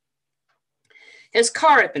missing. His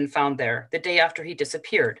car had been found there the day after he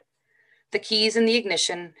disappeared. The keys in the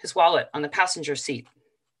ignition, his wallet on the passenger seat.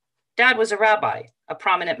 Dad was a rabbi, a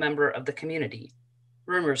prominent member of the community.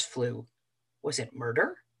 Rumors flew. Was it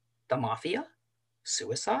murder? The mafia?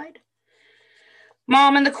 Suicide?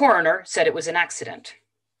 Mom and the coroner said it was an accident.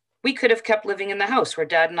 We could have kept living in the house where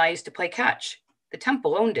Dad and I used to play catch. The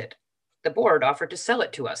temple owned it. The board offered to sell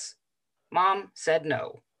it to us. Mom said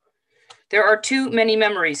no. There are too many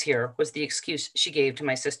memories here, was the excuse she gave to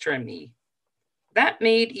my sister and me. That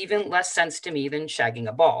made even less sense to me than shagging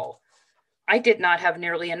a ball. I did not have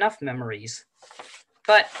nearly enough memories,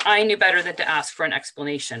 but I knew better than to ask for an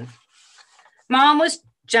explanation. Mom was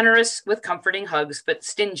generous with comforting hugs, but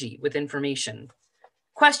stingy with information.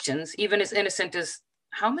 Questions, even as innocent as,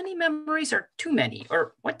 how many memories are too many?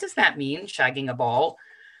 Or what does that mean, shagging a ball?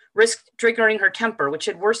 Risked triggering her temper, which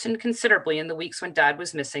had worsened considerably in the weeks when Dad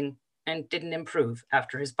was missing and didn't improve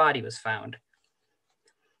after his body was found.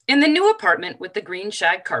 In the new apartment with the green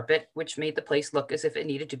shag carpet, which made the place look as if it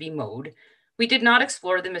needed to be mowed, we did not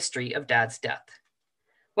explore the mystery of Dad's death.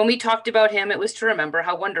 When we talked about him, it was to remember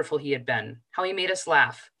how wonderful he had been, how he made us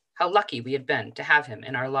laugh, how lucky we had been to have him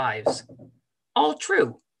in our lives. All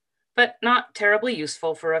true, but not terribly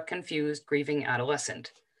useful for a confused, grieving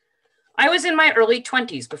adolescent. I was in my early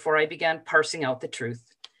 20s before I began parsing out the truth,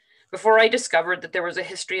 before I discovered that there was a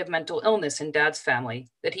history of mental illness in Dad's family,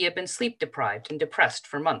 that he had been sleep deprived and depressed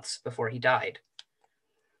for months before he died.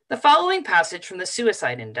 The following passage from the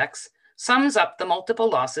Suicide Index sums up the multiple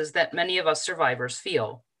losses that many of us survivors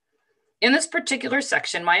feel. In this particular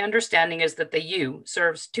section, my understanding is that the U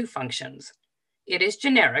serves two functions. It is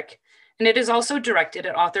generic, and it is also directed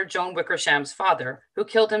at author Joan Wickersham's father, who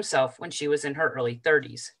killed himself when she was in her early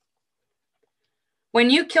 30s. When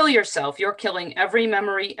you kill yourself, you're killing every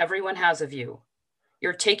memory everyone has of you.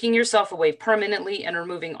 You're taking yourself away permanently and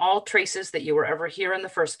removing all traces that you were ever here in the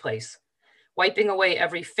first place, wiping away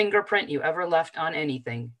every fingerprint you ever left on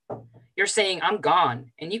anything. You're saying, I'm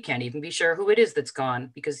gone, and you can't even be sure who it is that's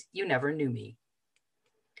gone because you never knew me.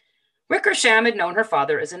 Wickersham had known her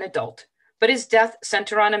father as an adult, but his death sent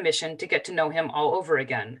her on a mission to get to know him all over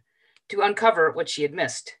again, to uncover what she had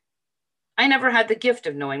missed. I never had the gift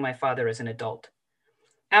of knowing my father as an adult.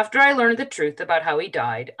 After I learned the truth about how he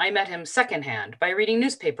died, I met him secondhand by reading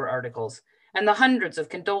newspaper articles and the hundreds of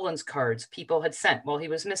condolence cards people had sent while he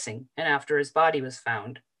was missing and after his body was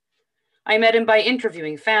found. I met him by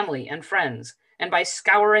interviewing family and friends and by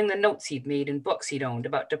scouring the notes he'd made in books he'd owned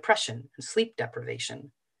about depression and sleep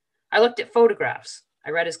deprivation. I looked at photographs.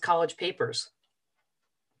 I read his college papers.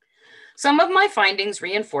 Some of my findings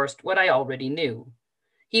reinforced what I already knew.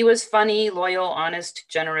 He was funny, loyal, honest,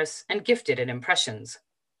 generous, and gifted at impressions.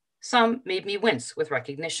 Some made me wince with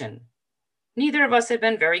recognition. Neither of us had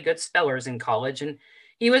been very good spellers in college, and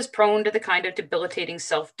he was prone to the kind of debilitating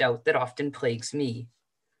self-doubt that often plagues me.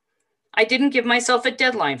 I didn't give myself a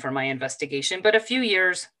deadline for my investigation, but a few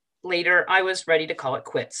years later, I was ready to call it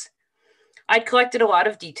quits. I'd collected a lot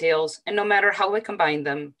of details, and no matter how I combined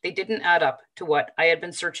them, they didn't add up to what I had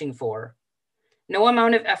been searching for. No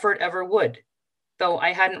amount of effort ever would, though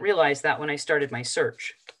I hadn't realized that when I started my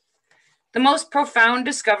search. The most profound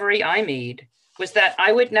discovery I made was that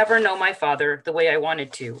I would never know my father the way I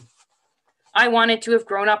wanted to. I wanted to have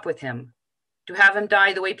grown up with him, to have him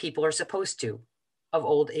die the way people are supposed to, of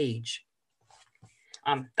old age.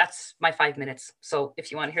 That's my 5 minutes. So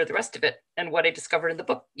if you want to hear the rest of it and what I discovered in the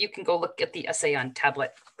book, you can go look at the essay on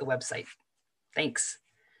Tablet, the website. Thanks.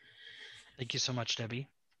 Thank you so much, Debbie.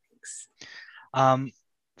 Thanks.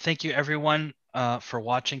 Thank you everyone for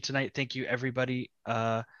watching tonight. Thank you everybody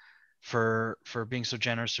for being so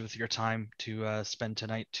generous with your time to spend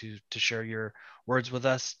tonight to share your words with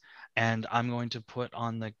us. And I'm going to put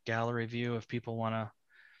on the gallery view if people want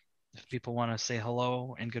to say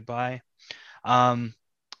hello and goodbye.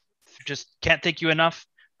 Just can't thank you enough.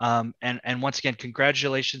 And once again,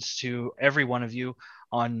 congratulations to every one of you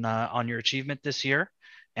on your achievement this year.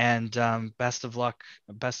 And best of luck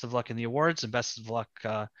in the awards, and best of luck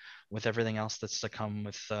with everything else that's to come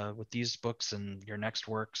with these books and your next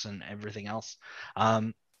works and everything else.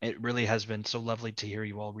 It really has been so lovely to hear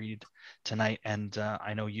you all read tonight, and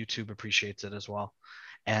I know YouTube appreciates it as well.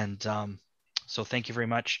 And so thank you very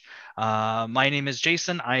much. My name is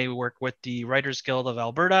Jason. I work with the Writers Guild of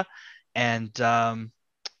Alberta, and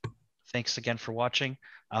thanks again for watching.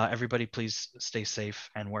 Everybody, please stay safe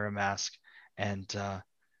and wear a mask, and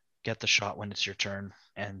get the shot when it's your turn,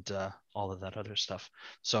 and all of that other stuff.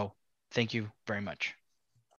 So thank you very much.